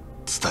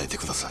伝えて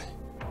ください。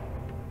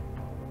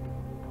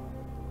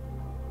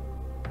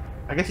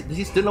I guess does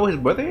he still know who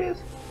his brother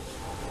is?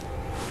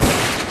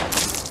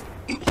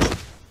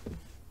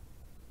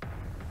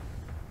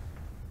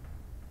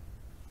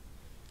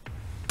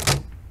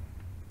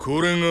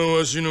 これが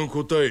わしの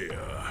答えや。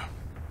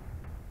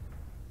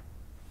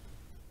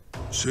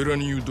セラ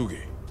に言うと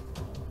け。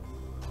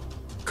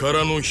か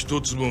らの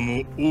一坪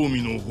も近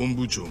江の本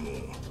部長も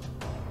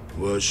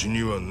わし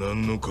には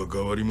何の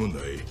関わりもな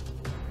い。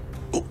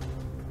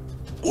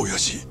親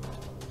父。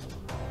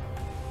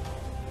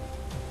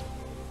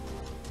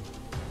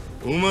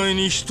お前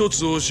に一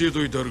つ教え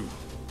といたる。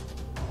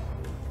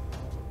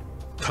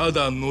た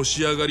だの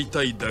し上がり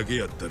たいだけ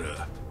やった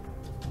ら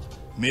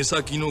目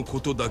先のこ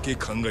とだけ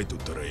考えとっ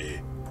たらえ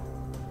え。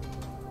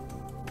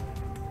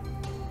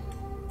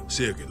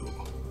せやけど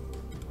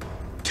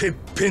てっ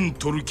ぺん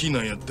取る気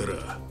なんやった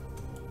ら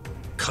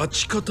勝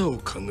ち方を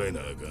考え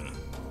なあか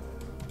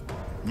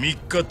ん。三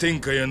日天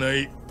下やな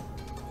い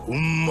ほ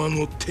んま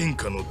の天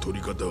下の取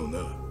り方をな。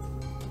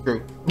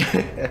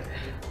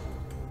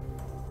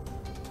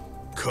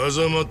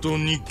風間と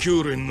日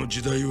教連の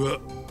時代は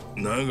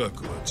長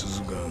くは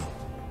続かん。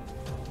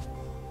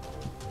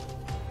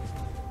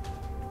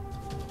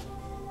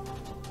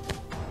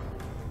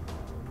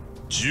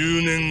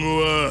10年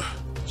後は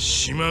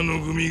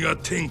SHIMANO組が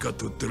天下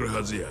取ってる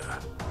はずや。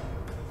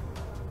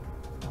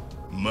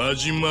真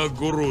島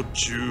五郎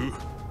ちゅう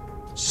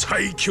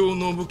最強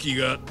の武器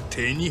が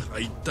手に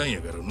入ったん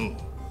やからの。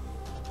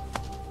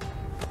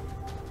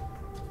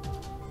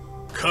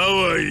可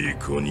愛い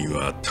子に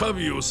は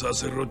旅をさ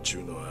せろっちゅ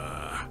うの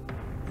は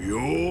よ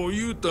う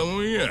言うたも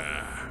んや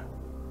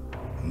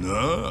な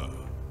あ、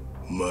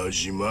真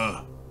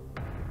島。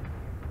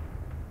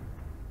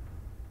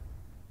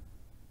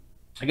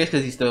I guess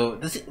because he's still.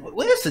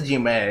 What is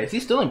DOJIMA at? Is he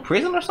still in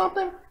prison or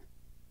something?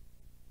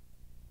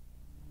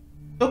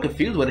 So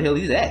confused where the hell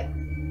he's at.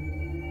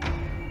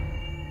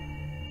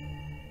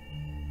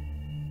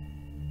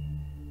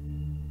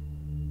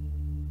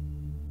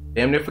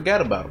 Damn near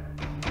forgot about him.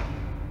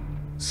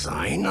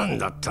 災難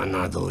だった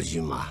な、堂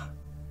島。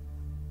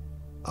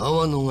阿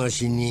波野が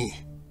死に、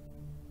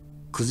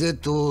久世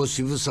と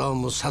渋沢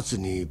も殺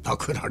にパ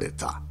クられ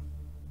た。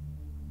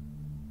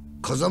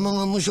風間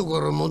が無所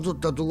から戻っ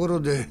たところ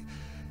で、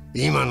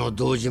今の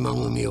堂島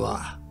組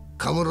は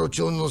カムロ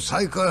町の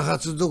再開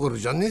発どころ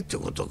じゃねえって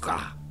こと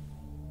か。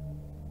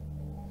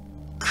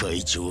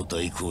会長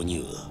代行に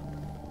は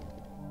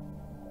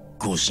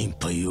ご心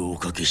配をお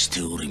かけし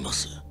ておりま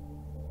す。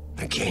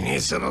気に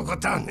するこ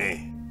とは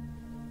ねえ。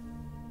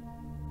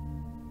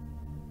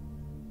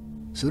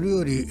それ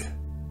より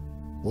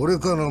俺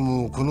から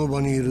もこの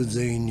場にいる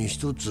全員に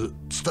一つ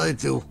伝え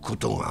ておくこ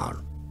とがある。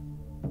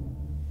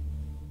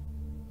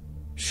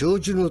承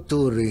知の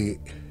通り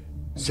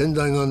先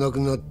代が亡く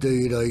なって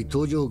以来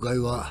東上会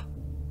は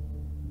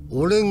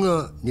俺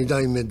が二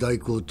代目代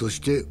行と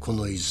してこ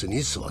の椅子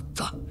に座っ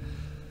た。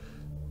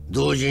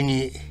同時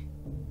に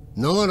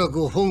長ら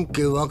く本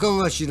家若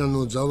頭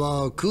の座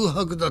は空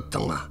白だった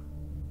が、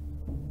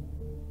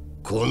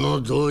こ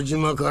の堂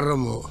島から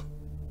も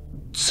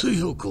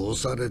強く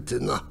押されて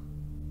な、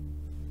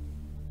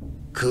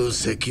空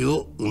席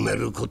を埋め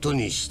ること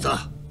にし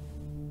た。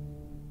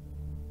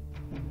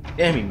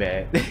Damn me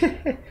mad.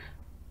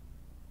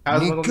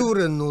 日教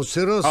連の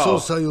世良総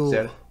裁を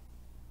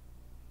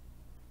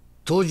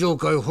東上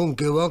会本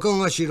家若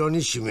頭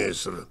に指名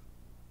する。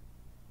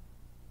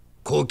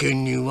後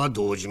見人は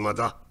堂島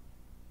だ。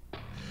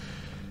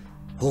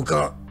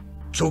他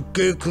直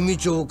系組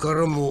長か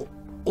らも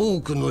多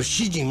くの指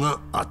示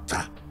があっ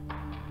た。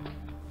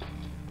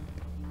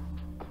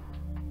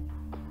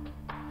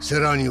世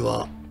良に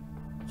は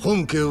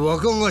本家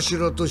若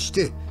頭とし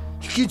て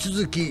引き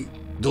続き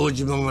堂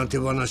島が手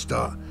放し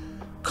た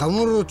カ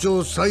ムロ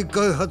町再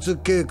開発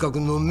計画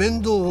の面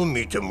倒を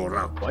見ても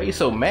らう。 Why are you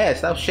so mad?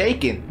 Stop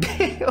shaking.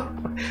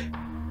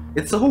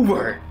 It's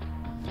over.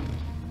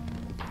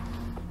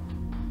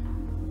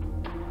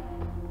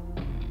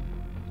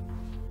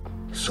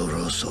 そ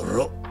ろそ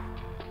ろ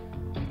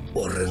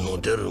俺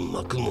の出る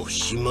幕も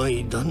しま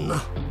いだ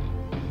な。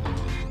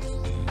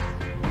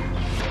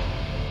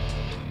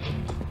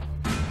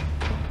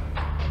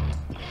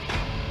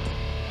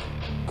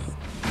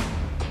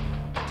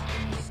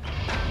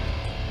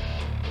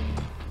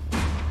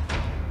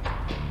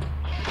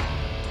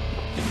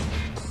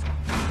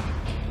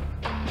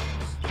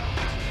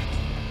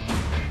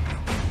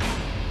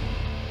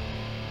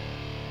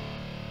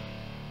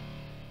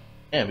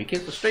Damn, he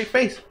kicked a straight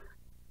face.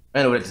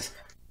 I know what it is.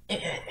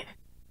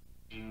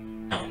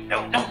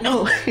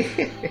 No.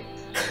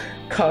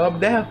 Calm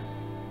down.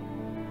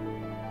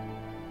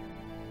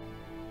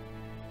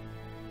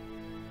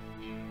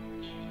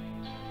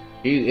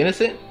 You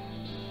innocent?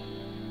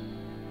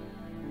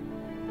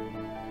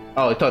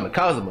 Oh, he's talking to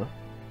Kazuma.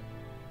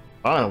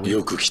 Finally.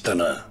 よく来た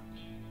な。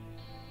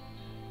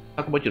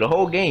 Talk about you the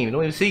whole game. You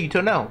don't even see you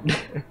till now.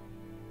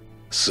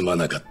 すま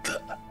なかっ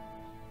た。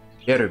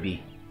 Better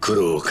be. 苦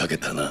労をかけ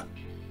たな。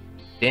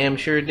 Damn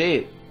sure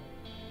did.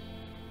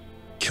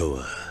 今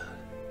日は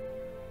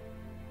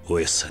お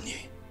やっさんに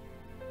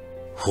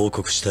報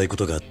告したいこ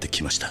とがあって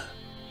来ました。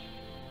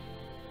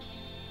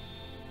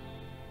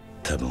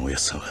多分おやっ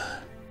さんは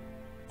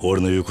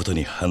俺の言うこと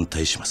に反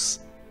対しま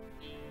す。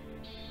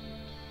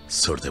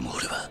それでも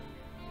俺は、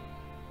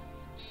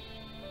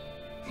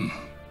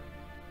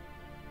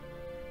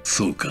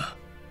そうか。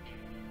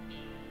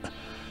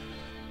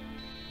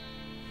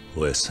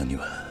おやっさんに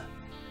は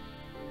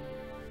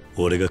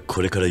俺が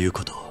これから言う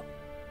こと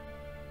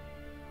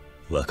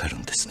わかる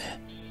んですね。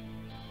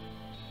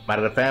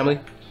Part of the family?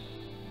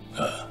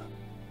 あ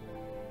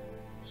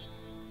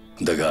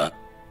あ。だが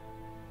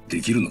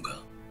できるの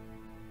か、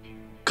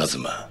カズ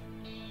マ。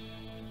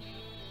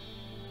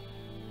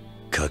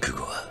覚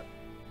悟は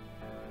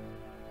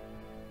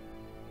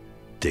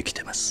でき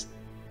てます。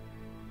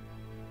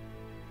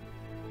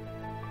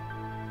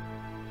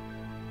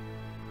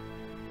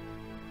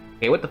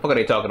Hey, what the fuck are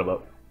they talking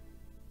about?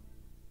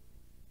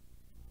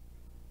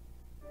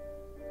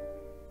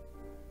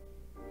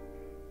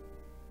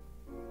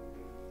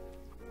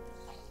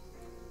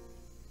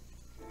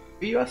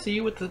 I see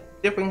you with the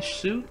different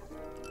suit.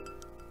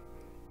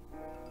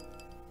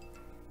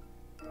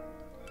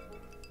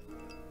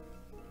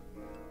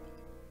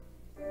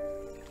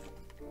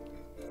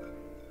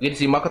 You get to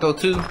see Makoto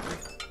too.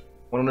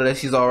 Wanna know that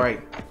she's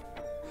alright.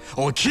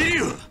 おい、桐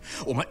生、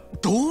お前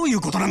どうい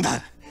うことなん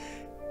だ。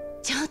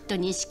ちょっと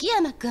錦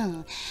山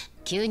君、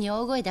急に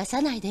大声出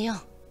さないでよ。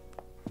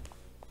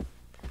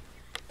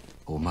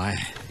お前、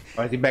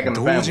 Why is he back in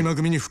the 堂 family? 島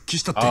組に復帰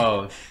したって、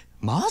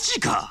マジ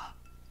か。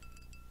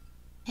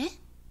え？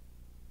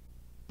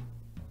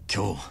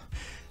今日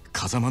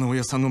風間の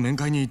親さんの面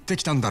会に行って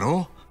きたんだ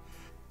ろ。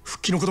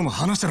復帰のことも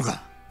話したの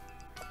か。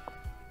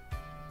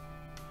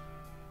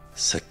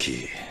さっ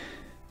き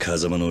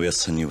風間のおやっ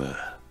さんに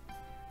は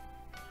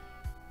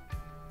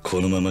こ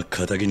のまま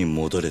仇に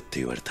戻れって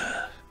言われた。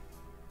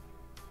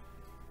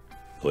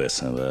おやっ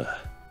さんは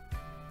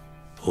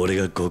俺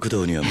が極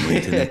道には向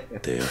いてね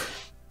ってよ。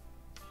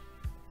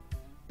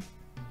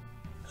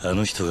あ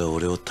の人が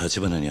俺を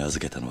立花に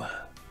預けたの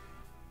は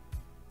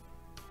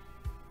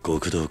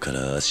極道か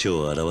ら足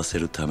を洗わせ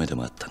るためで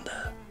もあったん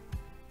だ。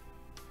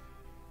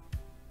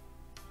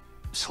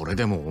それ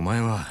でもお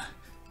前は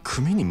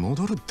組に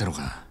戻るっての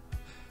か。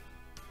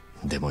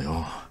でも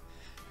よ、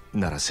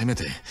ならせめ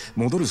て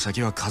戻る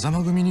先は風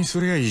間組に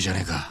すりゃいいじゃ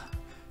ねえか。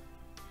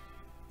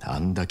あ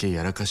んだけ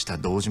やらかした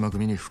堂島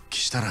組に復帰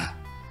したら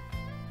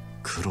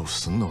苦労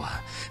すんのは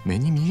目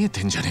に見え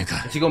てんじゃねえ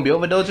か。Is he gonna be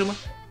over DOJIMA?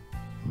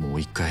 もう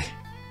一回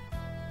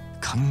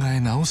考え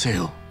直せ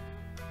よ。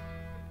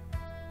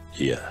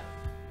いや、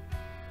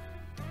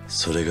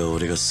それが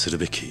俺がする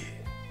べき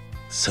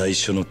最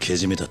初のけ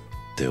じめだっ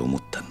て思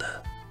ったん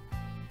だ。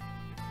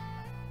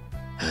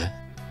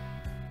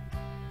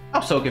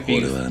I'm so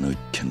confused. 俺はあの一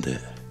件で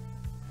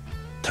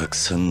たく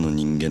さんの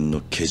人間の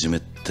けじめっ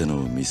ての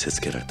を見せ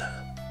つけられた。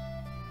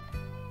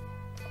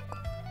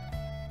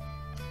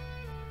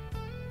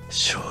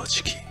正直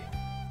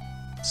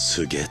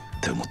すげえっ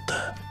て思っ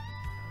た。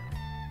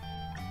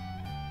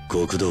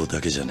極道だ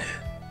けじゃね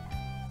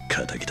え、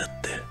仇だっ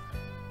て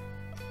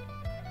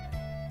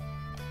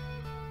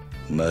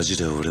マジ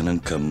で俺なん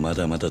かま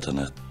だまだだ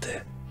なっ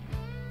て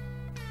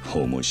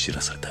思い知ら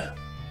された。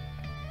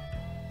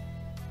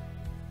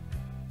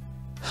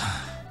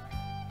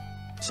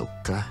そ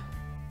っか。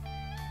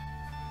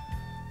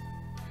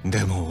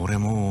でも俺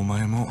もお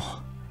前も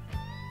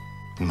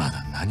ま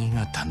だ何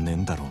が足んねえ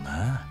んだろう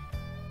な。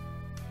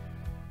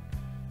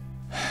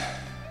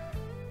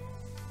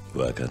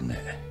わかん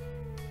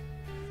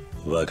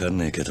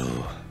ねえけど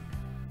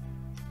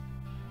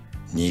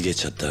逃げ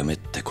ちゃダメっ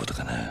てこと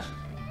かな。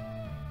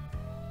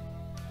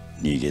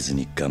逃げず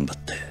に頑張っ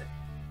て、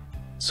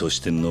そし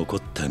て残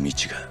った道が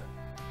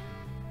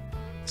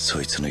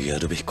そいつのや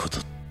るべきこと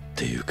っ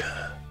ていうか。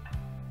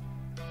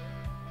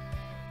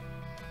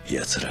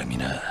奴ら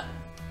皆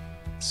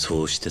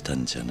そうしてた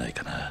んじゃない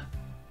かな。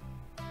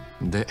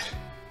で、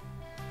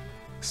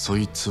そ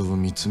いつを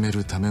見つめ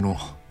るための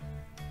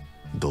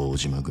堂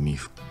島組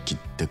復帰っ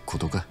てこ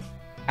とか。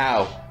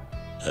How?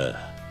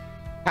 あ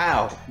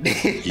あ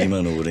How?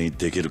 今の俺に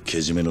できるけ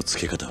じめのつ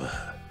け方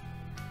は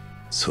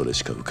それ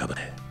しか浮かば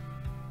ね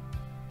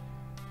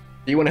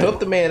え。You wanna help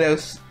the man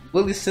that's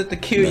really sent to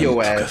kill your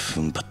なんとか ass?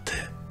 踏ん張って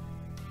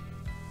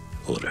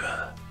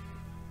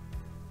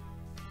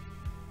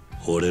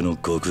俺の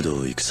極道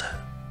を行くさ。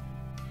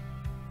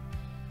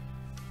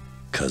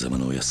風間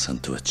のおやっさん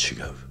とは違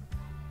う。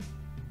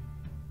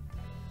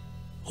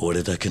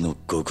俺だけの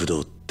極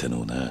道って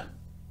のをな。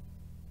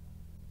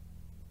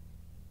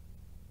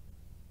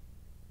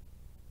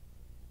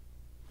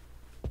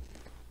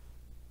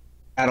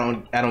I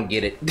don't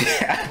get it.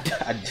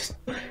 I just.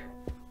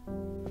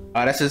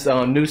 Oh, that's his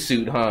new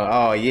suit,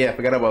 huh? Oh yeah, I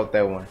forgot about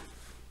that one.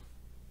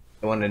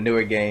 One of the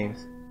newer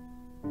games.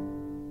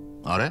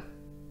 あれ？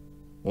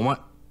お前、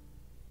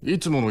い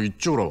つもの一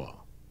丁羅は？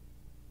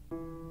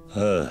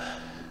ああ、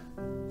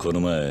この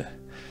前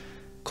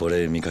こ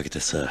れ見かけて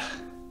さ、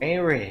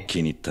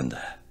気に入ったん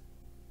だ。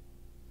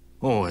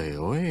おい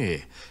おい、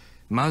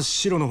真っ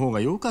白の方が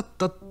良かっ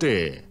たっ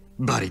て、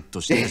バリッ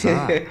として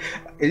さ。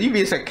You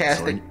being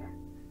sarcastic?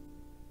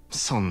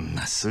 そん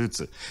なスー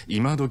ツ、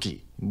今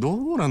時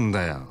どうなん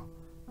だよ。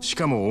し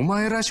かもお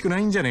前らしくな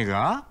いんじゃねえ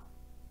か？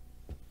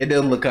 It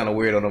doesn't look kind of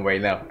weird on him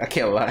right now. I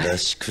can't lie. ら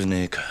しく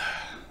ねえか。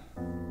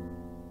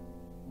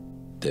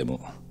で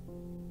も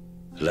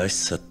らし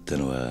さって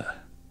のは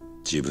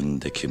自分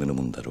で決める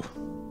もんだろ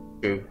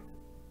う。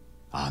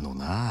あの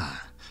な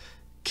あ、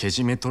け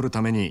じめ取る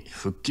ために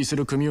復帰す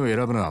る組を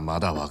選ぶのはま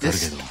だわかるけ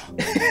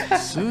ど、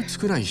スーツ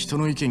くらい人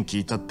の意見聞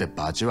いたって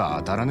バチは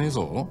当たらねえ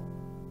ぞ。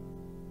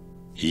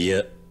い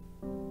や、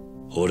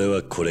俺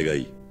はこれが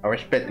いい。I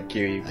respect the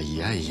Kiryu. い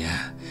やいや、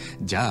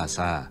じゃあ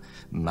さ、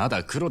ま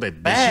だ黒でビ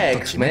シッと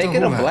Bags, 決め man. た Get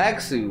方 a が。 black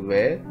suit,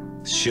 man.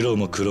 白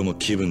も黒も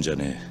気分じゃ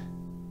ねえ。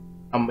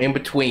I'm in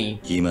between.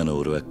 今の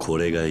俺はこ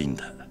れがいいん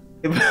だ。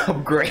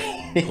I'm great.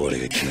 俺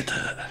が決めた。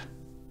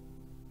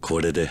こ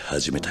れで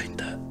始めたいん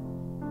だ。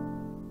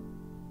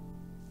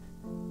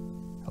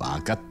わ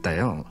かった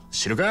よ。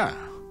知るか。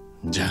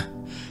じゃあ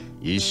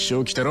一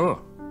生来たろ。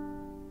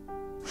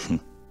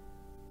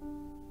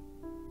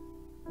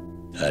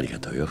ありが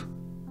とうよ。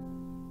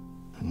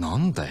な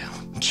んだよ、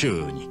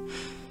急に。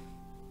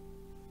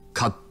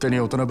勝手に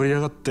大人ぶり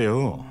やがって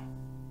よ。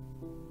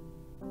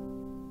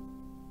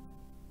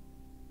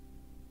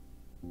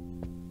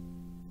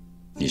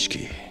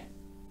錦、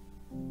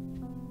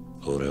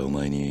俺お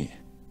前に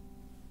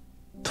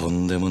と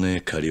んでもね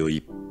え借りをい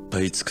っぱ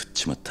い作っ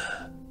ちまっ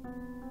た。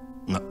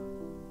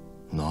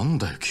なん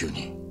だよ急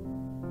に。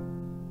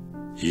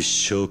一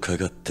生か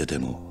かってで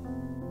も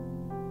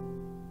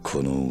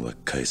この恩は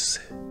返す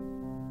ぜ。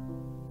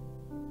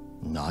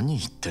何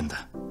言ってん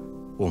だ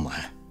お前。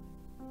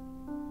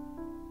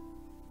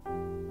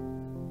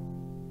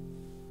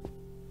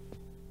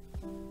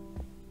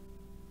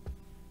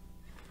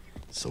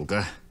そう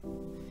か。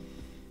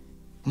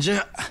じ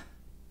ゃあ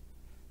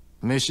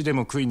飯で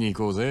も食いに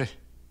行こうぜ。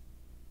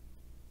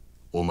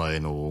お前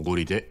のおご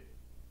りで。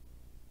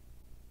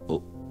お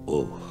う。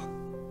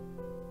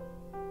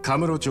カ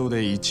ムロ町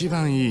で一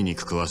番いい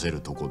肉食わせ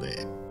るとこ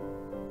で。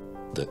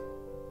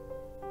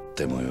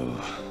でもよ。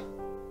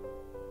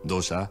ど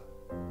うした？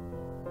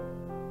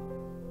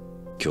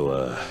今日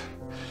は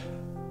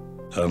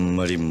あん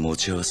まり持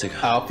ち合わせ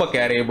が。Oh, fuck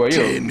out of here, bro.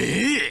 てめ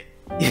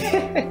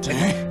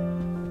え。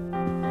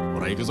ほ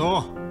ら行く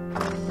ぞ。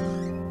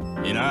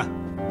いいな。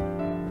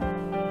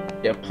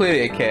Yeah,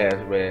 plenty of cash,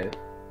 man.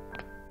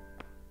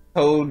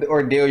 Told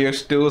Ordelia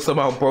still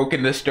somehow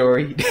broken the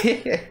story.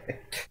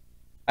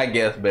 I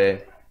guess,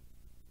 man.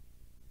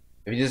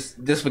 If you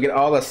just forget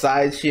all the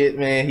side shit,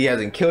 man, he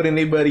hasn't killed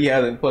anybody, he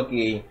hasn't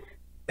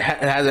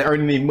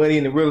earned any money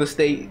in the real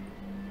estate.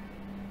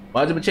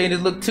 Why'd you change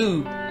his look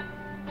too?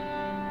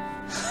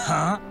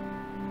 は？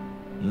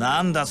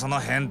なんだその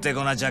へんて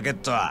こなジャケッ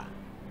トは。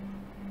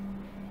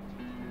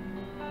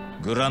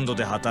グランド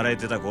で働い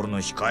てた頃の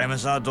控えめ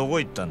さはどこ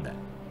行ったんだ。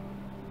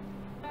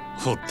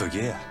ほっと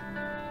けや。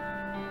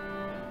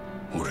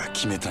俺は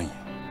決めたんや。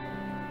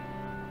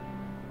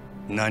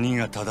何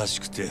が正し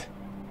くて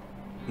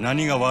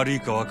何が悪い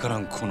かわから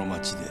んこの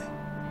町で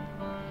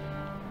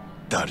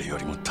誰よ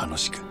りも楽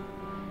しく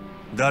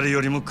誰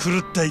よりも狂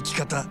った生き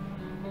方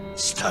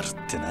したるっ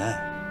てな。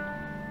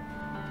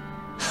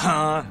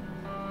はあ、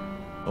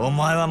お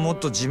前はもっ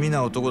と地味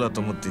な男だと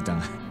思っていた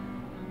が、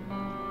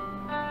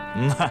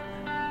まあ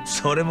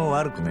それも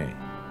悪くね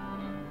え。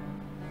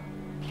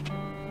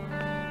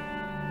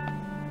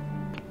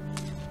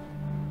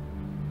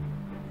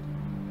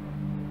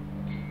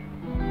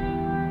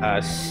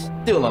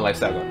Still don't like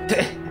Saga.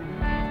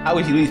 I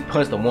wish you at least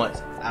punched him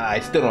once. I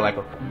still don't like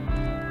him.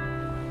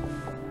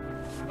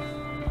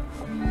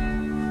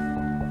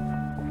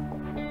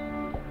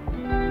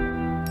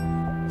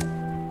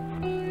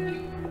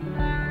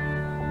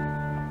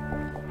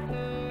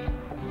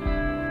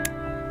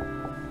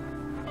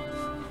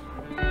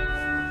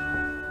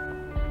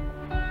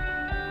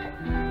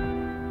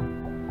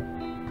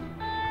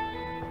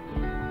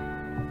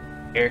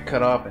 Hair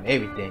cut off and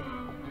everything.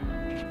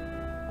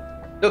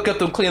 Still kept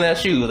them clean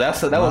ass shoes. That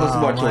was a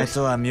smart お前 choice.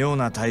 とは妙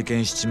な体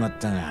験しちまっ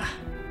たが、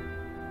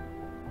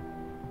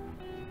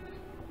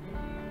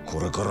こ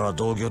れからは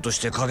同業とし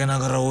て陰な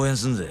がら応援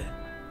すんぜ。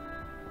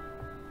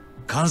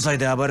関西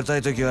で暴れた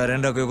い時は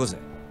連絡よこせ。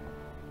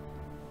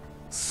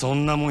そ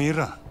んなもんい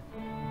らん。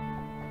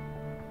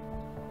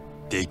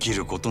でき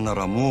ることな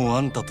らもう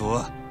あんたと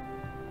は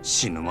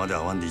死ぬまで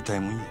会わんでいたい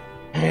もんや。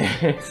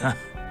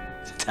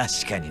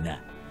確かにな。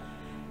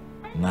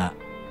まあ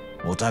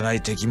お互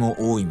い敵も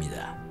多い意味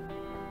だ。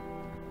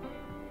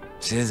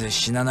せいぜい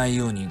死なない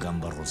ように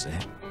頑張ろうぜ。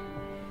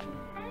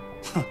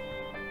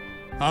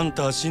あん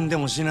たは死んで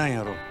も死なん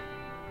やろ。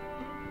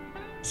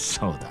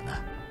そうだ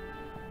な。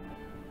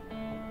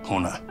ほ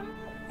な、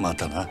ま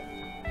たな。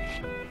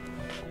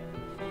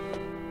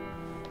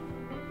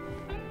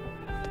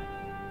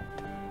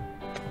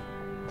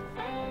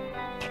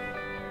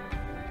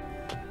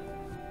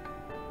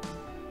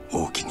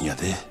大きにや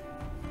で、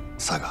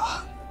佐賀。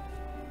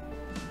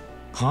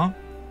は？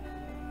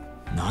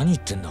何言っ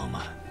てんだお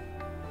前。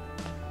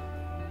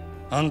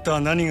あんたは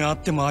何があっ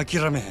ても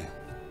諦めへん。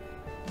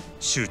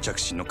執着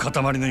心の塊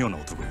のような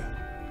男や。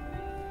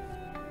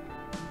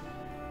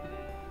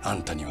あ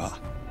んたには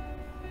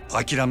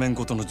諦めん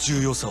ことの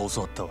重要さを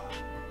教わったわ。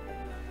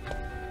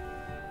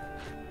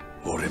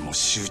俺も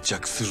執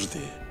着す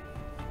るで。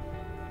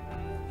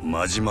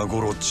真島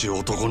五郎っちゅう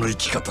男の生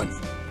き方に。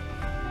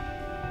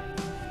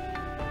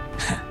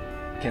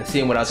Can't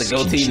see him without the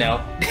goatee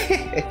now.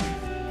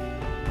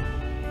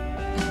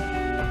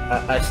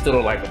 I still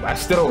don't like him. I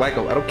still don't like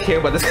him. I don't care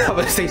about this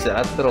conversation.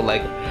 I still don't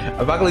like him.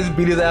 If I can at least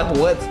beat his ass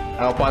once,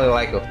 I'll probably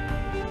like him.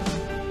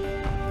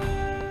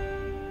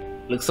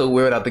 Looks so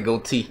weird without the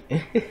goatee.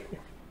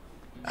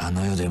 あ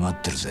の世で待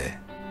ってるぜ、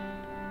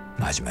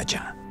真島ち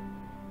ゃん。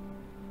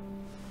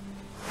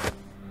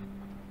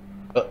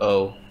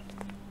Uh-oh.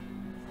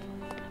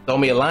 Throw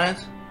me a line?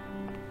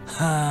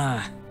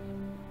 はあ。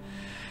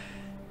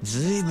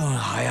ずいぶん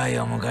早い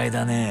お迎え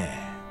だね。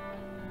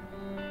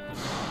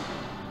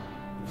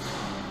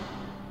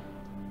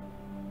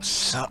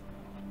さあ、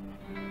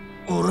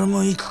俺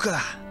も行く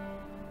か。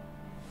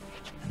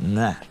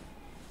なあ。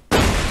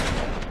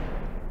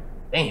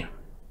Damn.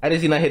 How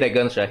does he not hear that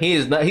gunshot?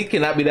 He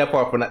cannot be that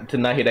far to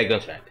not hear that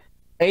gunshot.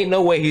 Ain't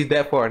no way he's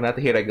that far not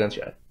to hear that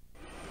gunshot.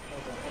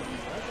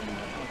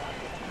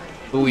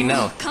 Who we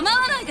know? 構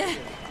わないで。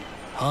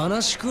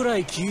話くら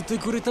い聞いて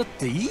くれたっ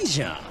ていい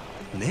じゃ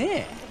ん。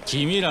ねえ。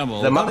君らも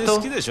お金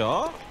好きでし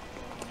ょ。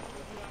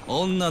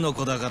女の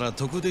子だから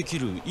得でき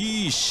る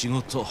いい仕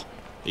事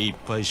いっ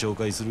ぱい紹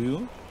介する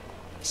よ。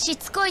し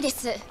つこいで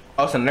す。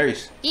Oh, it's a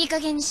nurse. いい加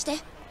減にして。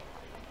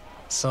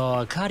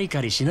そう、カリ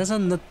カリしなさ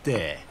んなっ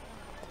て。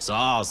そ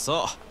う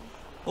そ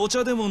う、お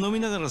茶でも飲み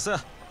ながら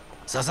さ。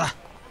さあさあ。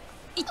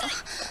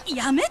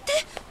やめて。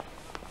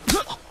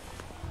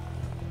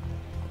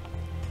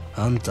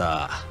あん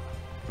た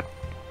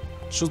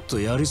ちょっと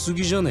やりす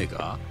ぎじゃねえ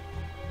か。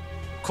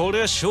こ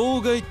れは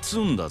障害っつ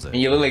うんだぜ。And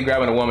you look like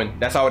grabbing a woman.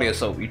 That's all it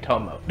is. So you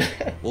talking about?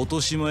 落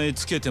とし前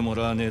つけても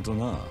らわねえと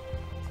な。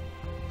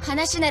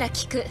話なら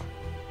聞く。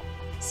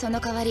その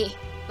代わり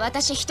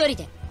私一人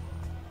で。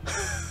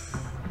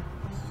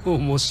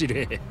面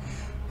白い。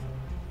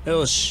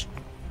よし、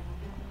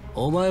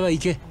お前は行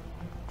け。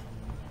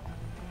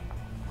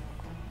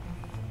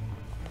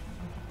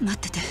待っ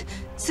てて、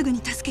すぐに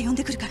助け呼ん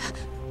でくるから。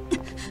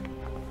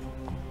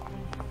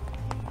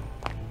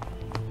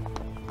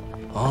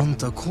あん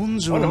た根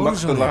性ある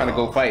じゃねえ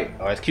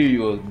か。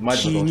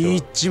気に入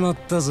っちまっ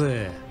た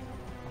ぜ。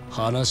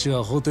話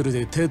はホテル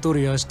で手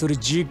取り足取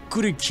りじっ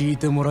くり聞い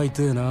てもらい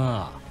てえ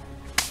な。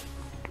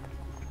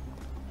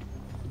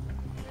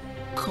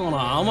こ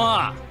の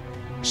甘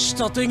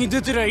下手に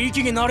出てりゃ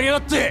息になりやが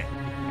って。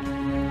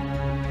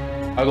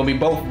I'm gonna be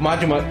both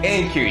Majima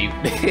and Kiryu.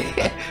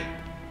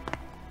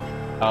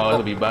 Oh,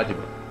 it'll be Majima.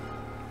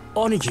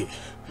 兄貴。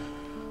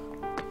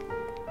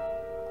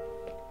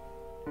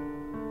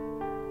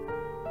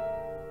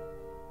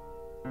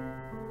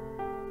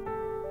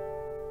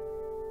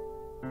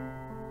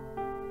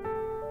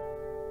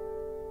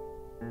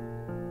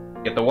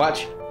Get the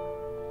watch.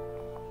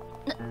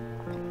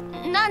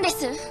 なんで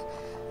す。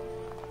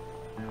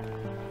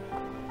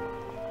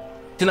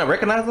Did not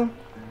recognize him?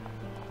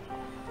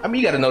 I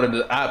mean, you gotta know that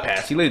the eye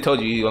pass. He literally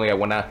told you he only got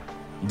one eye.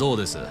 どう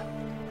です？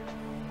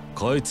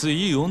こいつ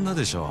いい女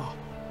でしょ。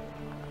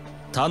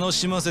楽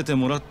しませて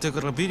もらって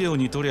からビデオ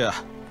に撮りゃ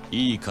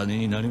いい金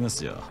になりま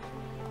すよ。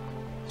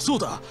そう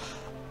だ、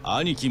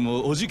兄貴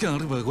もお時間あ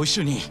ればご一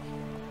緒に。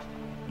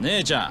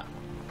姉ちゃ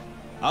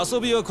ん、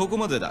遊びはここ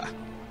までだ。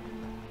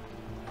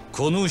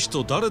この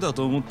人誰だ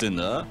と思ってん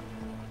だ？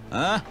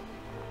あ？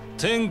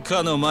天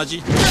下のマ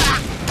ジ。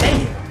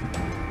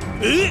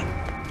え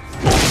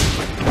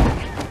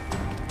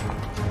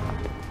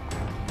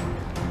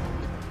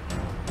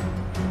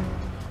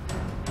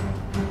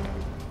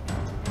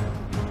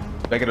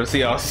？Like to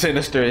see all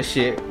sinister and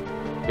shit.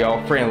 Be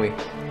all friendly.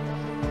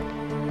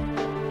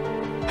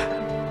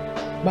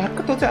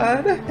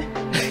 Makoto-chan.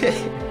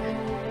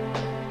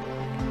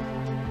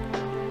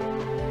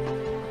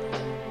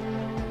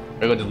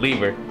 They're gonna just leave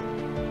her.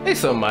 Say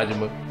something,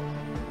 Majima.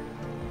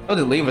 Don't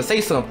just leave her.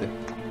 Say something.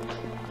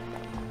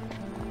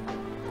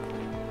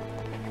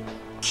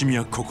 君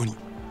はここに。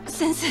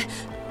先生、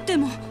で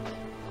も。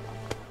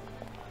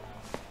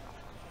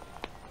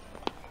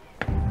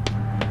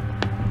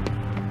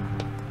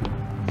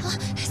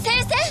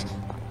先生。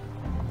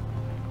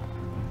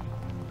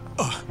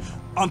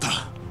あんた、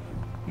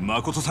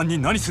誠さんに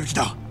何する気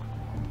だ。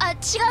あ、違う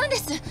んで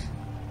す。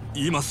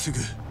今すぐ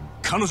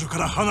彼女か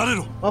ら離れ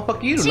ろ。Oh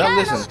fuck you! 違う Not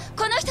の。 listen.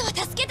 この人は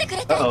助けてく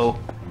れて。Uh oh.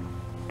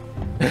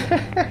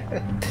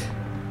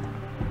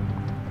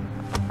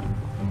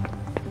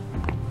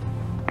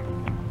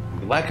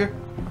 You like her?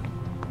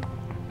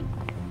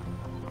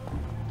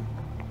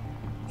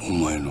 お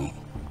前の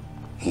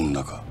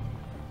女か。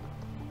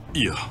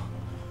いや、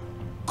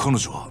彼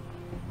女は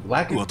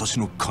Like her? 私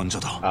の患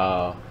者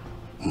だ。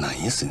な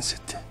んや先生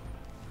って。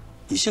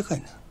医者か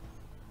いな。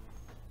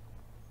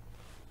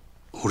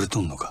惚れ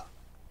とんのか。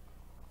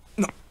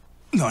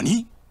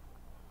何？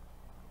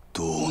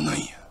どうなん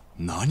や。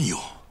何よ、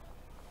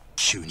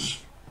急に。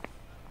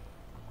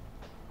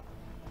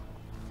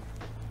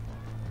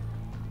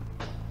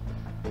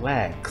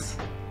Relax.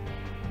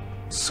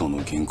 そ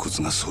のげんこ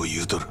つがそう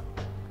言うとる。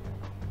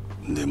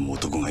でも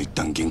男が一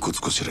旦げんこつ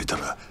こしられた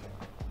ら、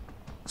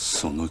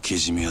そのけ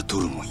じめは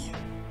取るもんや。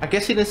I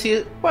guess she didn't see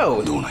it.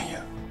 Whoa. どうなん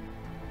や、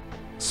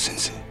先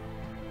生。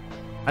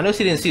I know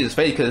she didn't see his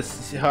face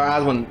because her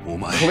eyes weren't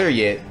clear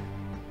yet.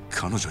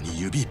 彼女に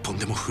指一本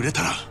でも触れ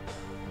たら。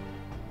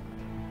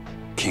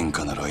喧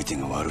嘩なら相手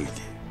が悪いで。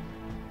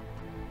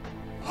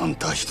あん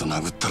た人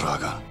殴ったらあ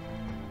かん。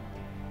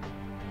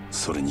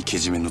それにけ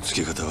じめのつ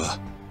け方は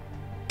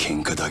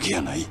喧嘩だけ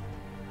やない。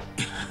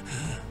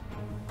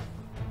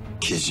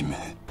けじめ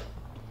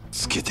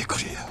つけてく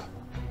れや。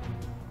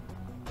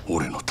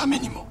俺のため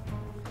にも。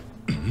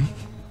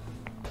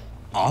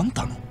あん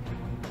たの？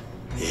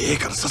ええ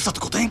からさっさ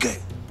と答えんかい。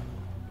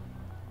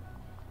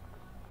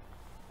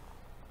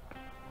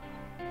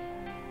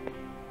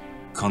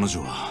彼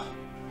女は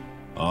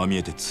ああ見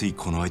えてつい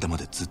この間ま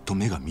でずっと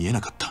目が見えな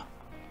かった。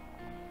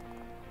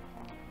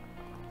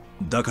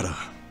だから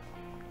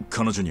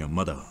彼女には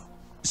まだ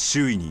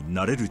周囲に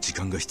慣れる時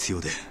間が必要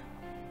で。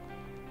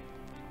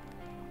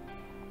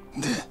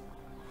で、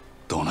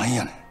どない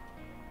やね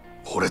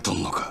ん。惚れと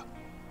んのか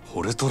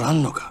惚れとら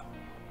んのか。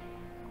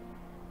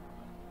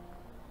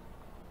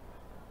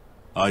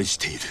愛し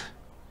ている。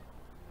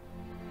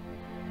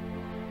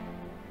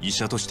医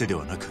者としてで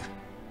はなく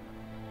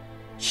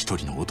一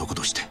人の男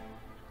として。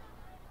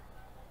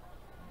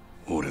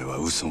俺は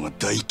嘘が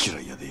大嫌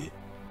いやで。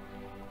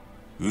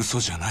嘘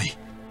じゃない。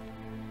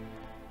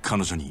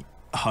彼女に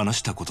話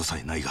したことさ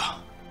えないが。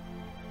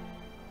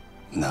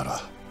なら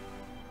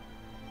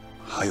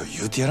はよ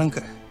言うてやらんか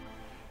い。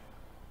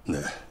で、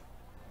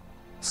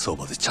そ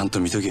ばでちゃんと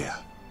見とけや。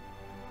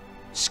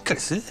しっかり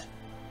せえ。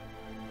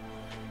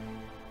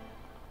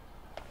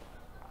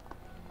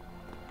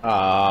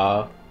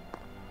At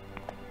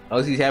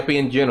least he's happy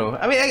in general.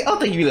 I mean, I don't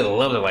think he really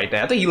loves her like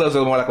that. I think he loves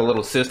her more like a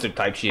little sister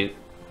type shit.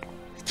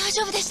 大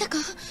丈夫でしたか？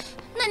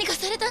何か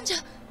されたんじゃ。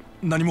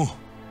何も、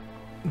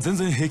全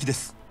然平気で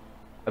す。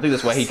I think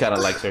that's why he kind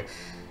of likes her.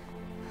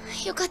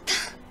 よかった。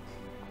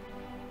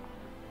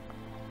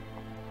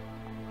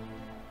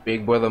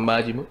Big brother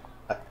Majima.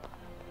 あ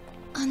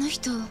の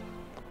人、悲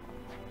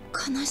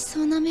しそ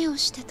うな目を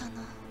してたな。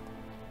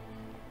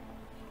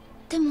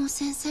でも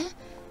先生、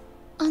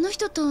あの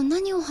人と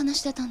何を話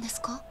してたんです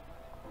か？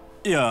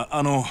いや、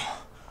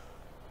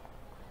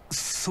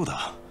そう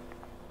だ。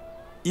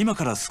今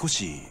から少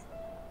し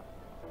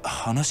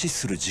話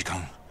する時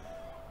間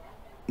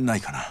な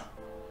いかな。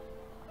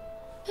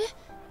え？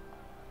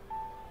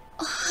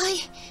はい。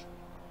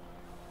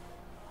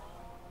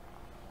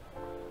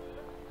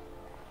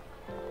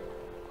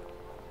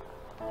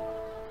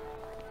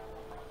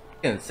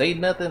Can't say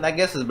nothing. I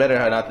guess it's better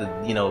her not to,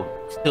 you know,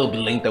 still be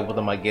linked up with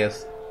him. I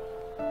guess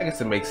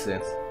it makes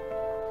sense.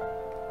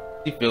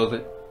 She feels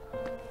it.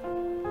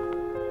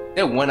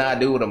 That one eye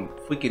dude with a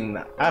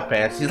freaking eye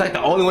patch. She's like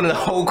the only one in the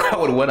whole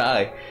crowd with one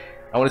eye.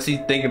 I want to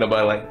see thinking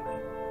about it like.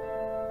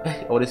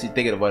 I want to see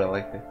thinking about it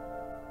like that.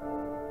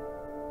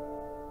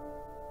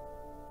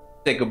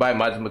 Say goodbye,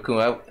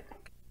 Majima-kun.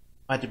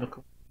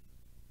 Majima-kun.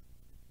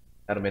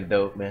 That'd have been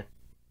dope, man.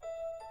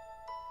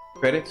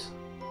 Credits.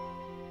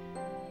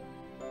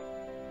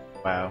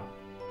 Wow.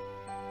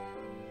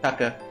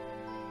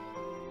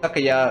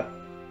 Takaya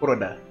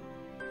Kuroda.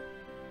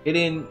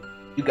 Hidden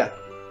Yuga.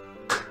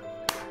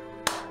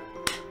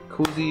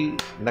 Kuzi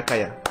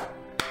Nakaya.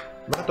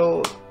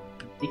 Mato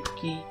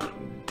Iki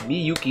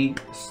Miyuki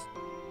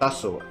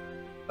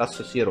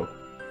Sasashiro.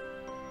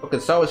 Fucking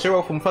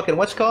Sawashiro from fucking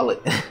whatchamacallit?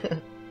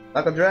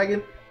 Like a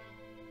dragon?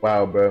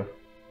 Wow, bro.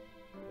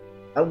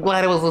 I'm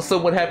glad it was a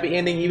somewhat happy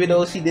ending, even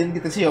though she didn't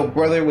get to see her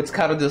brother, which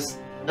kind of just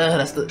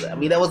I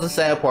mean, that was the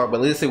sad part, but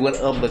at least it went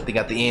uplifting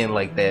at the end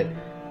like that.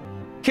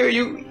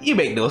 Kiryu, you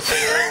make no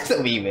sense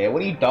to me, man.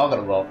 What are you talking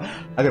about?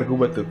 I gotta go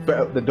back to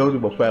the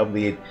DOJIMA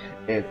family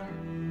and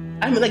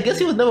I mean, I guess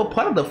he was never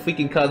part of the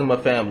freaking Kazuma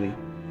family.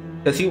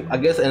 Cause I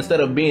guess instead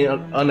of being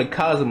under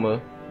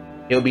Kazuma,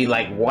 he'll be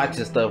like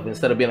watching stuff.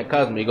 Instead of being a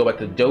Kazuma, you go back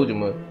to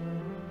Dojima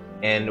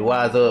and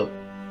wise up.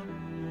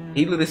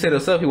 He literally said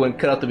himself he wasn't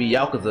cut out to be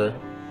Yakuza,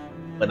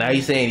 but now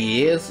he's saying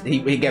he is.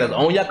 He got his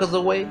own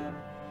Yakuza way.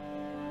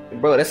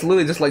 Bro, that's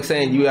literally just like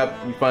saying you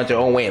find your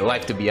own way in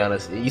life. To be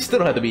honest, you still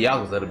don't have to be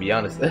Yakuza. To be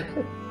honest, I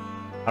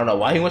don't know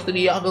why he wants to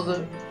be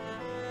Yakuza.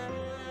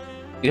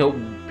 You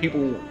know,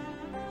 people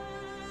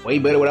way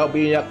better without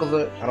being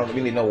Yakuza. I don't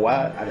really know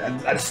why.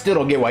 I still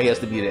don't get why he has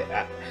to be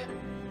that.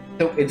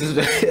 It just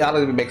I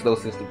don't even makes no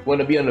sense. Want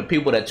to be on the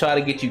people that try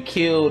to get you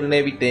killed and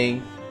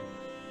everything.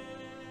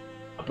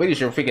 I'm pretty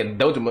sure freaking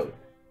Dojima,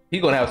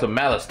 he's gonna have some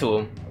malice to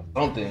him.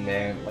 Something,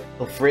 man. Like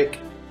the frick.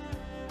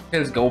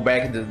 Just go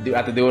back and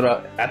just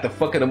after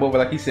fucking him over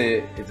like he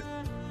said, just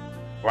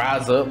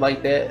rise up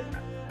like that.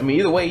 I mean,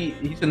 either way,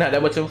 he shouldn't have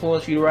that much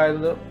influence for you to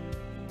rise up.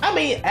 I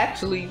mean,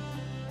 actually,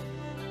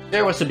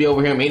 there was to be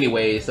over him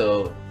anyway,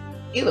 so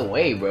either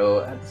way,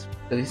 bro.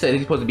 He said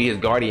he's supposed to be his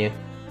guardian.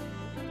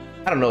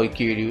 I don't know,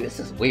 Kiryu. It's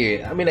just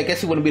weird. I mean, I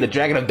guess he wouldn't be the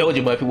dragon of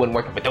Dojima if he wasn't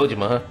working for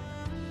Dojima, huh?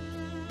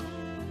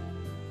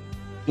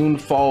 Soon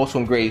falls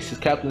from grace. His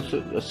captain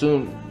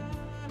assumed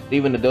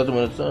leaving the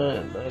Dojima of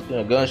the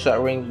sun.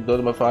 Gunshot rings.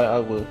 Dojima fight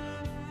out with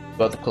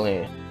about the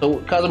clan. So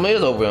Kazuma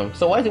is over him.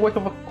 So why is he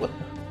working for? What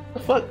the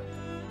fuck?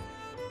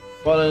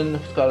 Following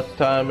Scott's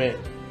retirement,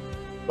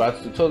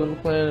 rises to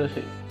Dojima clan.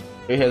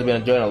 He has been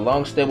enjoying a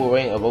long, stable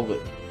reign of over.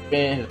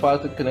 His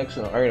positive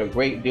connection earned a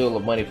great deal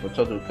of money for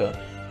Dojima.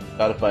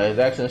 Codify his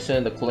actions,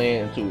 send the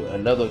clan into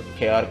another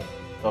chaotic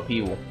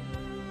upheaval.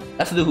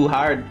 That's the dude who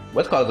hired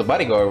what's called as a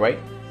bodyguard, right?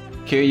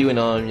 Kiryu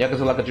and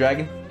Yakuza Like a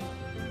Dragon.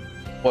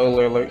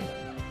 Spoiler alert.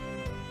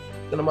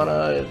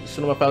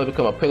 Cinema finally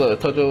become a pillar of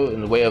Tojo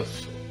in the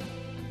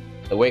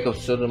wake of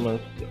Cinema.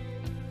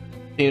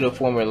 Continue to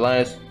form an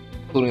alliance,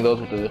 including those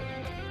with the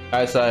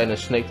Eyesight and the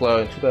Snake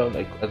Flower in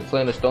 2000. As the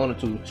clan is thrown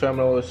into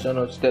terminal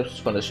steps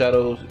from the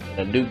shadows,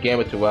 and a new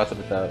gambit to rise to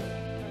the top.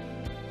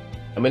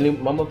 I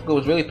mean, my motherfucker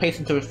was really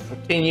patient for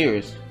 10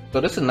 years. So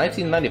this is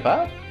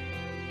 1995?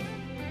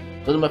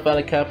 Dojima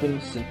finally Captain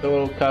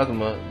Shinjiro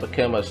Kazuma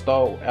became a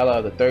stalwart ally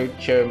of the third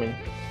chairman,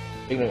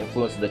 ignorant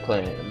influence of the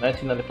clan. In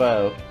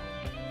 1995,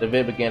 the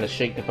event began to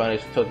shake the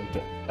foundation of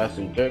Tojo.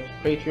 After Jerk's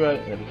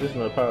patriot and the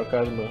position of the power of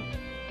Kazuma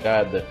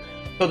guide the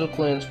Tojo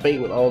clan's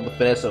fate with all the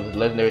finesse of the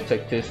legendary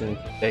tactician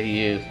that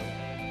he is.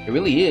 It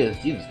really is,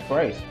 Jesus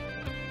Christ.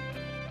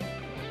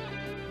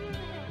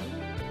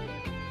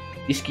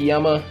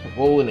 Ishikiyama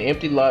role in the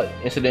empty lot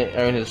incident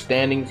earned his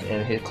standings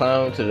and his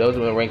climb to the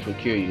Dojima ranks with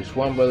Kiryu.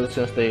 Sworn brothers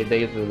since their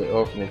days of the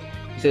orphanage.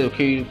 He said with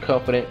Kiryu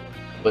confident,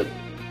 but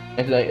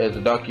incident as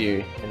a dark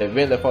year. In the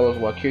event that follows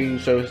while Kiryu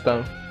service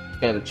time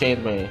became the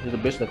changed man. His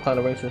ambition to climb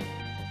the ranks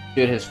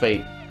sealed his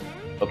fate.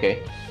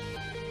 Okay.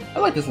 I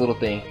like this little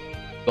thing.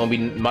 Gonna be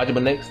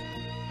Majima next.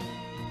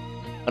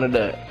 Under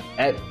the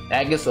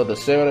aegis of the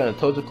Sarada and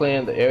Tojo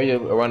clan, the area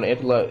around the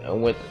empty lot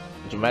underwent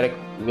dramatic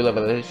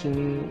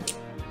revitalization.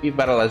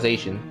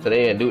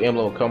 Today, a new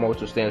emblem will come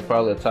which stands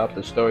proudly atop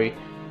the story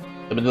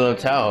of the Midland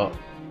Tower.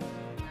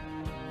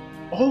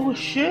 Oh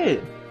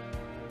shit!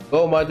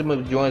 Gold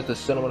Majima joins the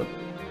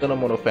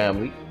Shimano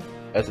family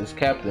as his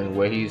captain,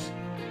 where he's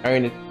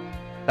earned the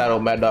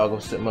title Mad Dog of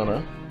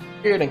Shimano.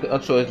 Here in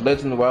Unchoice,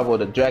 legend rival of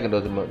the Dragon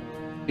Dojima.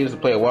 He is to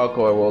play a wild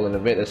card role in an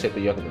event that shaped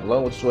the Yakuza.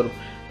 Along with Sword of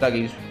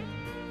Sagi's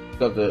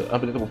becomes the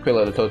unpredictable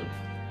pillar of the Tojo.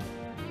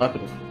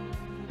 Unpredictable.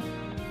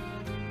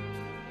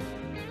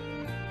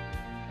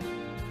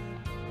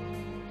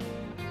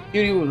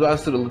 Kiryu was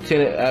rise to the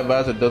lieutenant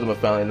advisor of Dojima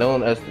family,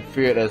 known as the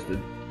feared as the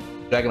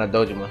Dragon of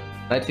Dojima.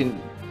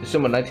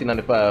 December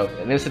 1995,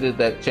 an incident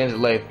that changed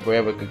his life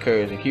forever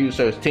occurs, and Kiryu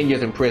serves 10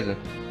 years in prison.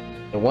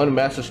 In one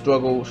massive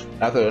struggle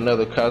after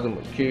another,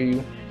 Kazuma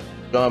Kiryu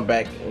drawn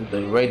back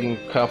into raging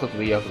conflict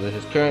with the Yakuza.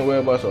 His current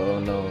whereabouts are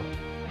unknown.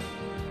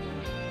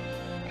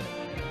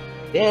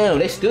 Damn,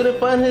 they still didn't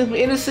find him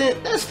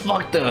innocent? That's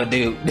fucked up,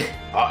 dude.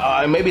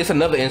 Maybe it's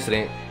another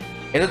incident.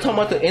 Is it talking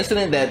about the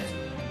incident that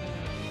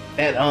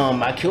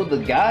I killed the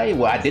guy?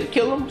 Well, I did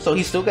kill him, so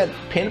he still got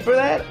pinned for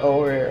that,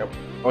 or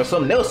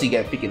something else he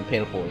got freaking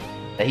pinned for.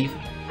 That I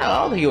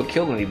don't think he'll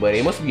kill anybody.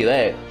 It must be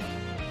that.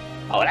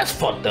 Oh, that's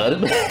fucked up.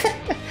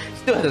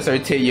 Still has to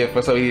serve 10 years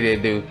for something he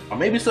didn't do. Or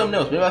maybe something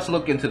else. Maybe I should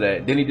look into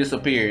that. Then he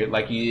disappeared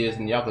like he is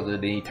in Yakuza.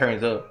 Then he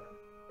turns up.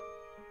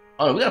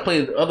 Oh, we gotta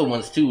play the other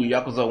ones too.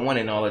 Yakuza 1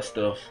 and all that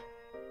stuff,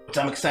 which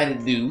I'm excited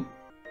to do.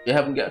 You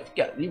haven't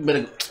you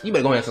better go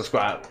ahead and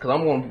subscribe, because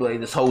I'm going to play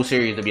this whole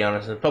series, to be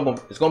honest. It's going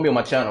to be on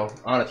my channel,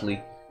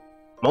 honestly.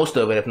 Most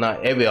of it, if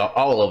not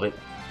all of it.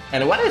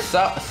 And why did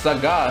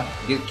Saga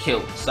get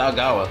killed?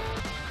 Sagawa.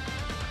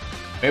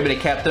 Maybe they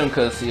capped him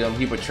because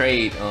he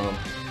betrayed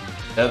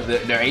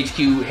their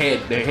HQ head.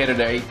 Their head of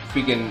their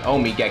freaking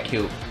Omi got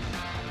killed.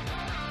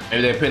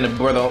 Maybe they're putting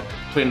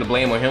the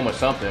blame on him or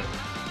something.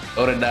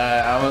 Oda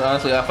died.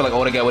 Honestly, I feel like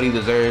Oda got what he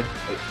deserved.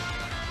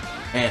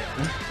 Man.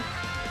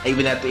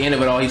 Even at the end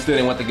of it all, he still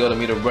didn't want to go to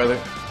meet her brother.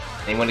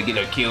 They wanted to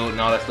get her killed and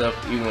all that stuff.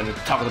 Even when he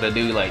was talking to the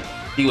dude, like,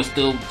 he was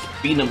still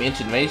feeding him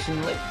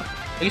information. Like,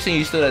 You see,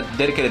 you still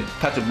dedicated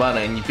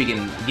Tachibana and you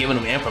freaking giving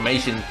him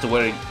information to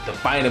where to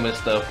find him and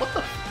stuff.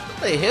 What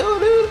the hell,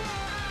 dude?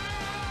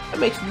 That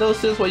makes no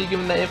sense why you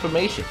giving that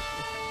information.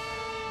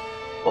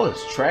 Oh,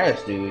 it's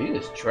trash, dude. He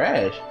is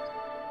trash.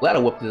 Glad I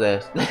whooped his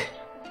ass.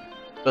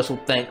 Special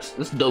thanks.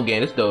 This is a dope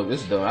game. This is dope.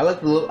 This is dope. I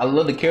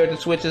love the character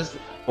switches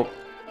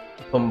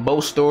from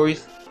both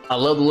stories. I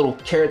love the little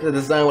character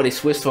design where they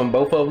switched from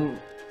both of them.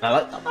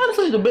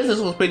 Honestly, the business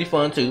was pretty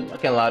fun too. I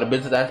can't lie, the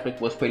business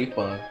aspect was pretty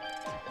fun.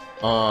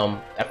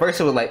 At first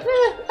it was like,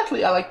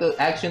 actually I like the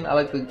action. I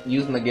like the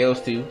using the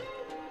gales too.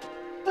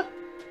 I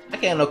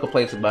can't have no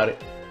complaints about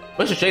it.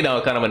 Mr. Shakedown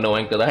is kind of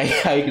annoying because I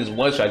he can just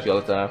one shot you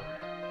all the time.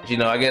 But, you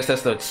know, I guess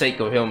that's the sake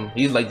of him.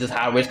 He's like just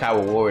high risk, high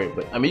reward.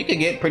 But I mean, you can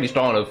get pretty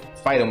strong to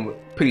fight him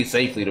pretty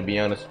safely, to be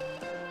honest.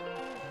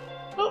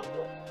 Oh,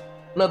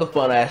 another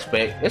fun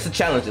aspect. It's a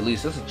challenge at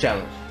least. It's a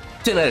challenge.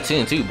 10 out of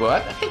 10 too, bro. I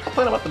can't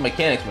complain about the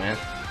mechanics, man.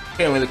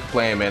 Can't really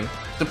complain, man.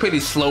 It's a pretty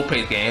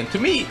slow-paced game. To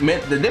me,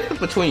 man, the difference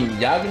between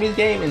Yagumi's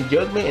game and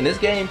Judgment in this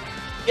game,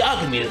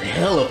 Yagami is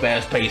hella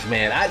fast-paced,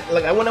 man.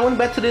 When I went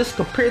back to this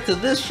compared to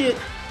this shit,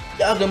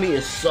 Yagami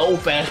is so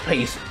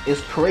fast-paced.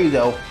 It's crazy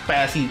how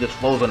fast he just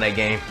flows on that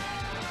game.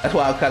 That's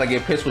why I kind of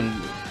get pissed when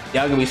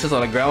Yagami sits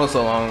on the ground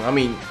so long. I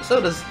mean,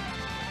 so does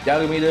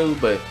Yagami do,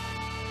 but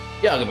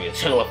Yagami is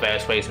hella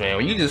fast-paced, man.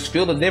 When you just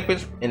feel the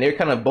difference, and they're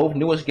kind of both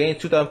newish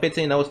games,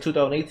 2015, that was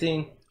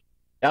 2018.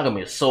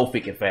 Yagami is so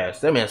freaking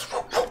fast. That man's,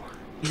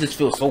 he just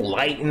feels so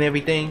light and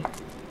everything.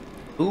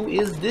 Who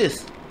is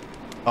this?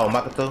 Oh,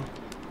 Makoto.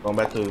 Going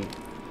back to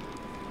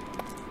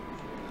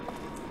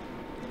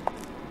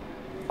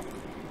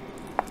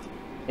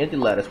empty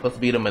ladder. Supposed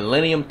to be the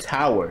Millennium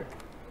Tower.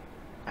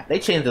 They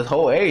changed this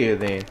whole area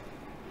then.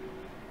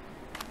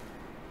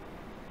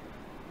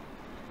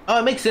 Oh,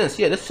 it makes sense.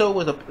 Yeah, this show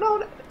was a no.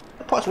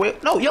 That part's where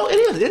no, yo, it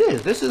is. It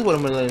is. This is what a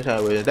Millennium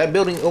Tower is. That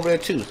building over there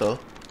too. So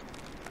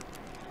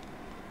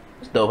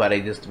it's dope how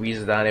they just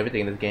redesigned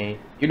everything in this game.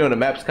 You know, the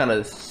map's kind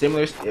of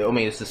similar. I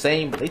mean, it's the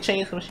same, but they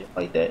changed some shit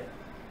like that.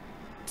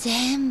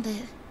 全部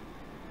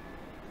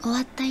終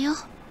わったよ。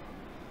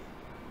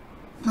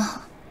もう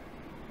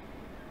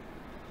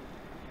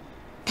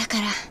だか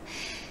ら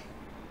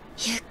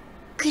ゆっ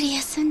くり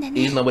休んで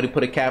ね。 Please nobody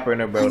put a capper in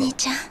her bro. お兄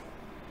ちゃん。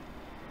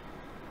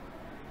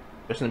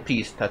 Rest in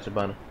peace,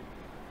 Tachibana.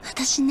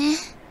 私ね、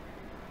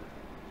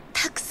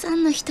たくさ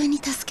んの人に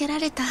助けら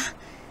れた。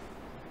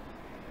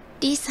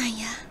リーさん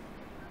や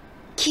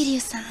桐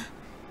生さん、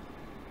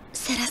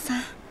世良さ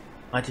ん。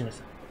マジマ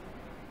さん。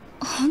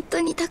本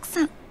当にたく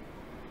さん。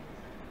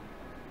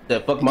 The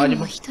fuck で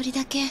も一人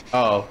だけ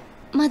Oh.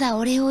 まだ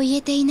お礼を言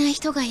えていない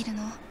人がいる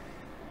の。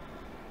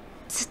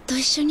ずっと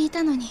一緒にい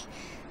たのに、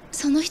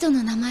その人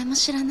の名前も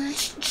知らない。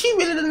She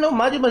really didn't know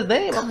Majima's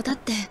name. 顔だっ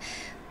て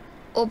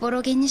おぼ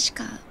ろげにし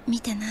か見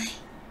てない。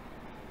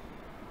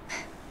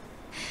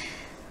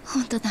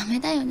本当ダメ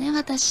だよね、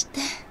私っ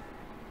て。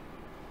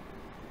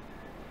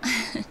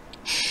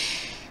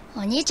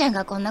お兄ちゃん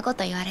がこんなこ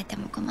と言われて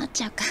も困っ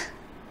ちゃうか。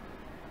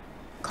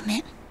ごめ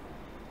ん。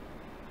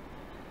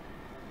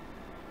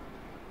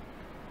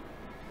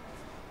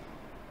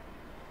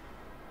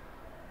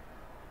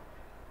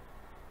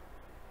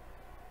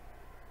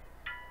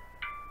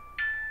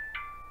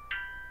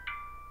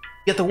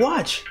 Get the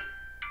watch.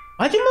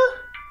 Majima?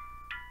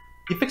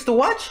 You fixed the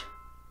watch?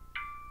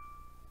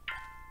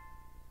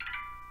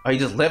 Oh, you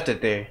just left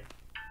it there.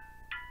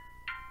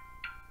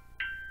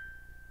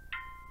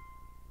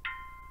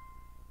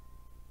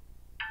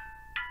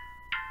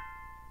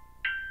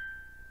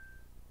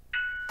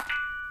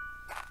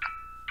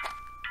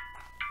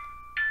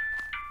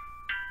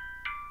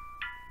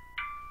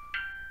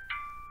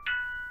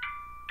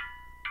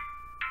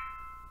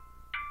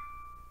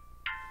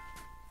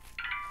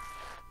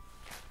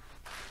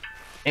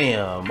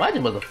 Damn,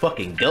 Majima's a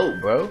fucking goat,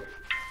 bro.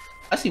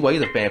 I see why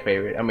he's a fan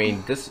favorite. I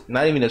mean, this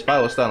not even his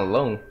follower stand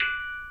alone.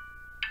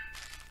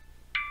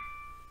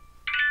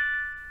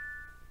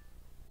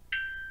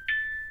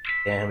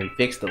 Damn, he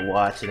fixed the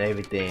watch and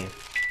everything.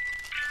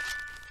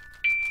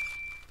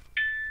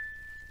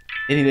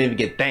 He didn't even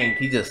get thanked.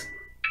 He just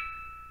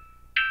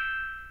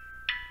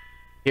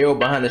hero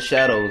behind the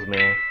shadows,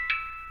 man.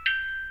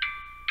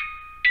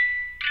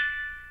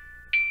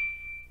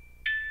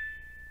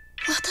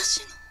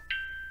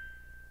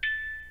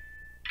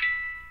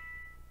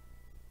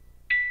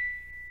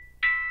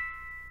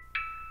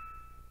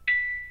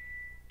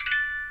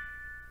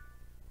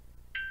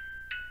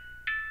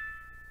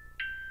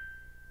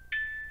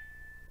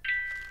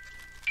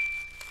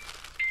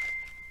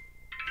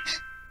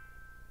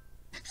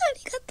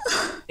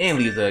 And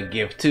these are a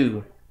gift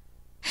too.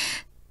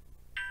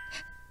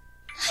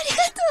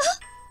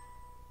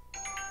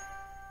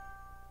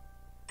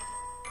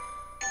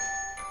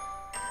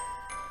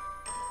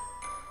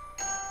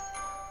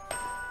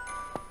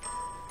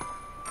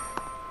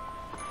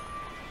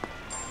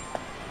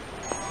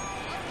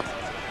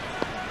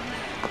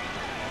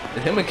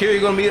 Is him and Kiri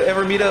gonna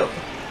ever meet up?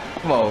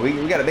 Come on,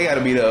 they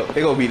gotta meet up.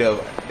 They gonna meet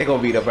up. They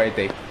gonna meet up right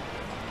there.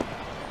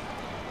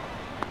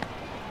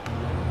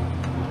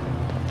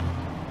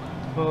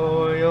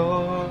 For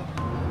your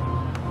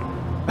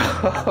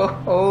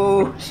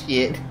Oh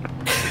shit.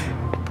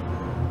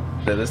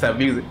 Let's have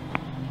music.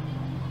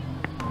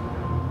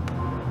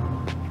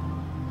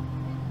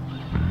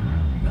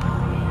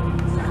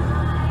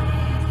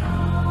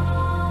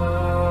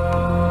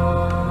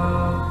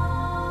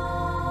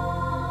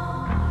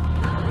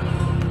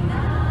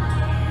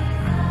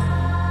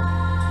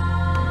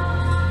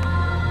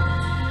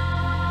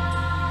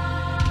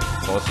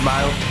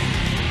 Smile.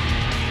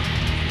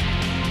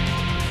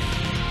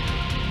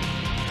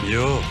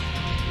 Yo.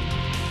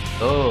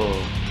 Oh.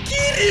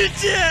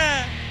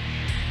 Kiryu-chan!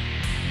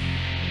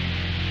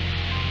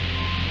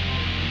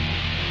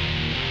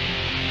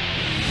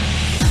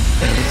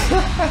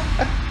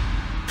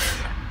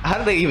 How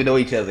do they even know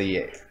each other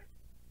yet?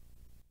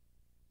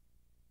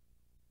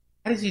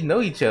 How did you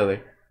know each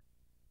other?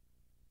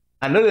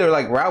 I know they were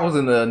like rivals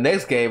in the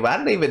next game, but I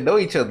didn't even know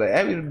each other.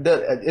 Every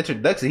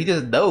introduction, he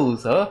just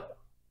knows, huh?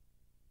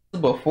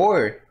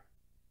 Before.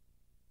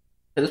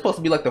 It's supposed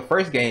to be like the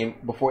first game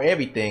before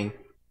everything.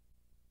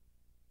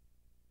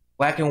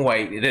 Black and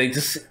white. They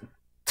just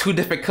two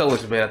different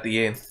colors, man, at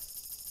the end.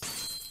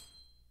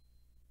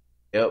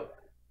 Yep.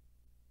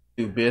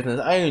 Do business.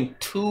 I earned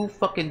 $2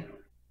 fucking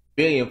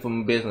billion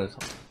from business.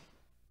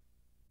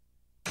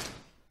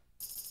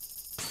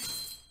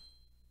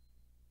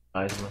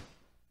 Nice one.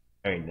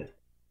 Earned this.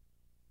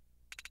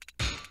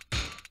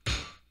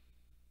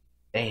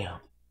 Damn.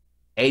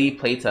 80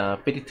 playtime,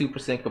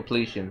 52%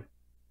 completion.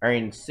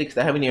 Earned 6.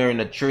 I haven't even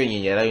earned $1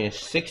 trillion yet. I earned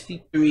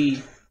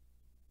 63.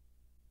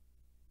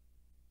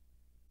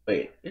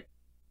 Wait.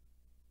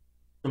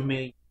 A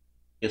million.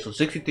 Yeah, so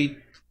 63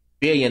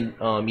 billion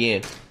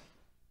yen.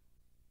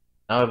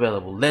 Now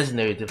available.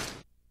 Legendary.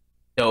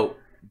 Dope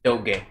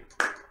game.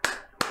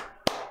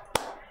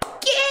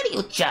 Get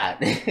you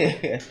shot.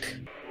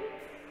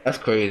 That's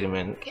crazy,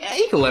 man. Yeah,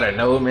 you can let her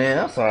know,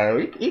 man. I'm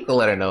sorry. You can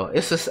let her know.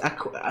 It's just,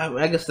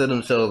 I guess to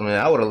them shows, man.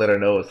 I would have let her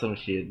know or some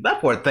shit.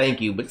 Not for a thank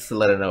you, but just to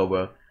let her know,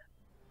 bro.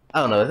 I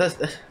don't know. That's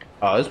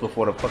oh, it's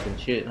before the fucking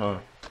shit, huh?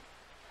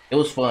 It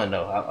was fun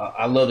though.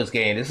 I love this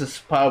game. This is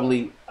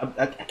probably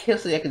I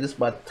can't say I can just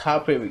my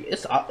top favorite.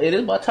 It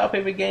is my top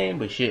favorite game,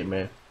 but shit,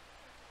 man.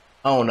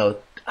 I don't know.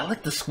 I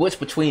like the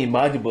switch between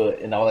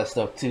Majima and all that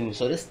stuff too.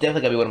 So this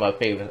definitely gotta be one of my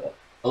favorites.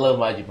 I love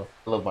Majima.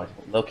 I love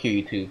Majima. Love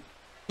Kiryu too.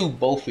 Two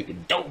both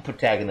freaking dope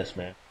protagonists,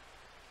 man.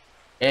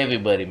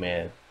 Everybody,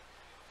 man.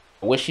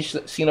 I wish she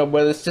seen her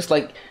brother. It's just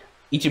like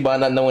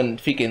Ichiban not knowing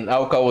freaking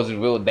Aoka was his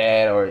real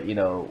dad, or you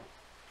know,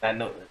 I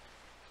know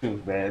the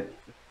truth, man.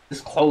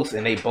 It's close,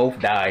 and they both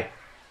die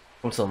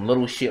from some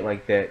little shit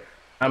like that.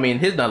 I mean,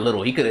 his not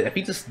little. He could, if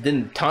he just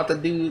didn't taunt the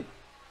dude.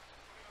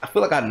 I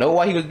feel like I know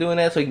why he was doing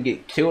that, so he can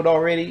get killed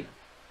already,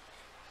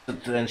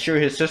 to ensure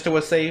his sister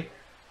was safe.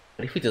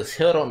 But if he just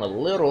held on a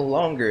little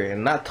longer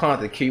and not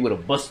taunted, Kiryu would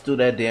have busted through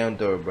that damn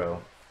door,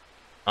 bro.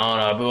 I don't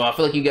know, bro. I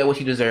feel like you got what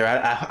you deserve.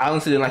 I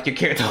honestly didn't like your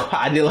character.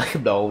 I didn't like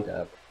him the whole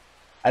time.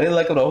 I didn't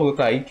like him the whole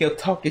time. He kept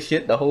talking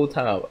shit the whole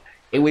time.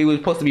 And we were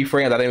supposed to be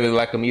friends. I didn't really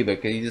like him either,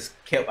 because he just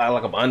kept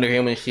like I'm under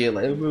him and shit.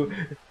 Like, bro,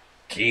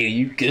 kid,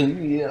 you good?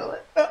 You know,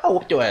 like, I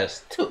whooped your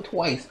ass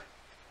twice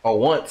or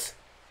once.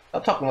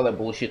 Stop talking all that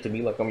bullshit to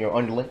me like I'm your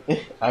underling.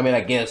 I mean,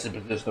 I guess if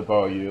it's just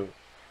about you.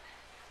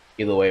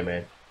 Either way,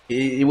 man.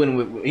 He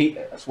wouldn't.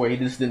 I swear, he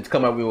just didn't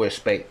come out with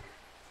respect.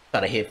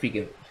 Try to hit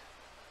freaking.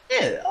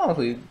 Yeah,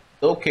 honestly,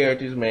 those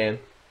characters, man.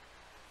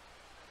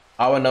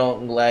 I don't know.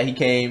 I'm glad he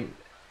came.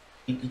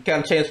 He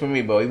kind of changed for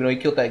me, bro. Even though he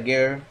killed that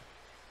girl,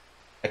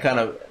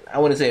 I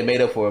wouldn't say it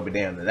made up for it, but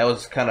damn, that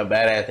was kind of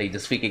badass. He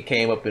just freaking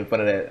came up in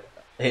front of that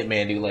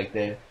hitman dude like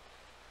that.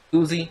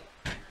 Uzi,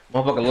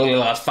 motherfucker, literally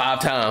lost 5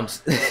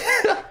 times.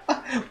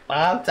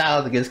 5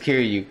 times against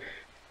Kiryu.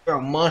 You're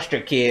a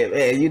monster, kid,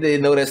 man. You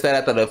didn't know that stat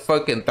after the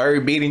fucking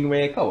 3rd beating,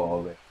 man. Come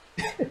on, man.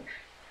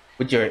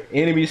 With your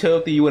enemies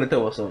healthy, you wouldn't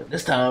tell us so.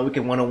 This time we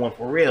can 1-on-1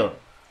 for real.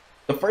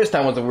 The first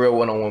time was a real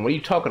 1-on-1. What are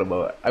you talking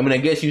about? I mean, I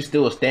guess you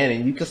still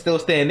standing. You can still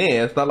stand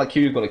in. It's not like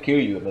Kiryu's gonna kill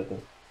you or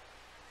nothing.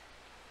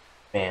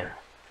 Man,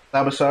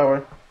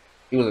 Sabasawa,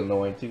 he was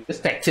annoying too. This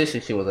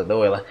tactician shit was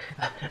annoying. Like,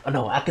 oh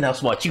no, I can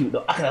outsmart you.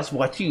 No, I can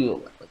outsmart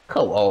you. Like,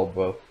 come on,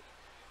 bro.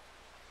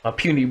 My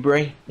puny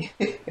brain.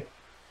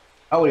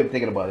 I wasn't even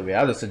thinking about it, man.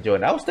 I was just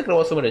enjoying it. I was thinking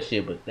about some of that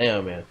shit, but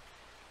damn, man.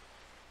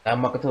 That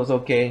Makoto's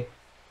okay.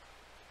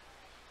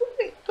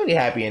 Pretty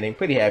happy ending.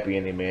 Pretty happy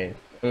ending, man.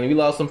 I mean, we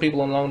lost some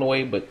people along the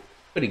way, but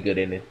pretty good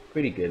ending.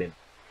 Pretty good ending.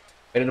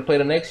 Ready to play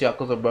the next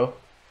Yakuza, bro.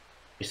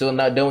 You're still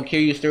not done with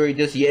Kiryu's story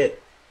just yet.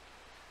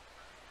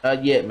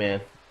 Not yet, man.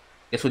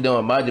 Guess we're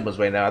doing Majima's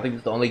right now. I think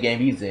it's the only game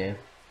he's in.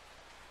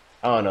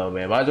 I don't know,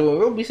 man. Majima,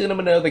 we'll be seeing him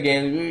in the other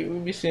games.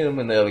 We'll be seeing him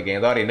in the other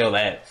games. I already know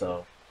that,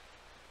 so.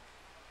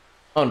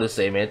 I'm just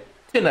saying, man.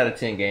 10 out of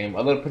 10 game.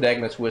 I love the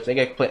protagonist switch. I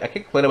can't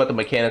complain about the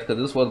mechanics because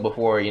this was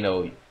before, you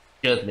know,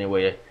 Judgment,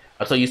 where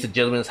I'm so used to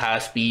Judgment's high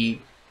speed.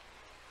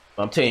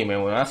 I'm telling you,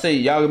 man, when I say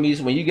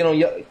Yagami's, when you get on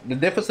the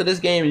difference of this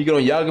game, when you get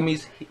on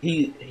Yagami's,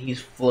 he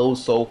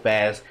flows so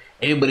fast.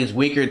 Everybody's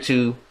weaker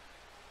too.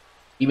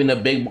 Even the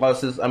big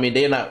bosses, I mean,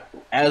 they're not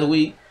as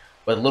weak,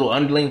 but little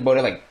underlings, bro,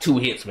 they're like 2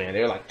 hits, man.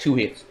 They're like 2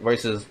 hits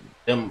versus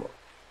them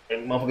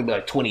And motherfucker be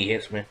like 20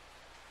 hits, man.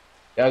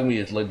 Yakuza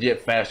is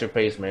legit faster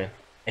paced, man.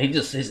 And he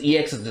just, his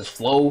EXs just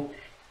flow.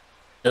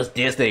 Just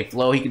this, they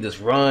flow. He can just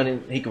run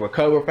and he can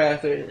recover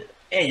faster.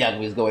 And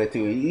Yakuza is going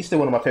too. He's still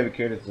one of my favorite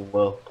characters as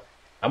well.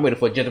 I'm waiting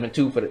for Gentleman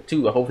 2 for the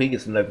 2. I hope he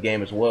gets another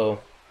game as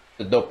well.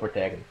 The dope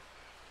protagonist.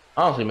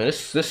 Honestly, man,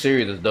 this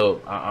series is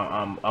dope.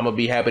 I'm gonna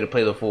be happy to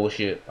play the full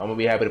shit. I'm gonna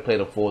be happy to play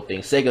the full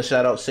thing. Sega,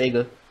 shout out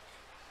Sega.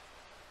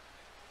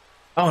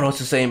 I don't know what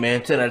to say,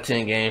 man. 10 out of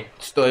 10 game.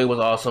 Story was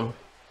awesome.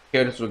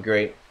 Characters were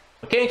great.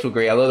 Mechanics were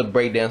great. I love the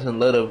breakdancing.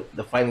 Love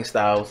the fighting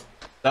styles.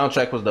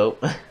 Soundtrack was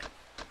dope.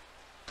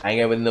 I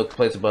ain't got really no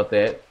complaints about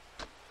that.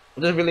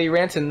 I'm just really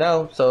ranting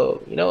now.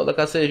 So, you know, like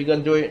I said, if you guys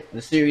enjoy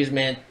the series,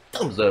 man,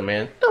 thumbs up,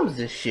 man. Thumbs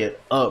this shit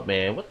up,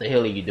 man. What the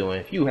hell are you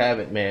doing? If you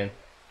haven't, man,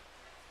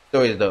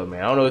 story is dope,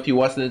 man. I don't know if you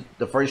watched it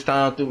the first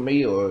time through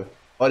me or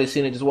already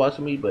seen it just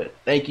watching me, but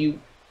thank you.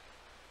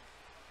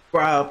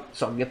 Subscribe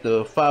so I can get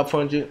the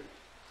 500.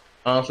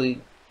 Honestly, if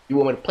you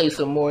want me to play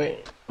some more, I'm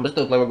gonna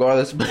still play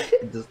regardless, but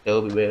just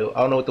tell me, man.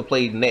 I don't know what to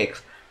play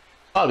next.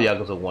 Probably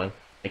Yakuza 1.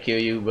 I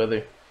kill you,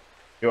 brother.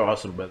 You're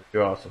awesome, brother.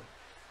 You're awesome.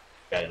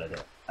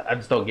 I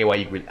just don't get why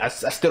you. I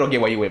still don't get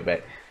why you went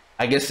back.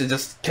 I guess it's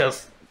just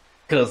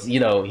cause you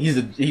know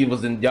he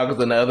was in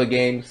Yakuza in the other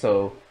game,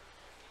 so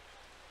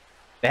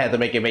they had to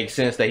make it make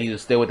sense that he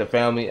was still with the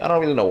family. I don't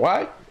really know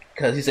why,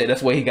 cause he said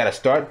that's where he got to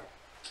start.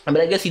 I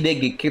mean, I guess he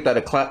did get kicked out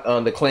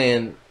of the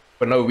clan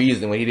for no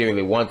reason when he didn't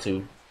really want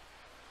to.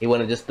 He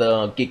wanted to just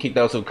get kicked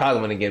out so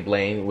Kazuma and get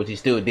blamed, which he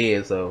still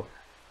did. So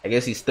I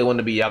guess he still wanted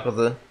to be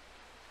Yakuza.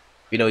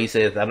 You know, he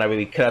says I'm not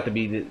really cut out to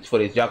be for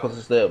this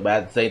Yakuza stuff, but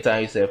at the same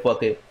time he said,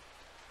 "Fuck it,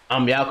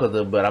 I'm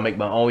Yakuza, but I make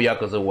my own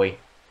Yakuza way."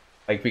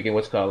 Like freaking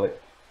what's called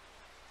it,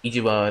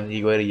 Ichiban,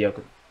 you go to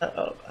Yakuza.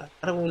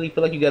 I don't really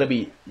feel like you gotta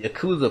be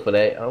Yakuza for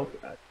that. I don't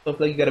feel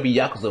like you gotta be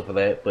Yakuza for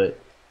that, but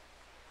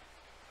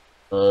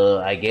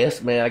I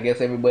guess, man. I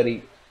guess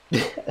everybody,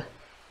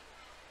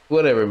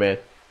 whatever, man.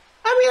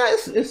 I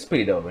mean, it's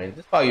pretty dope, man.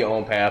 Just follow your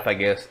own path, I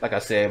guess. Like I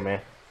said, man.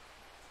 As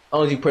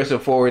long as you pressing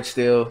forward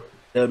still,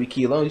 that'll be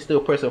key. As long as you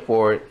still pressing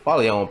forward,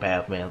 follow your own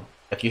path, man.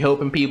 If you're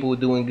helping people,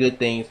 doing good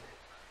things,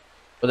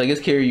 but I guess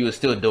Kiryu is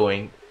still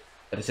doing,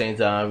 at the same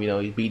time, you know,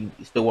 he's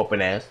still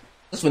whooping ass.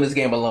 Just win this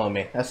game alone,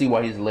 man. I see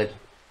why he's a legend.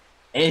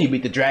 And he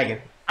beat the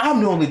dragon.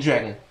 I'm the only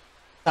dragon.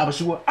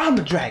 Sabashua, I'm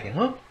the dragon,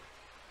 huh?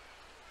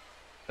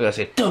 Like I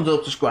said, thumbs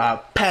up,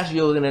 subscribe, pass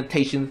your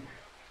invitations.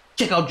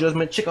 Check out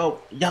Judgment, check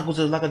out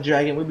Yakuza Like a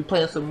Dragon. We'll be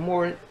playing some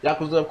more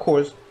Yakuza, of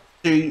course.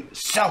 Series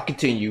shall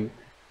continue.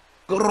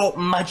 Goro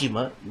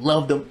Majima,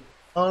 love them.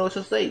 I don't know what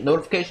to say.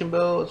 Notification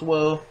bell as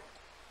well.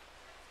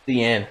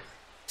 The end.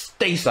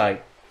 Stay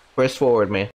psyched. Press forward, man.